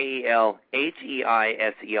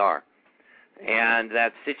MichaelHeiser, and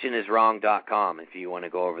that's SitchinIsWrong.com if you want to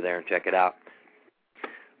go over there and check it out.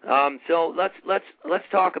 So let's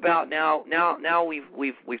talk about now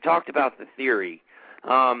we've talked about the theory.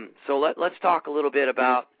 So let's talk a little bit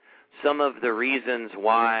about some of the reasons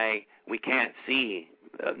why we can't see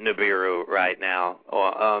Nibiru right now,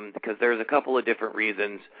 because there's a couple of different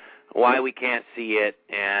reasons why we can't see it,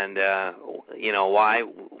 and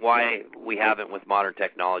why we haven't with modern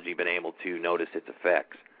technology been able to notice its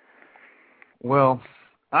effects. Well,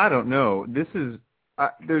 I don't know. I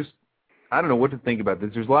don't know what to think about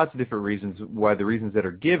this. There's lots of different reasons why the reasons that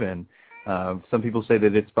are given. Some people say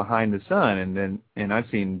that it's behind the sun, and I've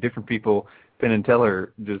seen different people. Penn and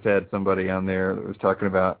Teller just had somebody on there that was talking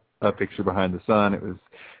about a picture behind the sun.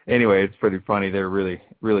 Anyway, it's pretty funny. They're really,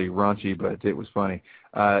 really raunchy, but it was funny.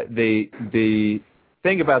 The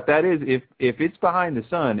thing about that is if it's behind the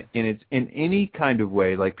sun and it's in any kind of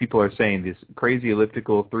way, like people are saying, this crazy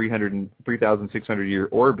elliptical 3,600 year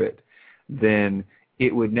orbit, then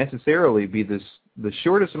it would necessarily be the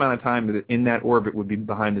shortest amount of time that in that orbit would be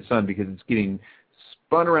behind the sun, because it's getting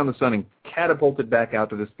spun around the sun and catapulted back out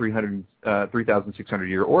to this 3,600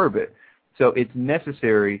 year orbit. So it's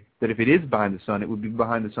necessary that if it is behind the sun, it would be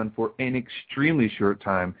behind the sun for an extremely short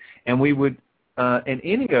time. And we would, in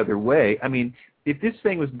any other way, I mean, if this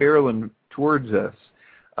thing was barreling towards us,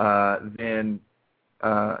 then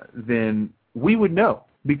we would know,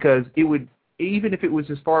 because it would, even if it was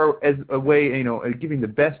as far as away, giving the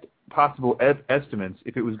best possible estimates,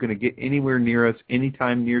 if it was going to get anywhere near us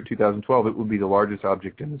anytime near 2012, it would be the largest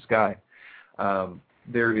object in the sky.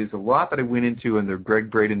 There is a lot that I went into, and the Greg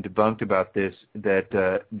Braden debunked about this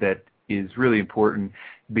that is really important,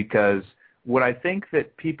 because what I think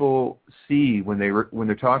that people see when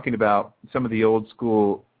they're talking about some of the old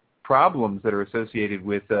school problems that are associated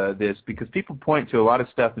with this, because people point to a lot of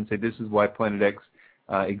stuff and say this is why Planet X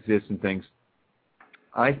exists and things.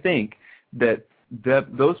 I think that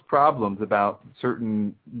those problems about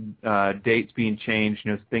certain dates being changed,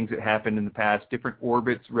 things that happened in the past, different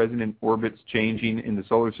orbits, resonant orbits changing in the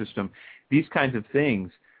solar system, these kinds of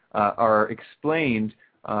things are explained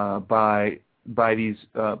by these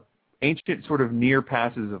ancient sort of near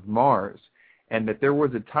passes of Mars, and that there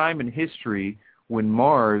was a time in history when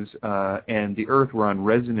Mars and the Earth were on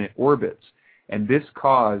resonant orbits, and this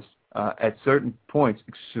caused at certain points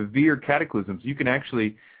severe cataclysms. You can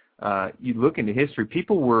actually you look into history,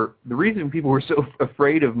 the reason people were so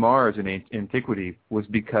afraid of Mars in antiquity was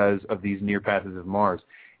because of these near passes of Mars.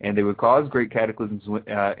 And they would cause great cataclysms,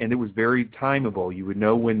 and it was very timeable. You would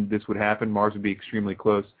know when this would happen. Mars would be extremely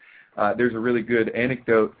close. There's a really good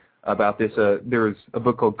anecdote about this. There was a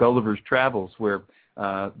book called Gulliver's Travels, where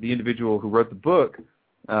the individual who wrote the book,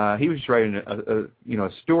 he was just writing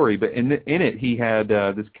a story, but in it he had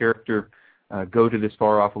this character go to this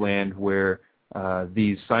far-off land where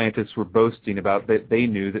these scientists were boasting about that they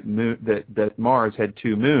knew that Mars had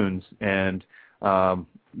 2 moons, and that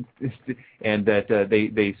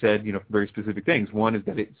they said very specific things. One is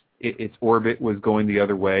that its orbit was going the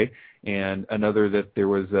other way, and another that there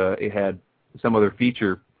was it had some other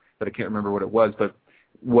feature that I can't remember what it was. But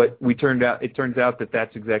it turns out that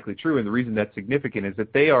that's exactly true, and the reason that's significant is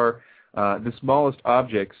that they are the smallest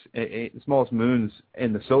objects, the smallest moons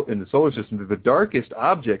in the solar system. They're the darkest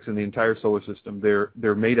objects in the entire solar system.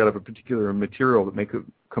 They're made out of a particular material that makes it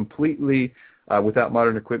completely, without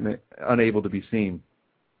modern equipment, unable to be seen.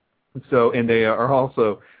 So, and they are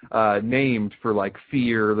also named for like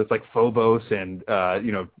fear. That's like Phobos and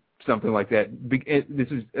something like that. This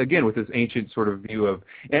is again with this ancient sort of view of.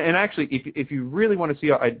 And actually, if you really want to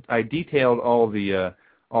see, I detailed all the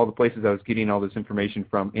places I was getting all this information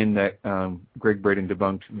from in that Greg Braden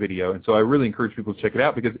debunked video. And so I really encourage people to check it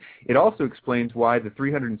out because it also explains why the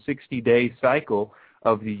 360-day cycle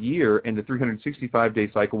of the year and the 365-day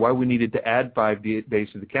cycle, why we needed to add 5 days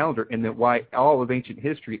to the calendar, and that why all of ancient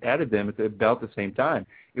history added them at about the same time.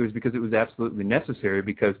 It was because it was absolutely necessary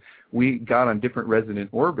because we got on different resonant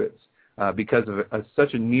orbits because of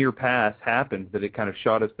such a near pass happened that it kind of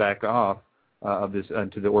shot us back off of this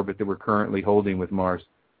to the orbit that we're currently holding with Mars.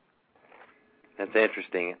 That's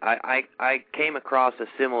interesting. I came across a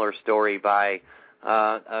similar story by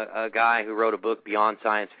a guy who wrote a book beyond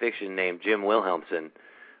science fiction named Jim Wilhelmsen,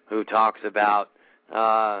 who talks about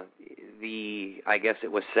I guess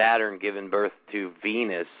it was Saturn giving birth to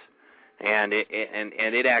Venus, and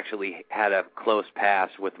it actually had a close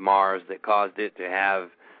pass with Mars that caused it to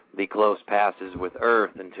have the close passes with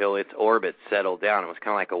Earth until its orbit settled down. It was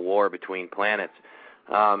kind of like a war between planets,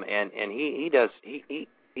 and he does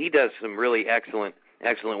some really excellent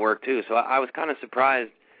work too. So I was kind of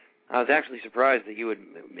surprised. I was actually surprised that you would.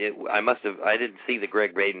 I didn't see the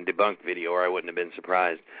Greg Braden debunked video, or I wouldn't have been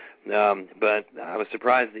surprised. But I was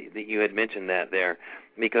surprised that you had mentioned that there,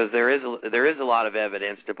 because there is a lot of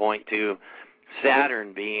evidence to point to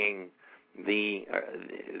Saturn being the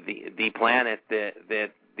planet that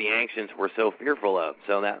the ancients were so fearful of.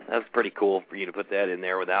 So that's pretty cool for you to put that in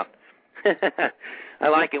there without. I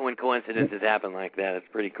like it when coincidences happen like that. It's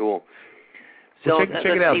pretty cool. So well, check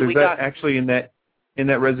it out. There's actually in that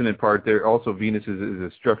resonant part, there also Venus is a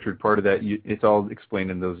structured part of that. It's all explained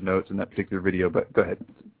in those notes in that particular video. But go ahead.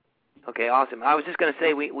 Okay, awesome. I was just going to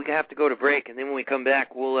say we have to go to break, and then when we come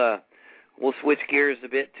back, we'll switch gears a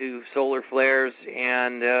bit to solar flares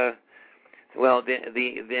and then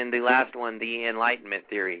the last one, the Enlightenment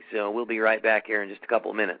theory. So we'll be right back here in just a couple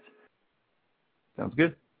of minutes. Sounds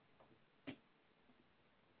good.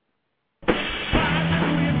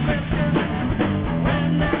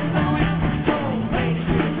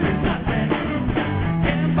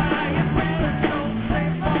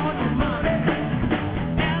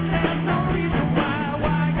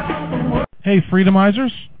 Hey,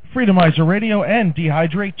 Freedomizers! Freedomizer Radio and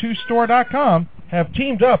Dehydrate2Store.com have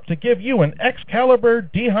teamed up to give you an Excalibur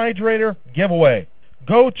Dehydrator giveaway.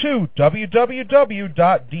 Go to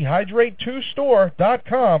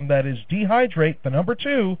www.dehydrate2store.com, that is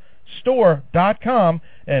dehydrate, store.com,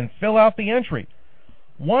 and fill out the entry.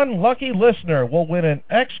 One lucky listener will win an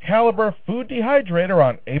Excalibur Food Dehydrator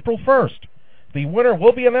on April 1st. The winner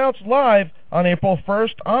will be announced live on April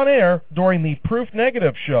 1st on air during the Proof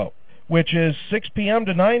Negative show, which is 6 p.m.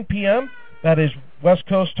 to 9 p.m. That is West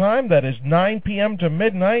Coast time. That is 9 p.m. to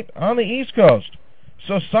midnight on the East Coast.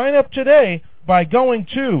 So sign up today by going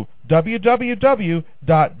to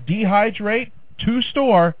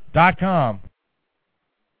www.dehydrate2store.com.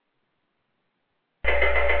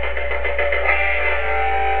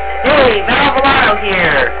 Hey, Val Villano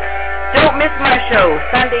here. Don't miss my show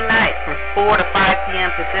Sunday night from 4 to 5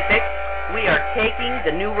 p.m. Pacific. We are taking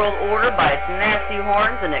the New World Order by its nasty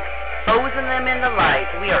horns and exposing them in the light.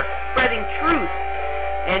 We are spreading truth.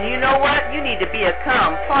 And you know what? You need to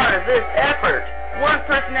become part of this effort. One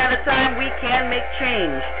person at a time, we can make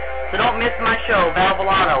change. So don't miss my show, Val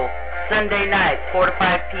Villano, Sunday night, 4 to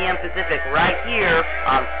 5 p.m. Pacific, right here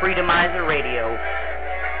on Freedomizer Radio.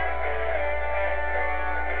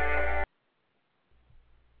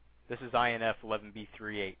 This is INF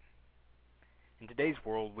 11B38. In today's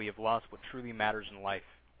world, we have lost what truly matters in life.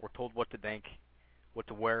 We're told what to think, what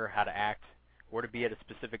to wear, how to act, where to be at a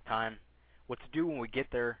specific time, what to do when we get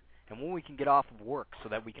there, and when we can get off of work so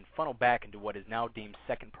that we can funnel back into what is now deemed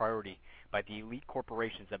second priority by the elite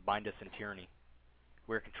corporations that bind us in tyranny.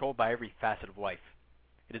 We are controlled by every facet of life.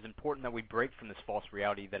 It is important that we break from this false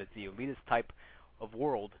reality that it's the elitist type of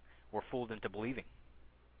world we're fooled into believing.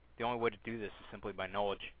 The only way to do this is simply by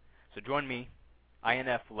knowledge. So join me,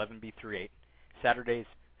 INF 11B38, Saturdays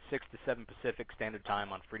 6 to 7 Pacific Standard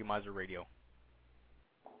Time on Freedomizer Radio.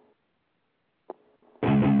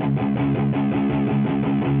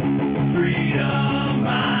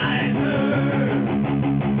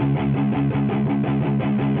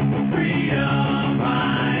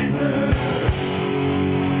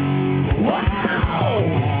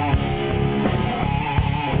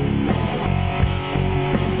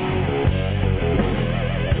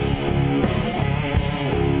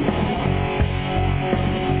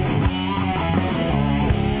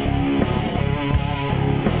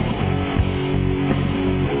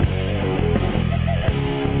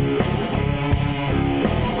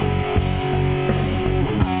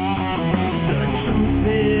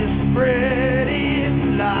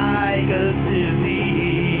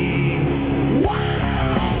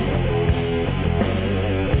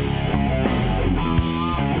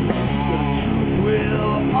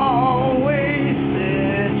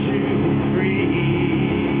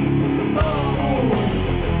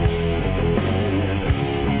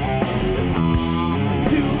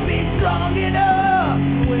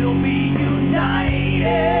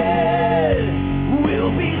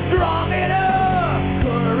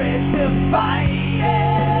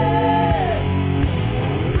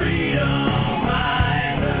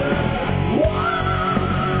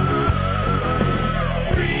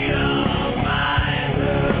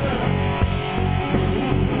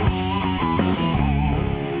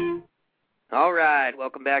 All right,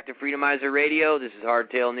 welcome back to Freedomizer Radio. This is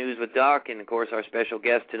Hardtail News with Doc, and of course our special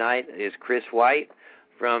guest tonight is Chris White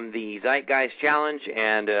from the Zeitgeist Challenge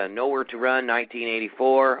and Nowhere to Run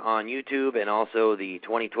 1984 on YouTube, and also the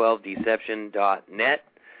 2012deception.net,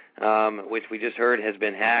 which we just heard has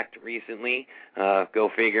been hacked recently.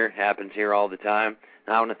 Go figure, happens here all the time.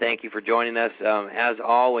 I want to thank you for joining us. As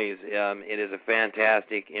always, it is a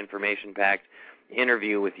fantastic, information-packed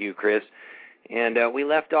interview with you, Chris. And we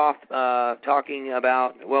left off talking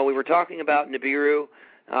about Nibiru,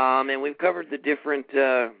 and we've covered the different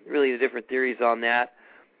theories on that.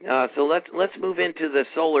 So let's move into the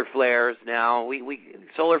solar flares now.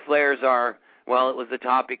 Solar flares are, well, it was the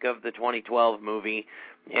topic of the 2012 movie,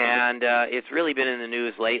 and it's really been in the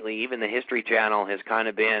news lately. Even the History Channel has kind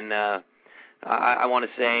of been, I want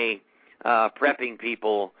to say, prepping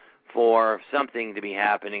people for something to be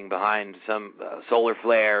happening behind some solar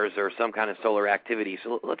flares or some kind of solar activity.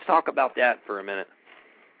 So let's talk about that for a minute.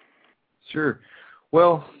 Sure.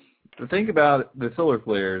 Well, the thing about the solar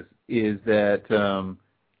flares is that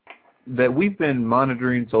that we've been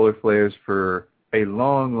monitoring solar flares for a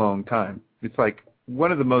long, long time. It's like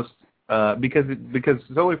one of the most because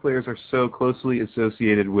solar flares are so closely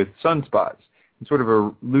associated with sunspots. And sort of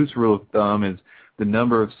a loose rule of thumb is the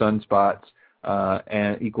number of sunspots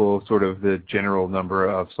and equal sort of the general number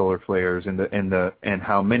of solar flares and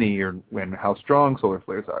how many and how strong solar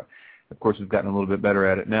flares are. Of course, we've gotten a little bit better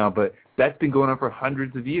at it now, but that's been going on for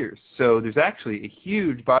hundreds of years. So there's actually a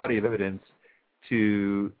huge body of evidence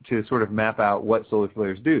to sort of map out what solar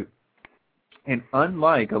flares do. And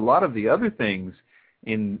unlike a lot of the other things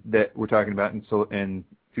that we're talking about in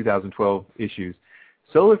 2012 issues,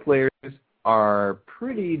 solar flares are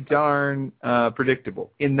pretty darn predictable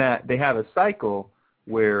in that they have a cycle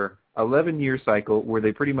 11-year cycle where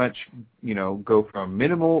they pretty much, go from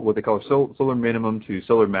minimal, what they call solar minimum, to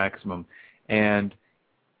solar maximum. And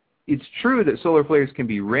it's true that solar flares can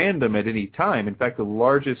be random at any time. In fact, the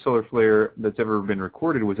largest solar flare that's ever been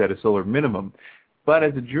recorded was at a solar minimum. But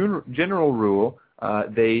as a general rule,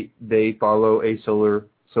 they follow a solar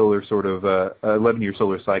sort of 11-year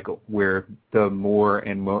solar cycle where the more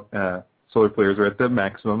and more solar flares are at the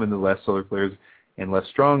maximum, and the less solar flares and less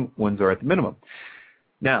strong ones are at the minimum.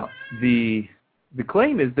 Now, the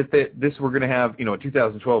claim is that this we're going to have,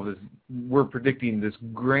 2012 we're predicting this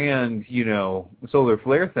grand, solar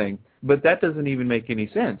flare thing, but that doesn't even make any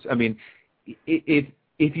sense. I mean, if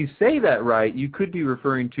you say that right, you could be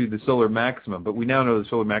referring to the solar maximum, but we now know the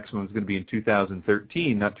solar maximum is going to be in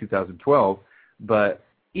 2013, not 2012. But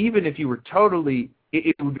even if you were totally,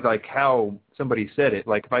 it would be like how somebody said it.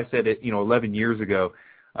 Like if I said it, 11 years ago,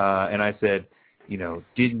 and I said,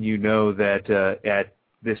 didn't you know that at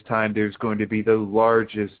this time there's going to be the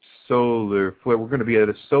largest solar flare? We're going to be at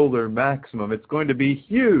a solar maximum. It's going to be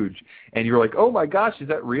huge. And you're like, oh my gosh, is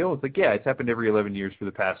that real? It's like, yeah, it's happened every 11 years for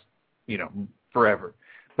the past, forever.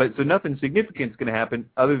 But so nothing significant is going to happen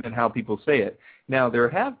other than how people say it. Now, there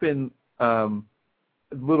have been little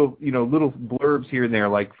blurbs here and there.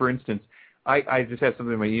 Like, for instance, I just have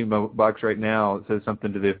something in my email box right now that says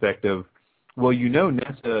something to the effect of, well,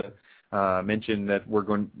 NASA mentioned that we're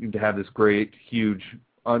going to have this great, huge,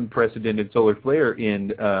 unprecedented solar flare in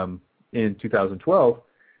 2012.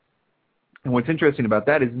 And what's interesting about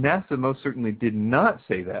that is NASA most certainly did not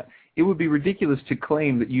say that. It would be ridiculous to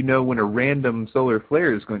claim that when a random solar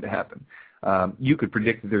flare is going to happen. You could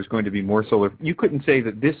predict that there's going to be more solar. You couldn't say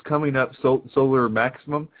that this coming up solar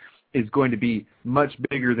maximum is going to be much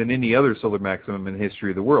bigger than any other solar maximum in the history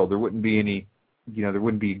of the world. There wouldn't be any, there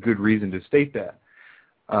wouldn't be a good reason to state that,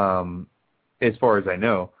 as far as I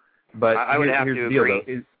know. But I would have to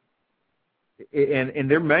agree. And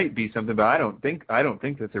there might be something, but I don't think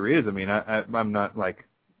that there is. I mean, I'm not like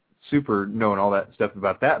super knowing all that stuff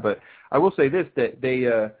about that, but I will say this, that they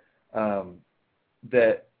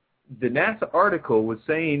that the NASA article was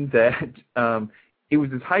saying that it was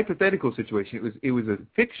this hypothetical situation. It was a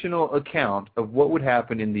fictional account of what would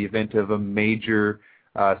happen in the event of a major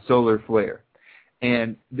solar flare.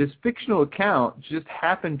 And this fictional account just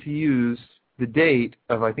happened to use the date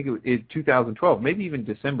of, I think it was 2012, maybe even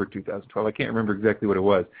December 2012. I can't remember exactly what it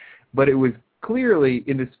was. But it was clearly,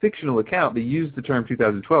 in this fictional account, they used the term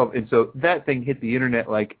 2012. And so that thing hit the internet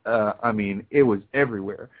like, it was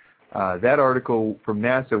everywhere. That article from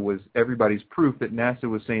NASA was everybody's proof that NASA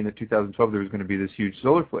was saying that 2012 there was going to be this huge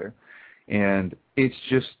solar flare. And it's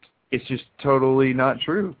just totally not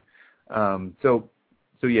true. So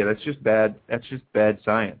yeah, that's just bad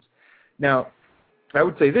science. Now, I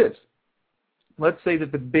would say this. Let's say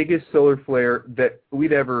that the biggest solar flare that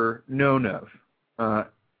we'd ever known of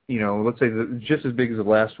let's say just as big as the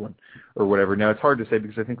last one or whatever. Now, it's hard to say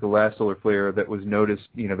because I think the last solar flare that was noticed,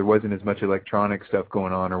 there wasn't as much electronic stuff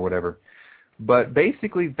going on or whatever. But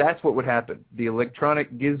basically, that's what would happen. The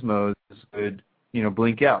electronic gizmos would,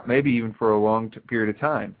 blink out, maybe even for a long period of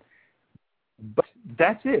time. But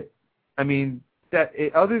that's it. I mean,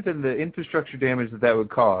 other than the infrastructure damage that would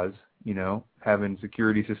cause, having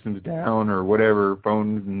security systems down or whatever,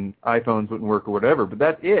 phones and iPhones wouldn't work or whatever, but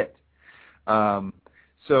that's it.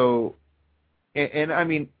 So, I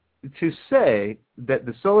mean, to say that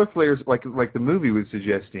the solar flares, like the movie was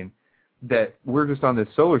suggesting, that we're just on this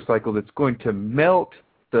solar cycle that's going to melt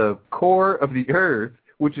the core of the Earth,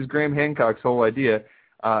 which is Graham Hancock's whole idea,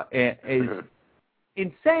 is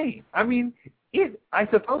insane. I mean, I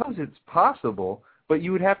suppose it's possible, but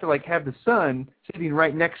you would have to have the sun sitting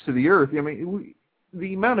right next to the Earth. I mean,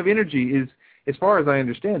 the amount of energy is, as far as I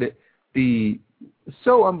understand it,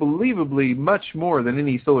 so unbelievably much more than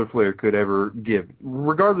any solar flare could ever give.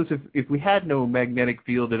 Regardless if we had no magnetic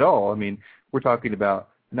field at all, I mean, we're talking about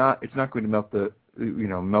it's not going to melt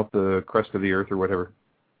the crust of the Earth or whatever.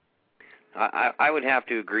 I would have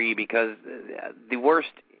to agree, because the worst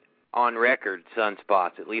on record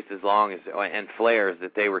sunspots, at least as long as, and flares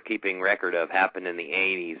that they were keeping record of, happened in the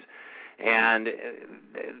 80s. And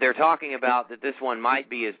they're talking about that this one might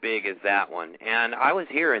be as big as that one. And I was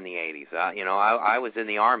here in the 80s. I was in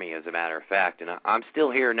the Army, as a matter of fact, and I'm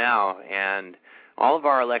still here now. And all of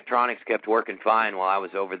our electronics kept working fine while I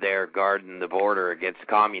was over there guarding the border against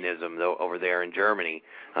communism over there in Germany,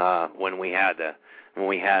 when we had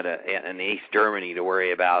an East Germany to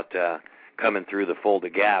worry about coming through the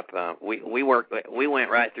Fulda Gap. We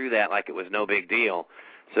went right through that like it was no big deal.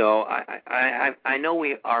 So I know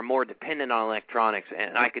we are more dependent on electronics,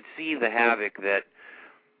 and I could see the havoc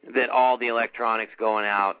that all the electronics going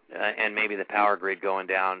out and maybe the power grid going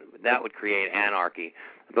down, that would create anarchy.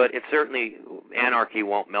 But anarchy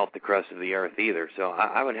won't melt the crust of the Earth either. So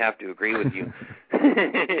I would have to agree with you.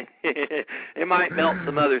 It might melt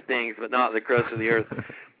some other things, but not the crust of the Earth.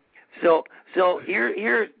 So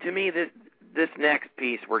here to me, this next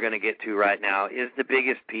piece we're going to get to right now is the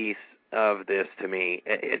biggest piece of this to me.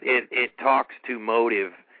 It talks to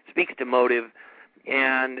motive, speaks to motive,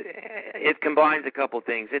 and it combines a couple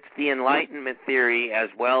things. It's the Enlightenment theory as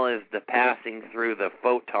well as the passing through the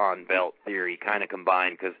photon belt theory kind of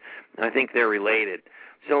combined, because I think they're related.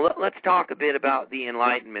 So let's talk a bit about the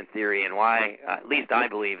Enlightenment theory and why, at least I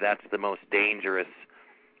believe, that's the most dangerous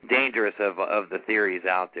of the theories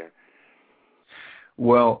out there.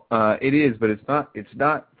 Well, it is, but it's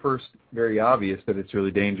not first very obvious that it's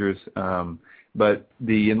really dangerous. But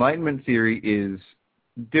the Enlightenment theory is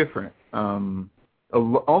different.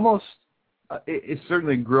 Almost, it's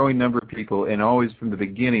certainly a growing number of people, and always from the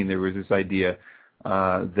beginning there was this idea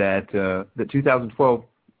that 2012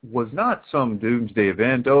 was not some doomsday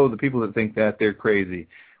event. Oh, the people that think that, they're crazy.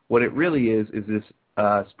 What it really is this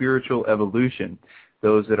spiritual evolution.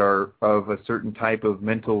 Those that are of a certain type of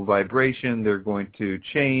mental vibration, they're going to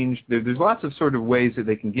change. There's lots of sort of ways that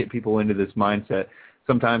they can get people into this mindset.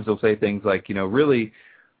 Sometimes they'll say things like, really,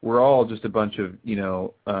 we're all just a bunch of,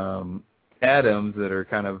 atoms that are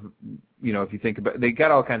kind of, if you think about it, they got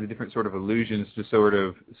all kinds of different sort of illusions to sort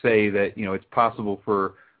of say that, it's possible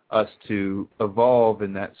for us to evolve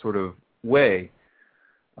in that sort of way,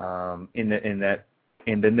 and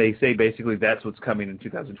then they say basically that's what's coming in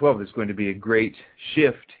 2012. There's going to be a great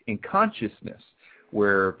shift in consciousness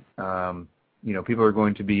where, people are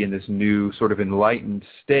going to be in this new sort of enlightened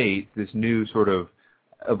state, this new sort of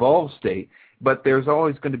evolved state. But there's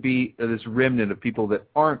always going to be this remnant of people that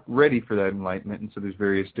aren't ready for that enlightenment, and so there's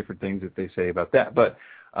various different things that they say about that. But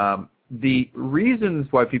the reasons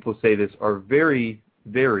why people say this are very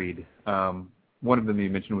varied. One of them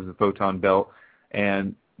you mentioned was the photon belt,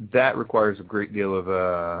 and that requires a great deal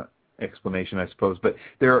of explanation, I suppose. But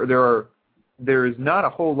there is not a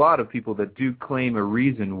whole lot of people that do claim a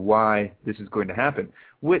reason why this is going to happen.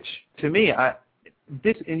 Which, to me,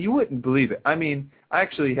 and you wouldn't believe it. I mean, I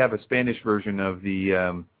actually have a Spanish version of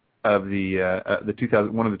the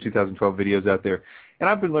 2012 videos out there, and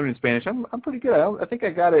I've been learning Spanish. I'm pretty good. I think I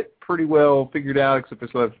got it pretty well figured out, except I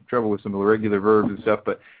still have trouble with some irregular verbs and stuff.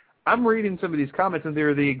 But I'm reading some of these comments, and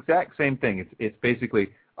they're the exact same thing. It's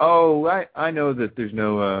basically, I know that there's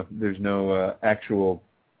no actual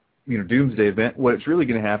doomsday event. What it's really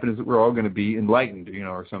going to happen is that we're all going to be enlightened,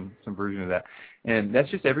 or some version of that. And that's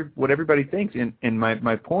just what everybody thinks. And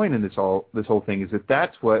my point in this whole thing is that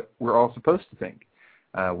that's what we're all supposed to think.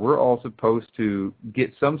 We're all supposed to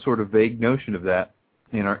get some sort of vague notion of that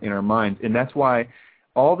in our minds, and that's why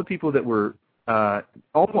all the people that were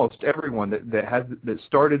almost everyone that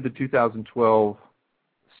started the 2012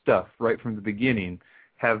 stuff right from the beginning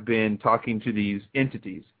have been talking to these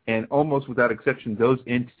entities. And almost without exception, those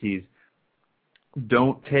entities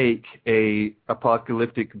don't take a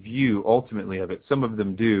apocalyptic view ultimately of it. Some of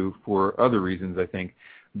them do for other reasons, I think,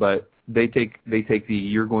 but they take the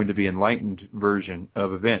you're going to be enlightened version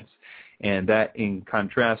of events. And that, in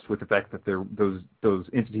contrast with the fact that those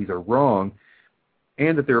entities are wrong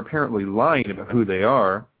and that they're apparently lying about who they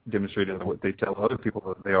are, demonstrated by what they tell other people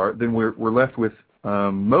that they are, then we're left with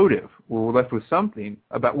motive. We're left with something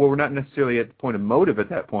about, well, we're not necessarily at the point of motive at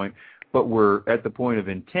that point, but we're at the point of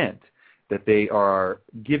intent, that they are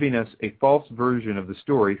giving us a false version of the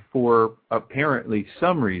story for apparently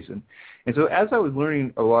some reason. And so as I was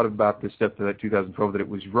learning a lot about this stuff, that 2012, that it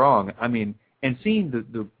was wrong, I mean, and seeing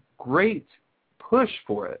the great push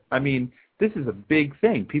for it, I mean, this is a big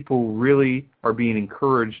thing. People really are being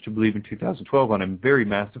encouraged to believe in 2012 on a very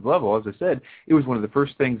massive level. As I said, it was one of the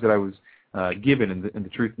first things that I was given in the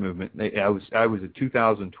truth movement. I was a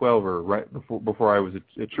 2012er right before I was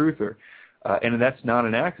a truther, and that's not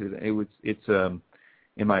an accident. It's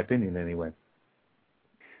in my opinion anyway.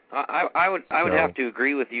 I would have to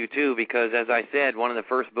agree with you too, because as I said, one of the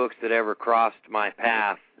first books that ever crossed my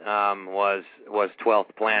path was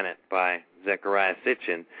 12th Planet by Zecharia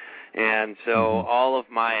Sitchin. And so all of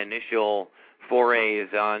my initial forays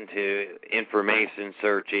onto information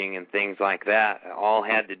searching and things like that all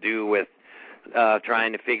had to do with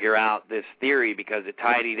trying to figure out this theory, because it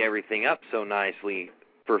tidied everything up so nicely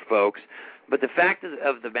for folks. But the fact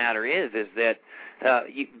of the matter is that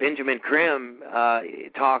Benjamin Grimm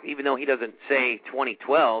even though he doesn't say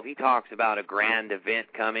 2012, he talks about a grand event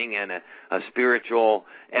coming and a spiritual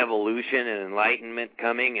evolution and enlightenment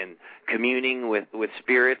coming and communing with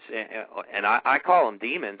spirits, and I call them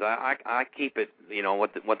demons. I keep it,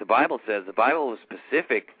 what the Bible says. The Bible is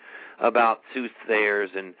specific about soothsayers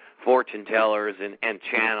and fortune tellers and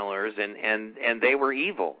channelers, and they were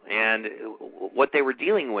evil, and what they were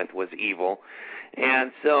dealing with was evil.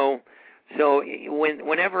 And so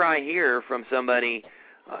whenever I hear from somebody,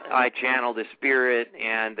 I channeled a spirit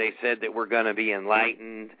and they said that we're going to be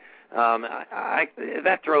enlightened,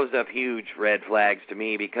 that throws up huge red flags to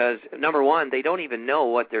me, because number one, they don't even know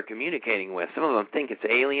what they're communicating with. Some of them think it's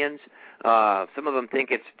aliens. Some of them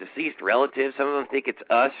think it's deceased relatives. Some of them think it's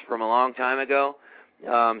us from a long time ago.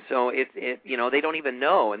 So they don't even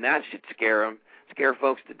know, and that should scare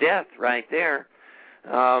folks to death right there.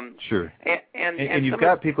 Sure. And you've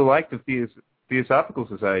got people like the Theosophical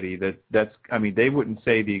Society they wouldn't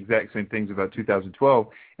say the exact same things about 2012.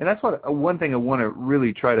 And that's one thing I want to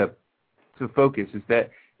really try to focus is that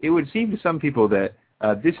it would seem to some people that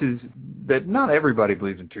that not everybody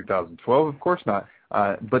believes in 2012. Of course not.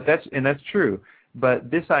 But that's true. But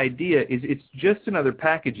this idea it's just another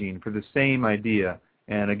packaging for the same idea.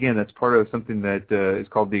 And again, that's part of something that is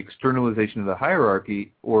called the externalization of the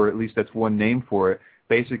hierarchy, or at least that's one name for it.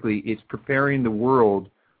 Basically, it's preparing the world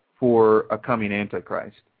for a coming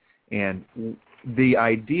Antichrist. And the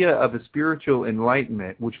idea of a spiritual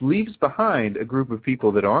enlightenment, which leaves behind a group of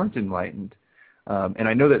people that aren't enlightened, and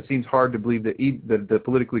I know that seems hard to believe that the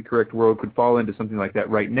politically correct world could fall into something like that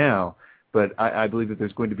right now, but I believe that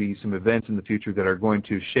there's going to be some events in the future that are going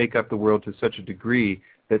to shake up the world to such a degree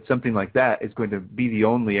that something like that is going to be the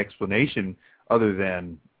only explanation other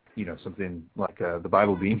than, something like the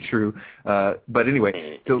Bible being true. But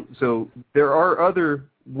anyway, so there are other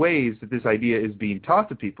ways that this idea is being taught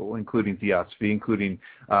to people, including theosophy, including,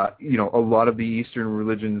 a lot of the Eastern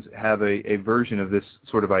religions have a version of this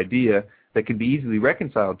sort of idea that can be easily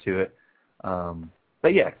reconciled to it.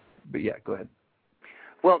 But yeah, go ahead.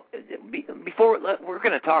 Well, before we're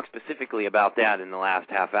going to talk specifically about that in the last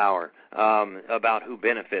half hour, about who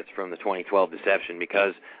benefits from the 2012 deception,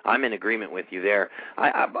 because I'm in agreement with you there.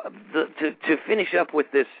 To finish up with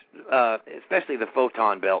this, especially the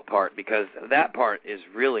photon belt part, because that part is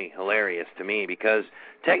really hilarious to me, because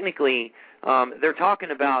technically they're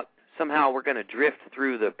talking about somehow we're going to drift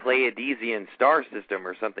through the Pleiadian star system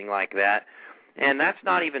or something like that. And that's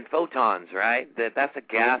not even photons, right? That's a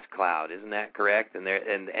gas cloud, isn't that correct? And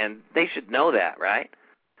they should know that, right?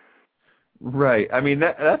 Right. I mean,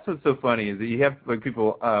 that's what's so funny is that you have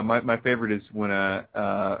people. My favorite is when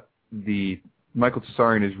the Michael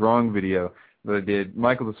Tsarian is wrong video that I did.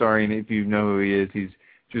 Michael Tsarian, if you know who he is, he's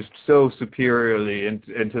just so superiorly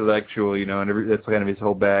intellectual, and that's kind of his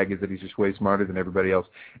whole bag, is that he's just way smarter than everybody else.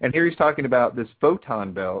 And here he's talking about this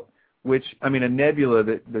photon belt, which, a nebula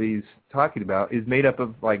that he's talking about is made up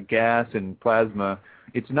of like gas and plasma.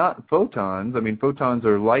 It's not photons. Photons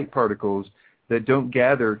are light particles that don't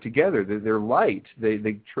gather together. They're light.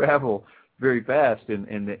 They travel very fast.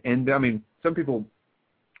 And some people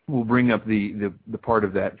will bring up the part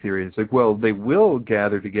of that theory. It's like, well, they will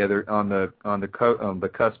gather together on the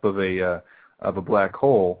cusp of a black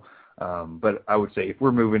hole. But I would say if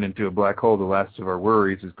we're moving into a black hole, the last of our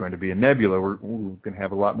worries is going to be a nebula. We're going to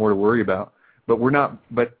have a lot more to worry about. But we're not.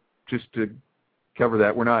 But just to cover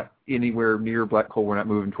that, we're not anywhere near a black hole. We're not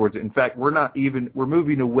moving towards it. In fact, we're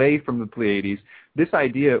moving away from the Pleiades. This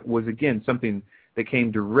idea was, again, something that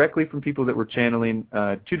came directly from people that were channeling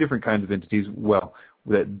two different kinds of entities. Well,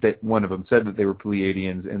 that one of them said that they were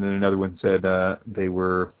Pleiadians, and then another one said they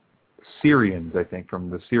were Sirians, I think, from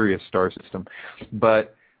the Sirius star system.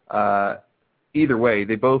 But either way,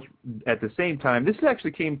 they both, at the same time, this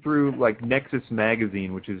actually came through like Nexus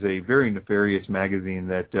Magazine, which is a very nefarious magazine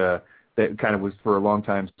that kind of was for a long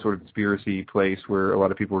time sort of conspiracy place where a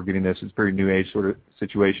lot of people were getting this. It's a very new age sort of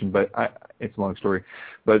situation, but it's a long story.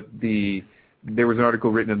 But there was an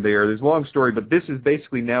article written in there. There's a long story, but this is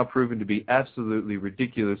basically now proven to be absolutely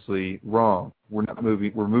ridiculously wrong. We're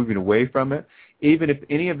moving away from it. Even if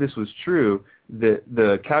any of this was true,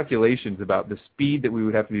 the calculations about the speed that we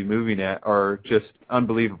would have to be moving at are just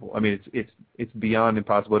unbelievable. I mean, it's beyond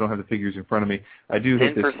impossible. I don't have the figures in front of me. I do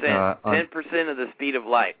hit this. 10% of the speed of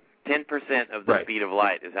light. 10% of the speed of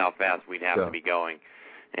light is how fast we'd have to be going.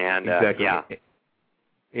 And exactly. Yeah.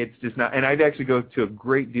 It's just not, and I'd actually go to a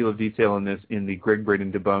great deal of detail in this in the Greg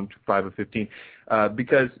Braden Debunked 5 of 15,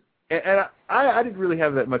 because, and I didn't really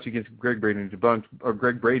have that much against Greg Braden Debunked or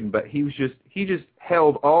Greg Braden, but he just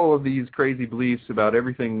held all of these crazy beliefs about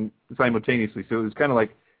everything simultaneously. So it was kind of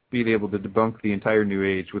like being able to debunk the entire New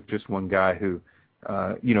Age with just one guy who,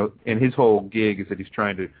 and his whole gig is that he's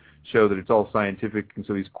trying to show that it's all scientific, and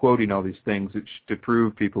so he's quoting all these things to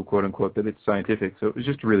prove people, quote unquote, that it's scientific. So it was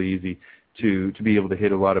just really easy to be able to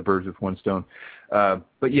hit a lot of birds with one stone.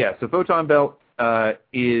 But yeah, so photon belt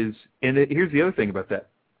is, and here's the other thing about that.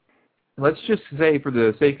 Let's just say, for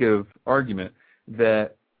the sake of argument,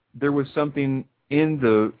 that there was something in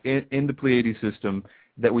the Pleiades system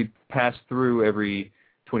that we pass through every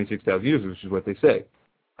 26,000 years, which is what they say.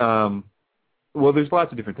 Well, there's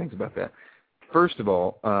lots of different things about that. First of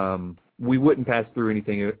all, we wouldn't pass through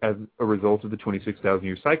anything as a result of the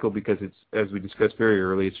 26,000-year cycle because it's, as we discussed very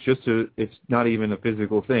early, it's not even a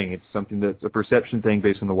physical thing. It's something that's a perception thing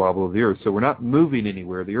based on the wobble of the Earth. So we're not moving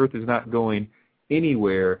anywhere. The Earth is not going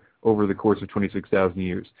anywhere over the course of 26,000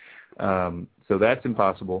 years. So that's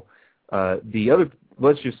impossible.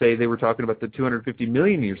 Let's just say they were talking about the 250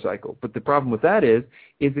 million-year cycle. But the problem with that is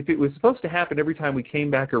if it was supposed to happen every time we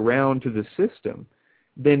came back around to the system,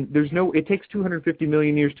 then it takes 250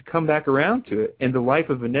 million years to come back around to it, and the life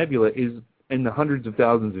of a nebula is in the hundreds of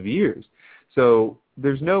thousands of years. So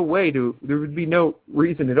there would be no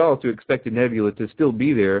reason at all to expect a nebula to still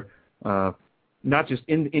be there, not just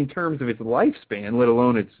in terms of its lifespan, let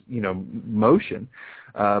alone its motion.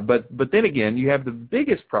 But then again, you have the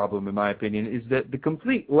biggest problem, in my opinion, is that the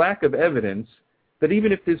complete lack of evidence that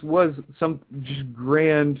even if this was some just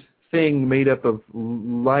grand thing made up of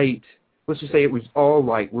light. Let's just say it was all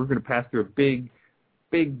light. We're going to pass through a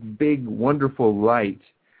big, wonderful light.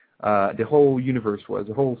 The whole universe was,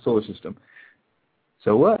 the whole solar system.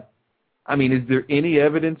 So what? I mean, is there any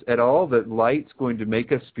evidence at all that light's going to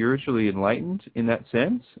make us spiritually enlightened in that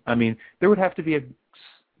sense? I mean, there would have to be a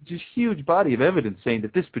just huge body of evidence saying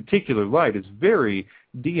that this particular light is very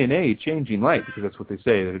DNA-changing light, because that's what they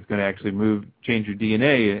say, that it's going to actually change your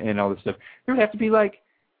DNA and all this stuff. There would have to be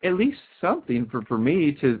at least something for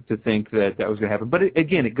me to think that was going to happen. But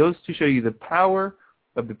again, it goes to show you the power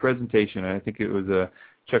of the presentation. And I think it was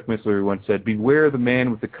Chuck Missler who once said, "Beware the man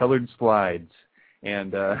with the colored slides."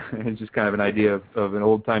 And it's just kind of an idea of an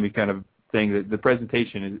old-timey kind of thing, that the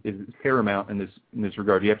presentation is paramount in this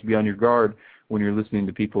regard. You have to be on your guard when you're listening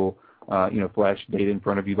to people flash data in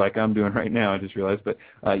front of you like I'm doing right now, I just realized. But,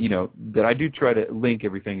 that I do try to link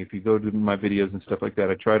everything. If you go to my videos and stuff like that,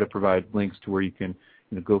 I try to provide links to where you can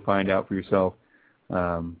go find out for yourself.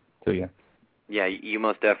 So, yeah. Yeah, you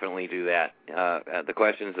most definitely do that. The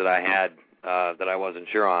questions that I had that I wasn't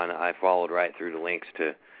sure on, I followed right through the links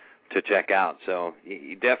to check out. So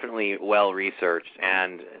you definitely well-researched,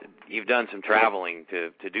 and you've done some traveling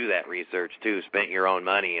to do that research, too, spent your own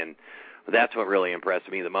money, and that's what really impressed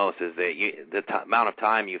me the most is that the amount of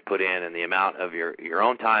time you've put in and the amount of your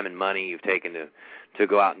own time and money you've taken to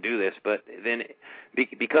go out and do this. But then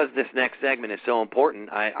because this next segment is so important,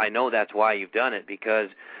 I know that's why you've done it, because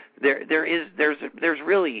there's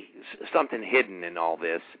really something hidden in all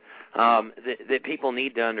this that people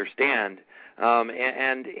need to understand.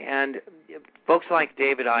 And folks like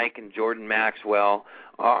David Icke and Jordan Maxwell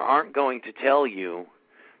aren't going to tell you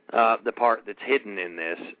the part that's hidden in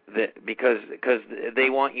this, that because they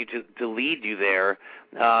want you to lead you there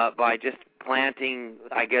by just planting,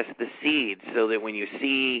 I guess, the seeds, so that when you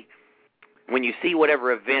see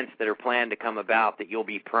whatever events that are planned to come about, that you'll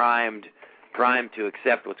be primed to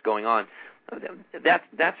accept what's going on.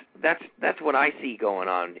 That's what I see going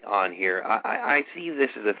on here. I see this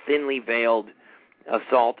as a thinly veiled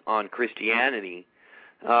assault on Christianity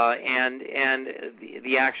and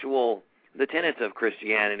the tenets of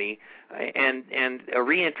Christianity, and a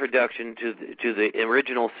reintroduction to the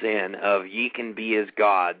original sin of ye can be as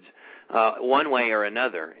gods, one way or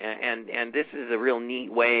another. And this is a real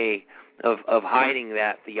neat way of hiding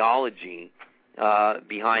that theology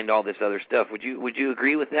behind all this other stuff. Would you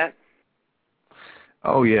agree with that?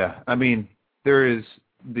 Oh yeah. I mean, there is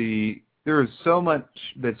so much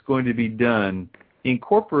that's going to be done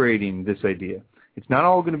incorporating this idea. It's not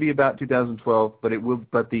all going to be about 2012,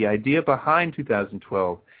 but the idea behind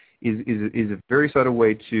 2012 is a very subtle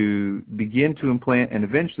way to begin to implant, and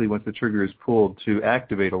eventually, once the trigger is pulled, to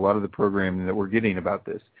activate a lot of the programming that we're getting about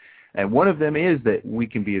this. And one of them is that we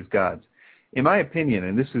can be as gods. In my opinion,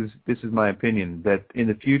 and this is my opinion, that in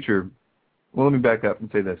the future, well, let me back up and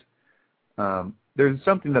say this. There's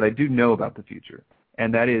something that I do know about the future,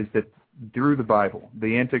 and that is that through the Bible,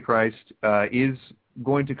 the Antichrist is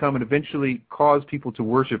going to come and eventually cause people to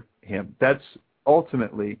worship him. That's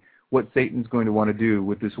ultimately what Satan's going to want to do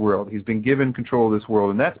with this world. He's been given control of this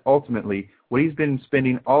world, and that's ultimately what he's been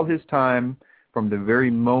spending all his time from the very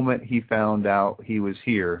moment he found out he was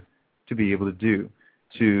here to be able to do,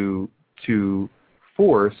 to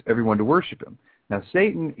force everyone to worship him. Now,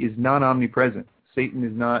 Satan is not omnipresent. Satan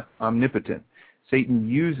is not omnipotent. Satan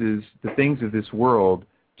uses the things of this world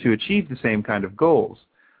to achieve the same kind of goals.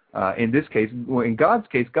 In this case, in God's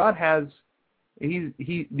case, God has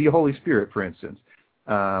the Holy Spirit, for instance.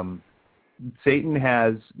 Satan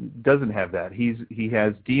doesn't have that. He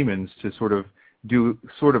has demons to sort of do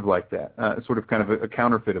sort of like that, sort of kind of a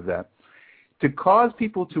counterfeit of that. To cause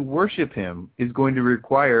people to worship him is going to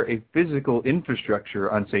require a physical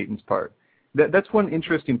infrastructure on Satan's part. That's one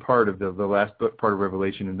interesting part of the last part of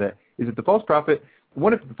Revelation, and that is that the false prophet,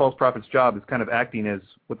 one of the false prophet's job is kind of acting as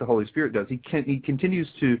what the Holy Spirit does. He continues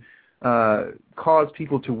to cause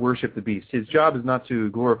people to worship the beast. His job is not to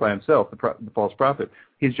glorify himself, the false prophet.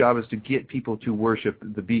 His job is to get people to worship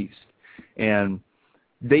the beast. And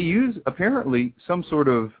they use, apparently, some sort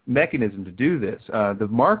of mechanism to do this. The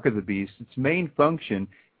mark of the beast, its main function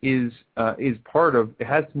is part of, it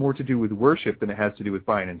has more to do with worship than it has to do with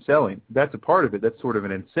buying and selling. That's a part of it. That's sort of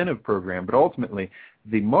an incentive program. But ultimately,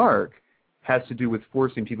 the mark has to do with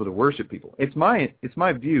forcing people to worship people. It's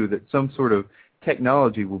my view that some sort of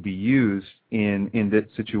technology will be used in that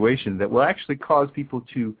situation that will actually cause people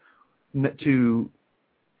to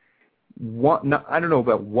want, not, I don't know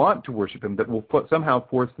about want to worship him, that will somehow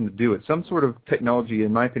force them to do it. Some sort of technology,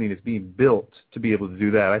 in my opinion, is being built to be able to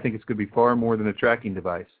do that. I think it's going to be far more than a tracking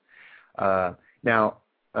device. Now,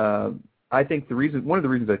 I think one of the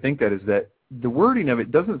reasons I think that is that the wording of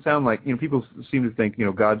it doesn't sound like, people seem to think,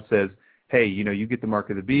 God says, hey, you get the mark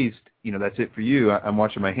of the beast, that's it for you. I'm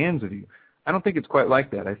washing my hands of you. I don't think it's quite like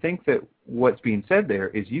that. I think that what's being said there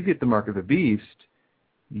is you get the mark of the beast,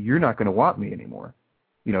 you're not going to want me anymore.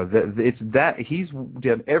 It's that he's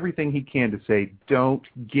done everything he can to say, don't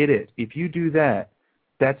get it. If you do that,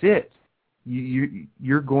 that's it.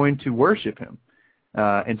 You're going to worship him.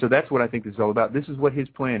 And so that's what I think this is all about. This is what his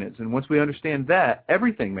plan is. And once we understand that,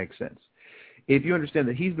 everything makes sense. If you understand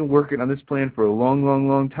that he's been working on this plan for a long, long,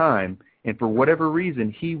 long time, and for whatever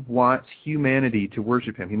reason, he wants humanity to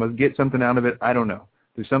worship him. He must get something out of it. I don't know.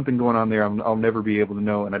 There's something going on there I'll never be able to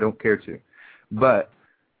know, and I don't care to. But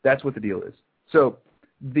that's what the deal is. So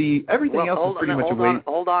everything else is pretty much a way.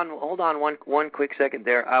 Hold on one quick second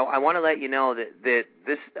there. I want to let you know that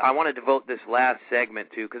this, I want to devote this last segment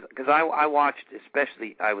to, because I watched,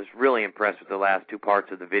 especially, I was really impressed with the last two parts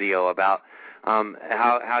of the video about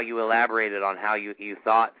how you elaborated on how you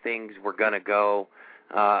thought things were going to go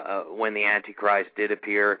when the Antichrist did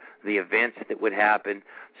appear, the events that would happen.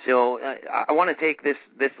 So I want to take this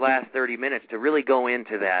last 30 minutes to really go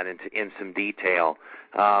into that in some detail,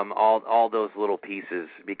 all those little pieces,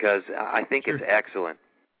 because I think It's excellent.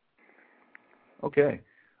 Okay.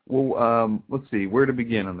 Well, let's see where to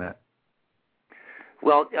begin on that.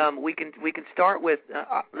 Well, we can start with.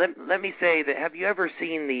 Let me say that. Have you ever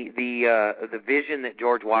seen the vision that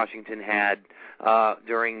George Washington had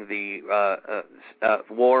during the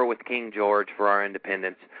war with King George for our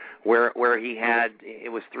independence, where he had,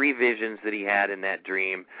 it was 3 visions that he had in that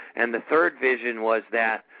dream, and the third vision was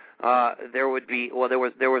that there was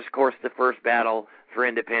of course the first battle for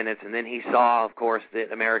independence, and then he saw, of course,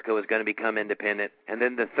 that America was going to become independent. And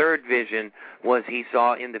then the third vision was he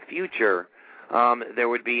saw in the future there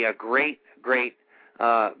would be a great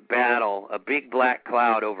battle, a big black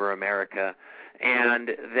cloud over America, and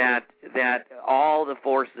that all the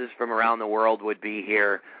forces from around the world would be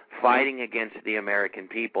here fighting against the American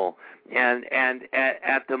people. And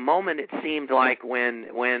at the moment, it seemed like when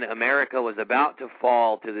America was about to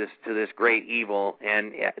fall to this great evil,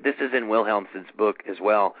 and this is in Wilhelmsen's book as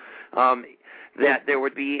well, that there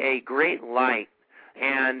would be a great light,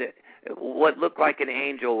 and what looked like an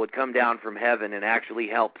angel would come down from heaven and actually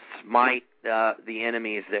help smite the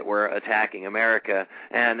enemies that were attacking America.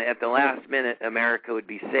 And at the last minute, America would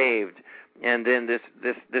be saved. And then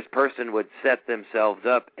this person would set themselves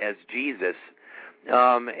up as Jesus.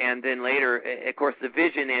 And then later, of course, the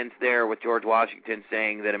vision ends there with George Washington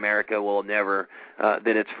saying that America will never, that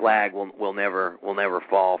its flag will never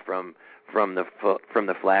fall from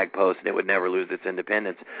the flag post, and it would never lose its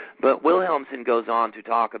independence. But Wilhelmsen goes on to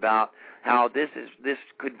talk about how this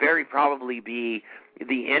could very probably be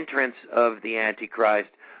the entrance of the Antichrist,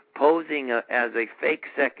 posing as a fake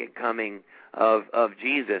second coming of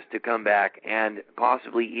Jesus to come back and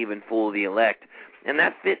possibly even fool the elect. And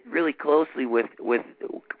that fit really closely with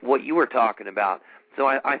what you were talking about. So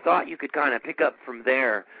I thought you could kind of pick up from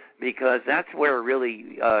there, because that's where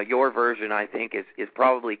really your version, I think, is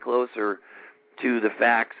probably closer to the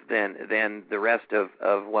facts than the rest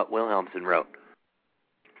of what Wilhelmsen wrote.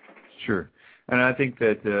 Sure, and I think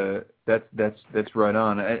that that's right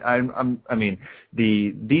on. I mean,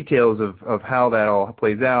 the details of how that all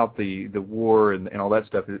plays out, the war and all that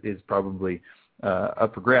stuff is probably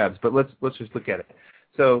up for grabs. But let's just look at it.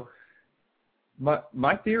 So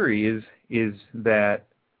my theory is that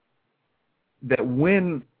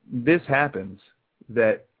when this happens,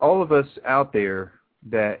 that all of us out there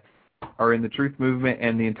that are in the truth movement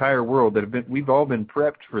and the entire world we've all been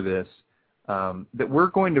prepped for this, that we're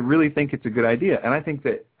going to really think it's a good idea. And I think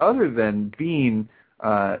that other than being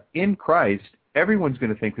in Christ, everyone's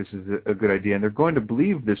going to think this is a good idea, and they're going to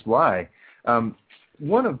believe this lie.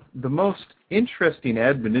 One of the most interesting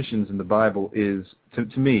admonitions in the Bible is,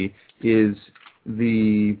 to me, is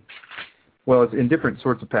it's in different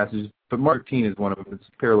sorts of passages, but Mark 13 is one of them. It's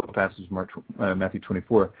a parallel passage, Matthew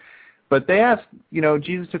 24. But they asked,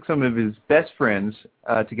 Jesus took some of his best friends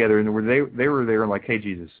together, and they were there like, hey,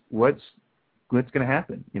 Jesus, what's going to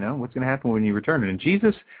happen? What's going to happen when you return? And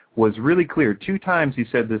Jesus was really clear. 2 times he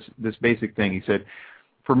said this basic thing. He said,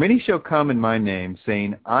 for many shall come in my name,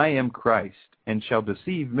 saying, I am Christ, and shall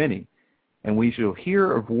deceive many. And we shall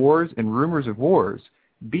hear of wars and rumors of wars.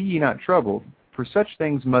 Be ye not troubled, for such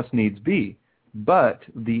things must needs be. But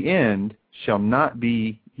the end shall not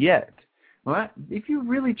be yet. Well, if you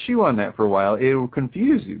really chew on that for a while, it will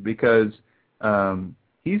confuse you, because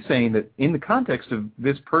he's saying that in the context of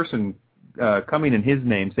this person coming in his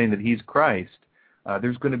name, saying that he's Christ,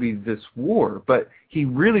 there's going to be this war. But he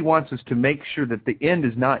really wants us to make sure that the end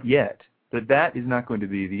is not yet, that is not going to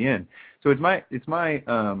be the end. So it's my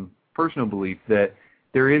personal belief that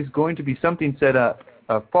there is going to be something set up,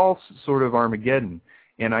 a false sort of Armageddon.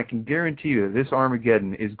 And I can guarantee you that this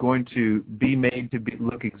Armageddon is going to be made to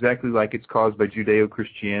look exactly like it's caused by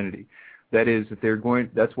Judeo-Christianity. That is,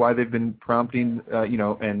 that's why they've been prompting,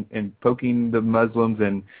 and poking the Muslims,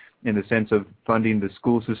 and in the sense of funding the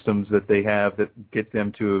school systems that they have that get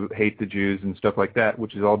them to hate the Jews and stuff like that,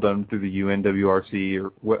 which is all done through the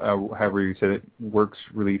UNWRC or however you said it, Works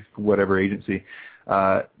Relief, whatever agency.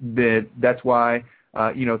 That's why,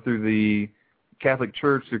 through the Catholic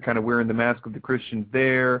Church, they're kind of wearing the mask of the Christians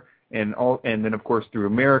there, and then of course through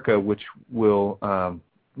America, which will,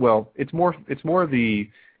 it's more the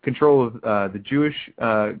control of the Jewish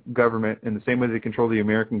government in the same way they control the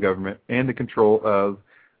American government, and the control of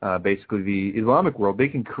basically the Islamic world. They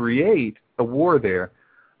can create a war there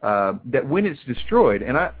that when it's destroyed,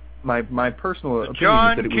 and my personal opinion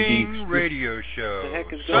John is that it would be King Radio Show,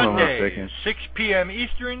 Sunday, 6 p.m.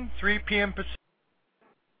 Eastern, 3 p.m. Pacific.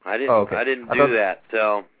 I didn't do that.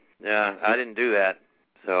 So yeah, I didn't do that.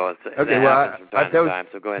 So it's okay. Happens from time to time.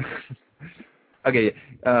 So go ahead. Okay.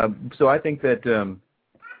 So I think that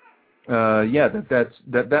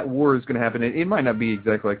that war is going to happen. It might not be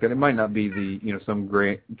exactly like that. It might not be some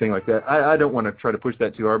great thing like that. I don't want to try to push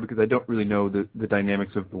that too hard, because I don't really know the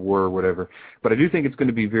dynamics of the war or whatever. But I do think it's going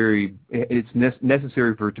to be it's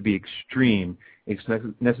necessary for it to be extreme. It's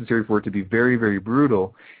necessary for it to be very, very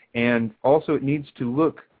brutal. And also it needs to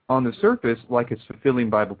look on the surface like it's fulfilling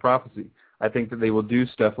Bible prophecy. I think that they will do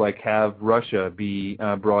stuff like have Russia be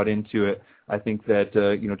brought into it. I think that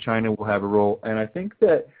China will have a role. And I think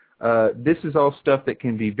that this is all stuff that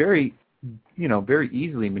can be very very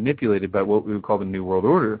easily manipulated by what we would call the New World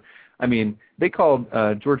Order. I mean, they called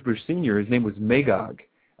George Bush Sr., his name was Magog.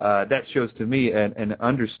 That shows to me an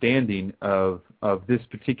understanding of this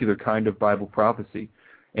particular kind of Bible prophecy.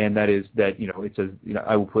 And that is that, it says,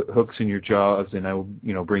 I will put hooks in your jaws and I will,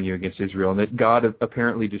 bring you against Israel. And that God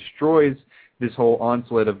apparently destroys this whole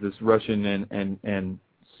onslaught of this Russian and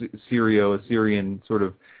Syrio-Assyrian sort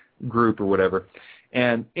of group or whatever.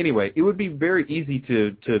 And anyway, it would be very easy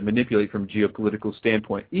to manipulate from a geopolitical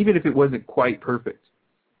standpoint, even if it wasn't quite perfect.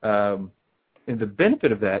 And the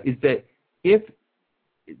benefit of that is that if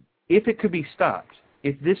it could be stopped,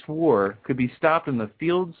 if this war could be stopped in the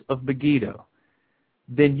fields of Megiddo,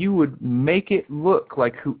 then you would make it look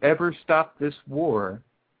like whoever stopped this war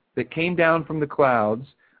that came down from the clouds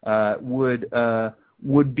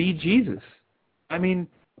would be Jesus. I mean,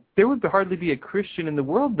 there would hardly be a Christian in the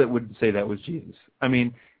world that would say that was Jesus. I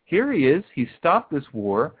mean, here he is. He stopped this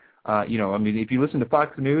war. I mean, if you listen to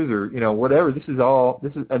Fox News or whatever,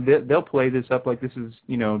 they'll play this up like this is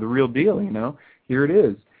the real deal. Here it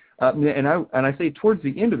is. And I say towards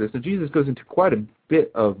the end of this, and Jesus goes into quite a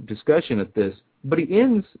bit of discussion at this, but he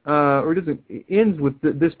ends with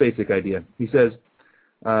this basic idea. He says,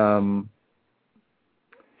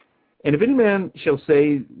 and if any man shall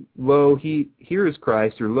say, lo, here is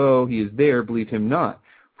Christ, or lo, he is there, believe him not.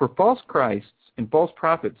 For false Christs and false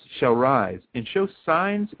prophets shall rise, and show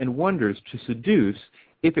signs and wonders to seduce,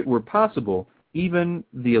 if it were possible, even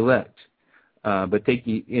the elect. But take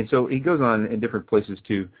ye, and so he goes on in different places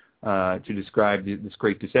to describe this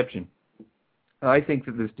great deception. I think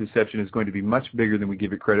that this deception is going to be much bigger than we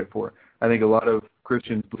give it credit for. I think a lot of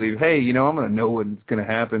Christians believe, hey, I'm going to know what's going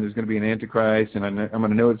to happen. There's going to be an Antichrist, and I'm going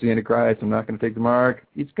to know it's the Antichrist. I'm not going to take the mark.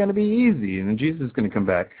 It's going to be easy, and then Jesus is going to come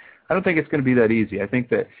back. I don't think it's going to be that easy. I think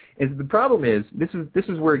that the problem is this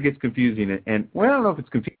is where it gets confusing, and well, I don't know if it's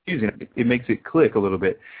confusing. It makes it click a little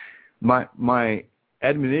bit. My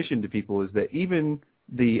admonition to people is that even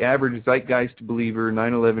the average zeitgeist believer,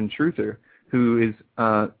 9/11 truther, who is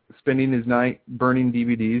spending his night burning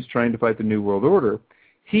DVDs trying to fight the New World Order,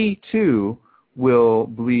 he too will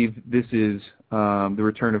believe this is the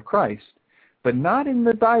return of Christ, but not in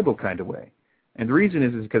the Bible kind of way. And the reason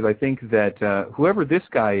is because I think that whoever this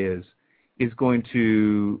guy is going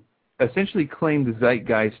to essentially claim the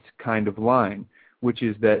zeitgeist kind of line, which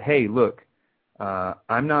is that, hey, look, I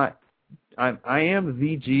am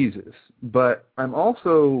the Jesus, but I'm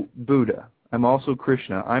also Buddha. I'm also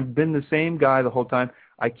Krishna. I've been the same guy the whole time.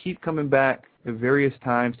 I keep coming back at various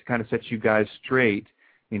times to kind of set you guys straight.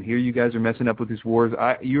 And here you guys are messing up with these wars.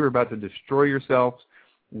 You're about to destroy yourselves.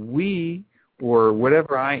 Or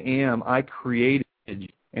whatever I am, I created you.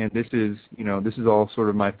 And this is all sort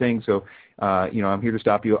of my thing. So, I'm here to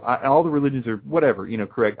stop you. All the religions are whatever,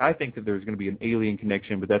 correct. I think that there's going to be an alien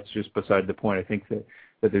connection, but that's just beside the point. I think that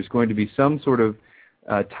there's going to be some sort of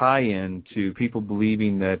tie-in to people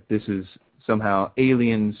believing that this is somehow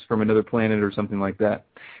aliens from another planet or something like that.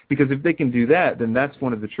 Because if they can do that, then that's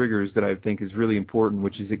one of the triggers that I think is really important,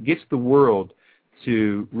 which is it gets the world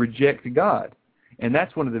to reject God. And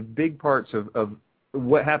that's one of the big parts of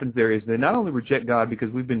what happens there is they not only reject God because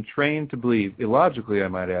we've been trained to believe, illogically I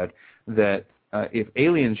might add, that if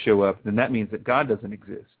aliens show up, then that means that God doesn't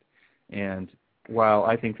exist. And while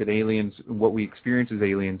I think that aliens, what we experience as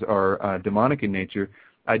aliens, are demonic in nature,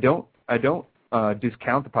 I don't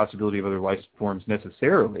discount the possibility of other life forms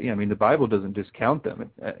necessarily. I mean, the Bible doesn't discount them.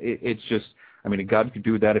 It's just, I mean, God could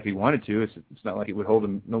do that if He wanted to. It's not like it would hold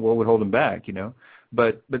him. No, what would hold him back,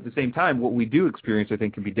 But at the same time, what we do experience, I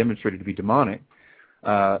think, can be demonstrated to be demonic.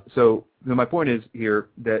 So my point is here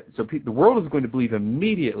that the world is going to believe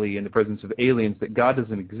immediately in the presence of aliens that God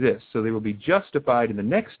doesn't exist. So they will be justified in the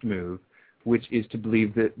next move, which is to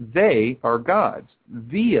believe that they are gods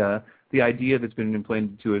via the idea that's been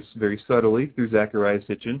implanted to us very subtly through Zecharia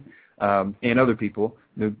Sitchin and other people.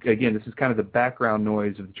 Again, this is kind of the background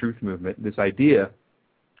noise of the truth movement, this idea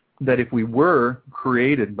that if we were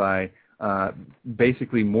created by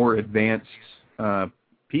basically more advanced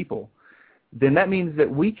people, then that means that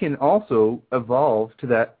we can also evolve to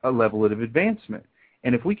that level of advancement.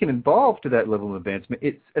 And if we can evolve to that level of advancement,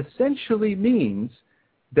 it essentially means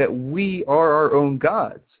that we are our own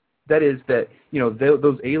gods. That is that,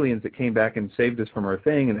 those aliens that came back and saved us from our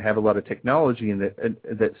thing and have a lot of technology and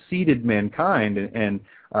that seeded mankind, and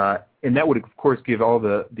that would, of course, give all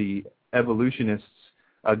the evolutionists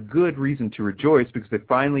a good reason to rejoice because they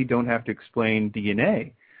finally don't have to explain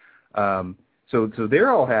DNA. So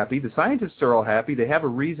they're all happy. The scientists are all happy. They have a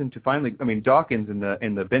reason to finally. I mean, Dawkins in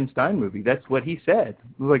the Ben Stein movie, that's what he said.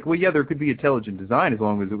 Like, well, yeah, there could be intelligent design as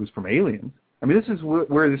long as it was from aliens. I mean, this is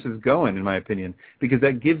where this is going, in my opinion, because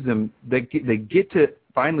that gives them, they get to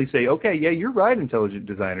finally say, okay, yeah, you're right, intelligent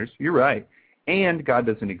designers, you're right, and God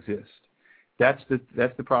doesn't exist. That's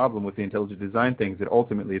the problem with the intelligent design things, that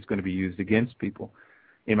ultimately it's going to be used against people,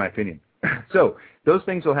 in my opinion. So those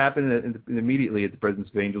things will happen immediately at the presence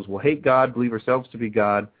of angels. We'll hate God, believe ourselves to be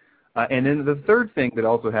God. And then the third thing that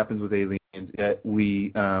also happens with aliens is that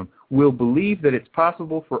we will believe that it's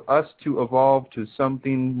possible for us to evolve to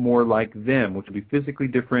something more like them, which will be physically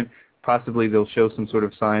different. Possibly they'll show some sort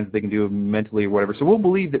of signs they can do mentally or whatever. So we'll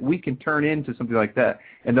believe that we can turn into something like that.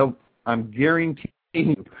 And I'm guaranteeing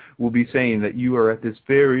you will be saying that you are at this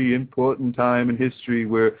very important time in history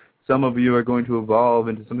where some of you are going to evolve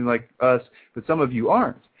into something like us, but some of you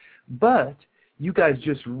aren't. But you guys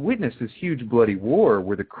just witnessed this huge bloody war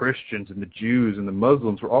where the Christians and the Jews and the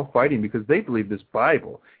Muslims were all fighting because they believe this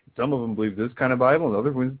Bible. Some of them believe this kind of Bible, and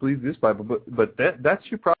other ones believe this Bible. But that's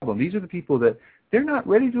your problem. These are the people that they're not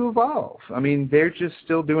ready to evolve. I mean, they're just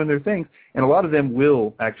still doing their things. And a lot of them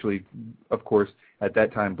will actually, of course, at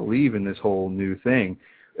that time believe in this whole new thing.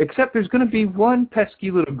 Except there's going to be one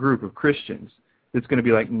pesky little group of Christians that's going to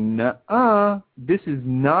be like, nuh-uh, this is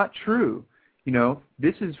not true. You know,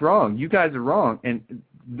 this is wrong. You guys are wrong. And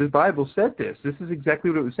the Bible said this. This is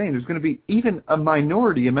exactly what it was saying. There's going to be even a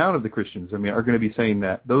minority amount of the Christians, are going to be saying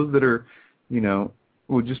that. Those that are,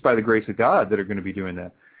 well, just by the grace of God that are going to be doing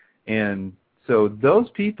that. And so those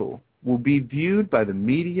people will be viewed by the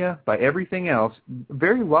media, by everything else,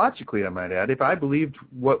 very logically, I might add. If I believed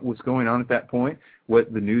what was going on at that point,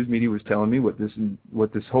 what the news media was telling me, what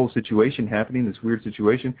this whole situation happening, this weird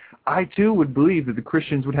situation, I too would believe that the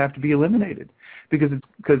Christians would have to be eliminated. Because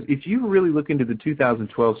if you really look into the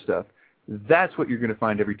 2012 stuff, that's what you're going to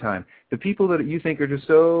find every time. The people that you think are just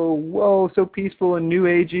so peaceful and new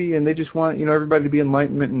agey, and they just want everybody to be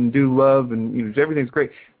enlightenment and do love and everything's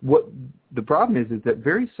great. What the problem is that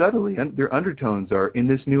very subtly their undertones are, in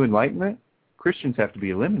this new enlightenment, Christians have to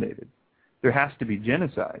be eliminated. There has to be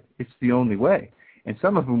genocide. It's the only way. And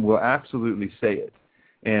some of them will absolutely say it.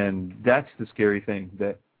 And that's the scary thing,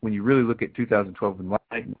 that when you really look at 2012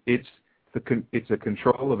 enlightenment, it's a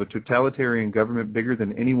control of a totalitarian government bigger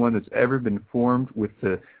than anyone that's ever been formed, with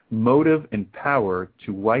the motive and power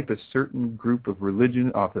to wipe a certain group of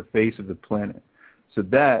religion off the face of the planet. So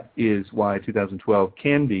that is why 2012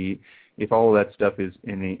 can be, if all of that stuff is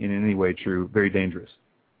in any way true, very dangerous.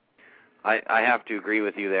 I have to agree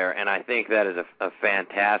with you there, and I think that is a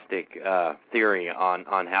fantastic theory on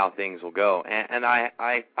how things will go. And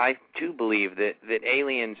I too believe that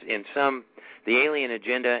aliens the alien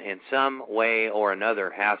agenda in some way or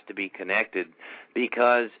another has to be connected,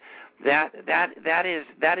 because that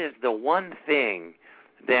is the one thing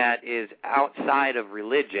that is outside of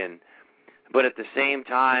religion, but at the same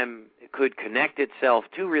time could connect itself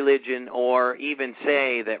to religion, or even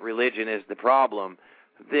say that religion is the problem,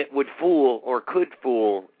 that would fool or could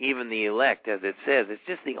fool even the elect, as it says. It's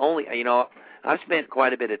just the only, I've spent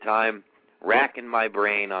quite a bit of time racking my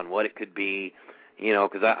brain on what it could be,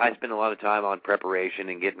 because I spend a lot of time on preparation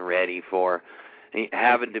and getting ready for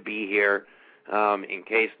having to be here in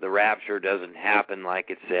case the rapture doesn't happen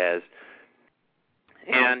like it says.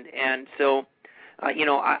 And so,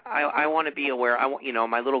 I want to be aware.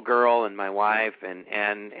 My little girl and my wife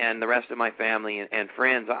and the rest of my family and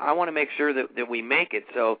friends, I want to make sure that we make it.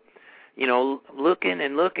 So, looking,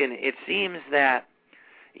 it seems that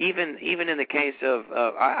even in the case of,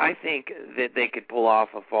 I think that they could pull off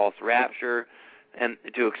a false rapture, and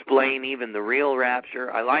to explain even the real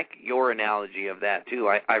rapture. I like your analogy of that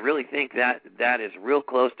too. I really think that is real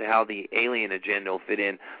close to how the alien agenda will fit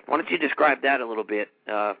in. Why don't you describe that a little bit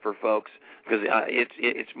for folks? Because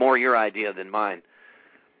it's more your idea than mine.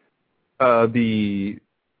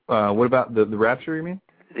 What about the rapture, you mean?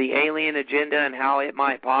 The alien agenda and how it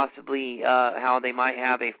might possibly, how they might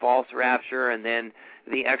have a false rapture, and then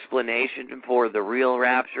the explanation for the real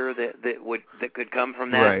rapture that could come from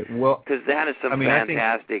that. Right. Well, because that is some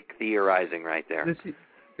fantastic theorizing right there.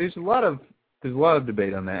 There's a lot of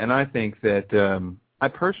debate on that, and I think that I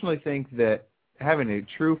personally think that having a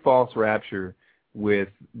true false rapture with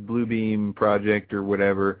Blue Beam Project or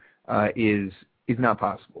whatever is not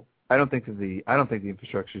possible. I don't think the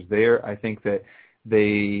infrastructure is there. I think that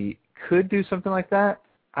they could do something like that.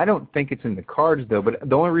 I don't think it's in the cards though. But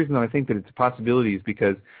the only reason I think that it's a possibility is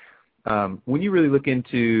because when you really look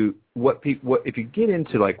into what if you get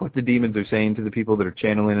into like what the demons are saying to the people that are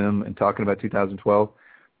channeling them and talking about 2012,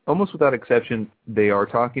 almost without exception, they are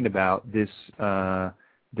talking about this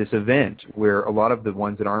event where a lot of the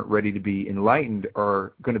ones that aren't ready to be enlightened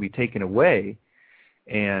are going to be taken away,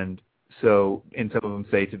 and some of them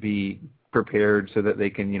say to be prepared so that they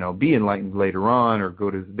can, be enlightened later on or go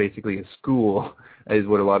to basically a school, is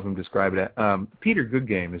what a lot of them describe it as. Peter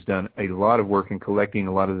Goodgame has done a lot of work in collecting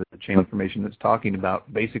a lot of the chain information that's talking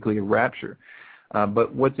about basically a rapture.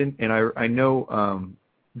 But I know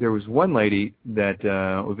there was one lady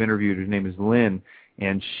that we've interviewed, her name is Lynn,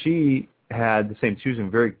 and she had the same, she was in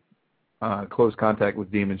very close contact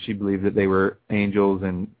with demons. She believed that they were angels,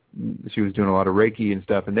 and she was doing a lot of Reiki and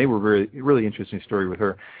stuff, and they were really interesting story with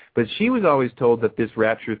her. But she was always told that this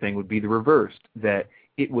rapture thing would be the reverse, that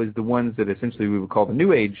it was the ones that essentially we would call the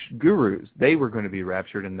New Age gurus. They were going to be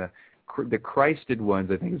raptured, and the Christed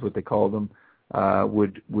ones, I think is what they call them,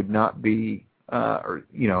 would not be,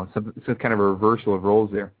 some kind of a reversal of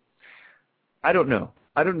roles there. I don't know.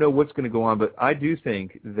 I don't know what's going to go on, but I do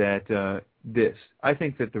think that I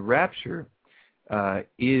think that the rapture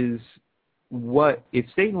is what, if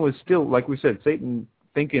Satan was still, like we said, Satan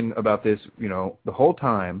thinking about this, the whole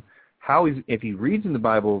time, if he reads in the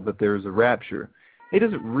Bible that there's a rapture, it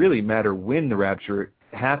doesn't really matter when the rapture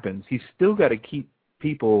happens. He's still got to keep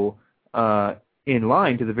people in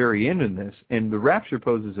line to the very end in this, and the rapture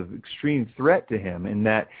poses an extreme threat to him in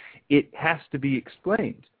that it has to be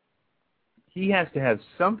explained. He has to have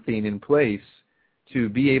something in place to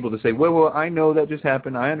be able to say, well, I know that just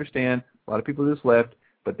happened. I understand. A lot of people just left,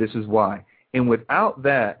 but this is why. And without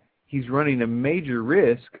that, he's running a major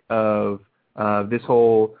risk of this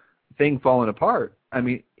whole thing falling apart. I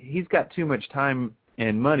mean, he's got too much time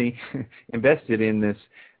and money invested in this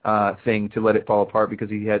thing to let it fall apart because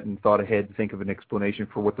he hadn't thought ahead to think of an explanation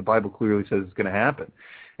for what the Bible clearly says is going to happen.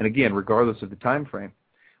 And again, regardless of the time frame,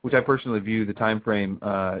 which I personally view the time frame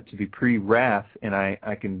to be pre-wrath, and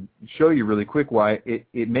I can show you really quick why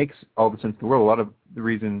it makes all the sense in the world. A lot of the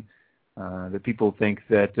reason that people think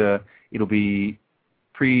that it'll be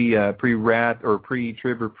pre-wrath or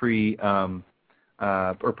pre-trib or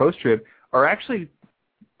or post-trib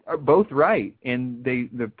are both right, and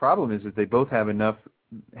the problem is that they both have enough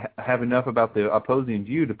about the opposing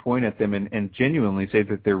view to point at them and genuinely say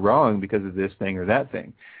that they're wrong because of this thing or that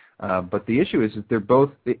thing. But the issue is that they're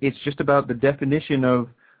both. It's just about the definition of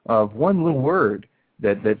one little word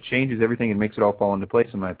that changes everything and makes it all fall into place,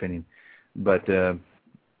 in my opinion. But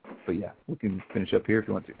yeah, we can finish up here if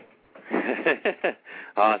you want to.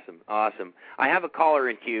 Awesome. I have a caller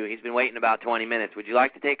in queue. He's been waiting about 20 minutes. Would you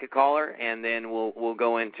like to take a caller, and then we'll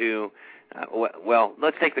go into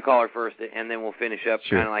let's take the caller first, and then we'll finish up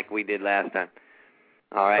kind of like we did last time.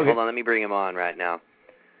 All right, Hold on. Let me bring him on right now.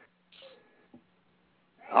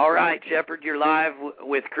 All right, Shepard, you're live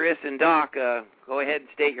with Chris and Doc. Go ahead and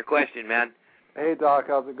state your question, man. Hey, Doc,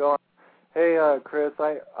 how's it going? Hey, Chris,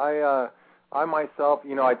 I myself,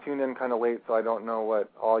 I tuned in kind of late, so I don't know what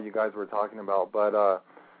all you guys were talking about, but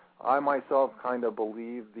I myself kind of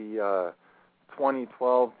believe the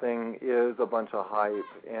 2012 thing is a bunch of hype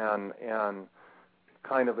and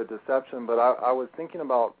kind of a deception, but I was thinking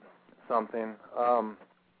about something.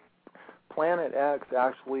 Planet X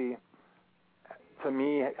actually, to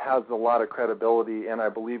me, has a lot of credibility, and I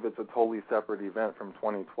believe it's a totally separate event from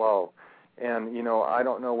 2012. And, I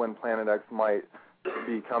don't know when Planet X might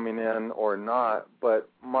be coming in or not, but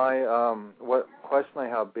my what question I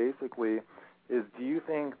have basically is, do you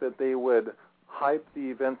think that they would hype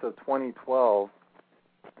the events of 2012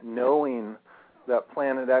 knowing that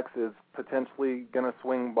Planet X is potentially going to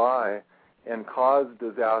swing by and cause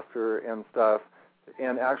disaster and stuff,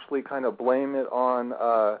 and actually kind of blame it on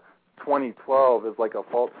 2012 as like a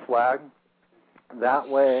false flag? That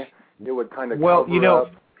way it would kind of cover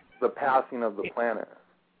up the passing of the planet.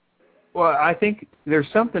 Well, I think there's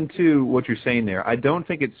something to what you're saying there. I don't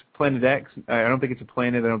think it's Planet X. I don't think it's a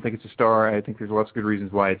planet. I don't think it's a star. I think there's lots of good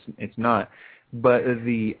reasons why it's not. But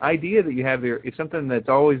the idea that you have there is something that's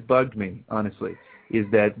always bugged me, honestly, is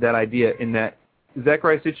that idea in that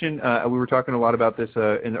Zecharia Sitchin, we were talking a lot about this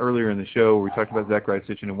earlier in the show. We talked about Zecharia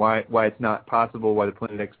Sitchin and why it's not possible, why the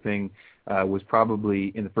Planet X thing was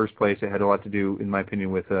probably in the first place. It had a lot to do, in my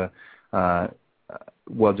opinion, with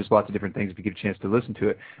just lots of different things if you get a chance to listen to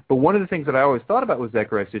it. But one of the things that I always thought about with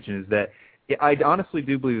Zecharia Sitchin is that I honestly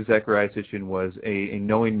do believe Zecharia Sitchin was a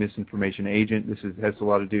knowing misinformation agent. This has a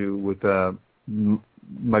lot to do with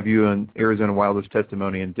my view on Arizona Wilder's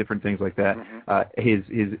testimony and different things like that, his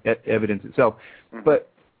evidence itself.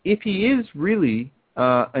 But if he is really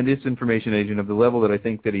a disinformation agent of the level that I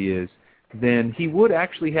think that he is, then he would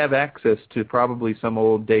actually have access to probably some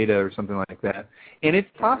old data or something like that. And it's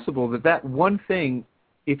possible that one thing,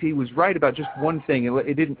 if he was right about just one thing, it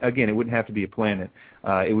wouldn't have to be a planet.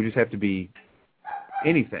 It would just have to be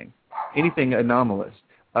anything anomalous.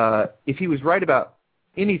 If he was right about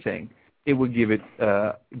anything, it would give it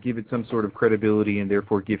some sort of credibility, and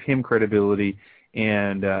therefore give him credibility.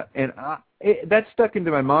 And that stuck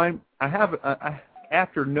into my mind.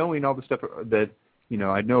 After knowing all the stuff that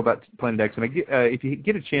I know about Planet X, and if you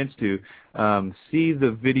get a chance to see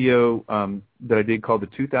the video that I did called the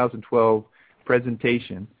 2012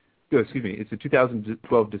 presentation. Excuse me, it's the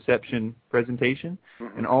 2012 Deception presentation,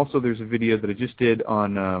 and also there's a video that I just did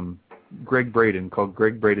on Greg Braden called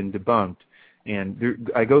Greg Braden Debunked, and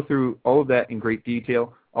I go through all of that in great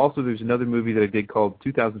detail. Also, there's another movie that I did called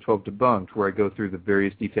 2012 Debunked, where I go through the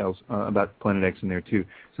various details about Planet X in there too.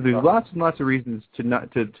 So there's lots and lots of reasons to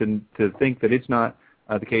think that it's not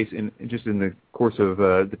the case. Just in the course of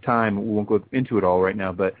the time, we won't go into it all right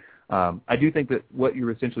now, but I do think that what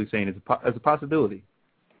you're essentially saying is a possibility.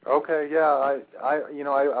 Okay, yeah,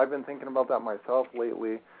 I've been thinking about that myself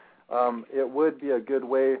lately. It would be a good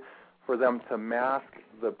way for them to mask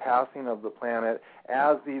the passing of the planet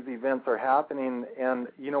as these events are happening. And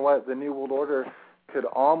you know what? The New World Order could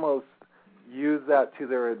almost use that to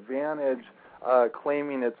their advantage,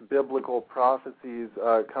 claiming it's biblical prophecies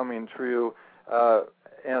coming true,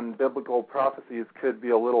 and biblical prophecies could be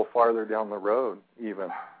a little farther down the road even.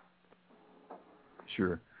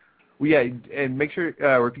 Sure. Well, yeah, and make sure,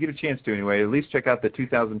 or if you get a chance to anyway, at least check out the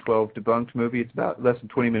 2012 Debunked movie. It's about less than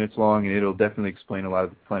 20 minutes long, and it'll definitely explain a lot of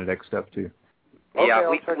the Planet X stuff too. Okay, yeah,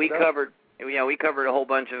 we covered a whole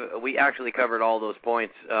bunch of. We actually covered all those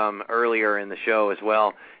points earlier in the show as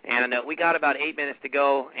well, and we got about 8 minutes to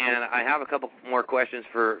go, and I have a couple more questions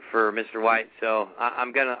for Mr. White. So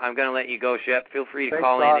I'm gonna let you go, Shep. Feel free to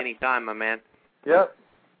call in anytime, my man. Yep.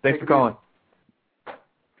 Thanks for calling.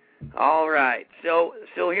 All right, so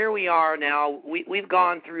here we are now. We've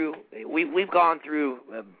gone through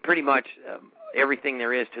pretty much everything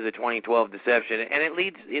there is to the 2012 deception, and it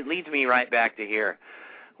leads me right back to here.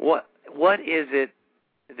 What is it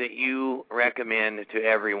that you recommend to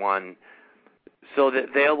everyone so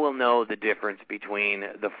that they will know the difference between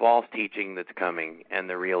the false teaching that's coming and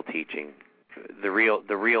the real teaching, the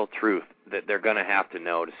real truth that they're going to have to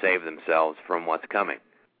know to save themselves from what's coming?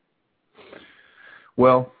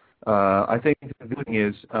 Well, I think the thing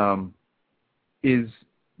is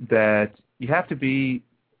that you have to be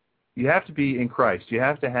in Christ. You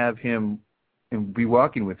have to have Him and be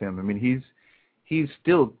walking with Him. I mean, He's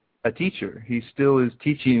still a teacher. He still is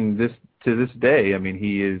teaching this to this day. I mean,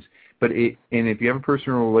 He is. And if you have a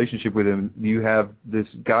personal relationship with Him, you have this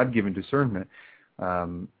God-given discernment.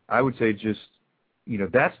 I would say just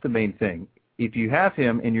that's the main thing. If you have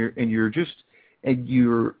Him and you're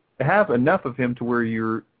have enough of Him to where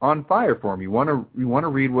you're on fire for Him. You want to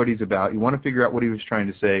read what He's about. You want to figure out what He was trying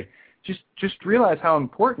to say. Just realize how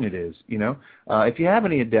important it is. If you have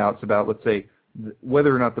any doubts about, let's say,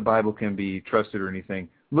 whether or not the Bible can be trusted or anything,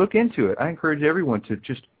 look into it. I encourage everyone to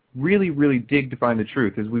just really, really dig to find the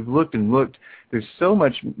truth. As we've looked, there's so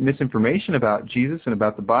much misinformation about Jesus and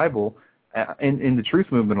about the Bible in the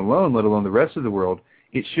truth movement alone, let alone the rest of the world.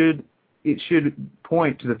 It should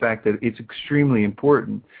point to the fact that it's extremely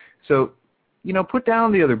important. So, put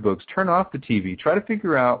down the other books, turn off the TV, try to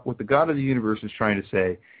figure out what the God of the universe is trying to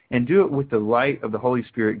say, and do it with the light of the Holy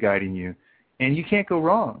Spirit guiding you. And you can't go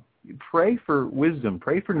wrong. Pray for wisdom,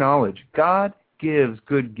 pray for knowledge. God gives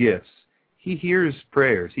good gifts. He hears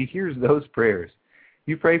prayers. He hears those prayers.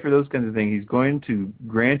 You pray for those kinds of things, He's going to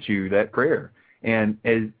grant you that prayer. And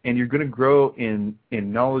you're going to grow in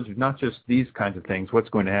knowledge of not just these kinds of things, what's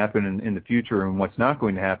going to happen in the future and what's not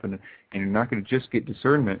going to happen, and you're not going to just get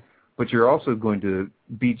discernment, but you're also going to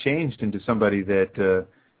be changed into somebody that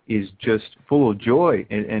is just full of joy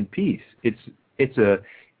and peace. It's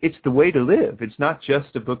the way to live. It's not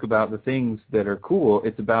just a book about the things that are cool.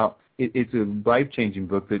 It's a life-changing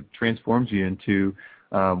book that transforms you into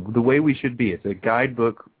the way we should be. It's a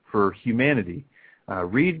guidebook for humanity.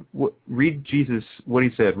 Read Jesus, what He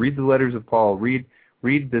said. Read the letters of Paul. Read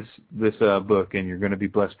this book, and you're going to be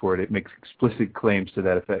blessed for it. It makes explicit claims to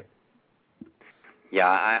that effect. Yeah,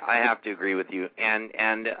 I have to agree with you. And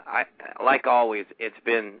I, like always, it's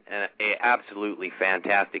been an absolutely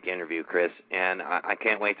fantastic interview, Chris. And I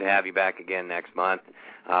can't wait to have you back again next month.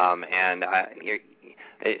 And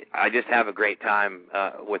I just have a great time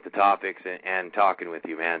with the topics and talking with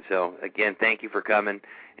you, man. So again, thank you for coming.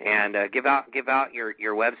 And give out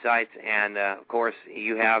your websites, and of course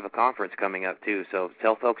you have a conference coming up too. So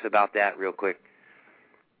tell folks about that real quick.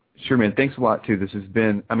 Sure, man. Thanks a lot too. This is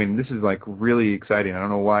like really exciting. I don't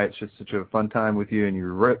know why. It's just such a fun time with you, and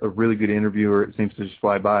you're a really good interviewer. It seems to just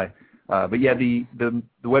fly by. But yeah, the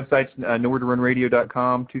website's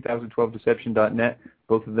nowheretorunradio.com, 2012deception.net.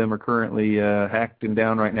 Both of them are currently hacked and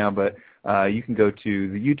down right now, but you can go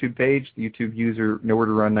to the YouTube page, the YouTube user Nowhere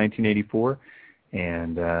to Run 1984,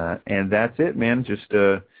 and that's it, man. Just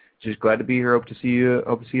glad to be here. Hope to see you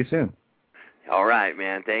soon. All right,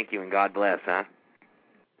 man. Thank you, and God bless, huh?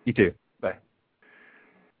 You too. Bye.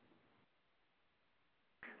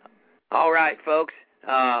 All right, folks.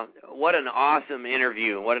 What an awesome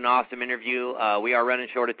interview. We are running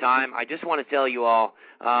short of time. I just want to tell you all,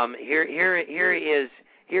 here is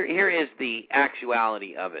the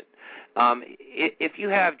actuality of it. If you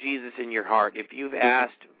have Jesus in your heart, if you've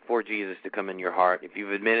asked for Jesus to come in your heart, if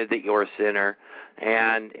you've admitted that you're a sinner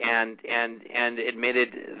and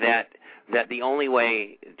admitted that the only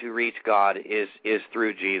way to reach God is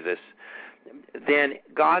through Jesus, then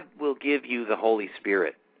God will give you the Holy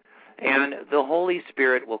Spirit. And the Holy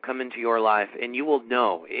Spirit will come into your life, and you will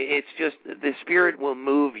know. It's just the Spirit will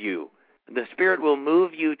move you. The Spirit will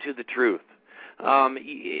move you to the truth.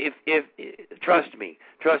 If trust me,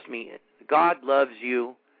 God loves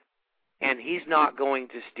you, and He's not going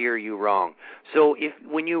to steer you wrong. So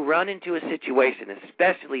when you run into a situation,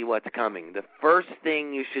 especially what's coming, the first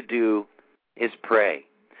thing you should do is pray.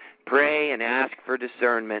 Pray and ask for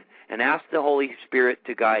discernment and ask the Holy Spirit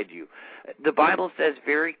to guide you. The Bible says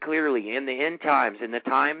very clearly in the end times, in the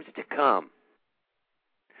times to come,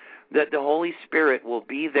 that the Holy Spirit will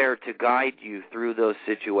be there to guide you through those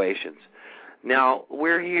situations. Now,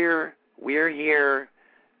 we're here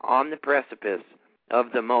on the precipice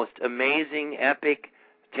of the most amazing, epic,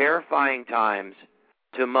 terrifying times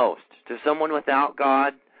to most. To someone without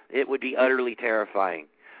God, it would be utterly terrifying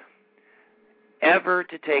ever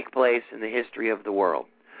to take place in the history of the world.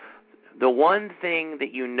 The one thing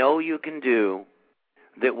that you know you can do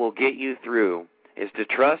that will get you through is to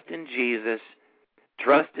trust in Jesus,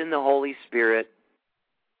 trust in the Holy Spirit,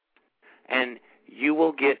 and you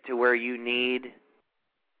will get to where you need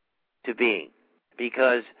to be,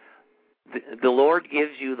 because the Lord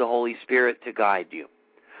gives you the Holy Spirit to guide you.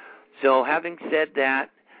 So having said that,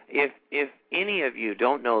 if any of you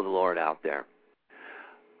don't know the Lord out there,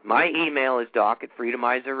 my email is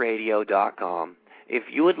doc@freedomizerradio.com. If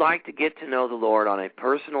you would like to get to know the Lord on a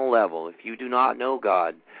personal level, if you do not know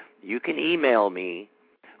God, you can email me.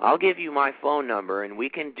 I'll give you my phone number, and we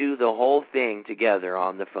can do the whole thing together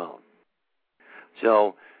on the phone.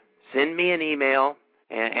 So send me an email,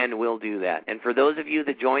 and we'll do that. And for those of you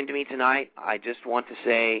that joined me tonight, I just want to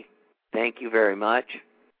say thank you very much.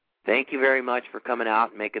 Thank you very much for coming out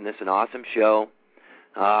and making this an awesome show.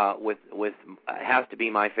 With has to be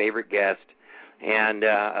my favorite guest. And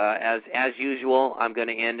as usual, I'm going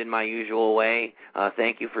to end in my usual way.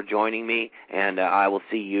 Thank you for joining me, and I will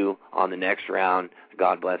see you on the next round.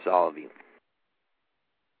 God bless all of you.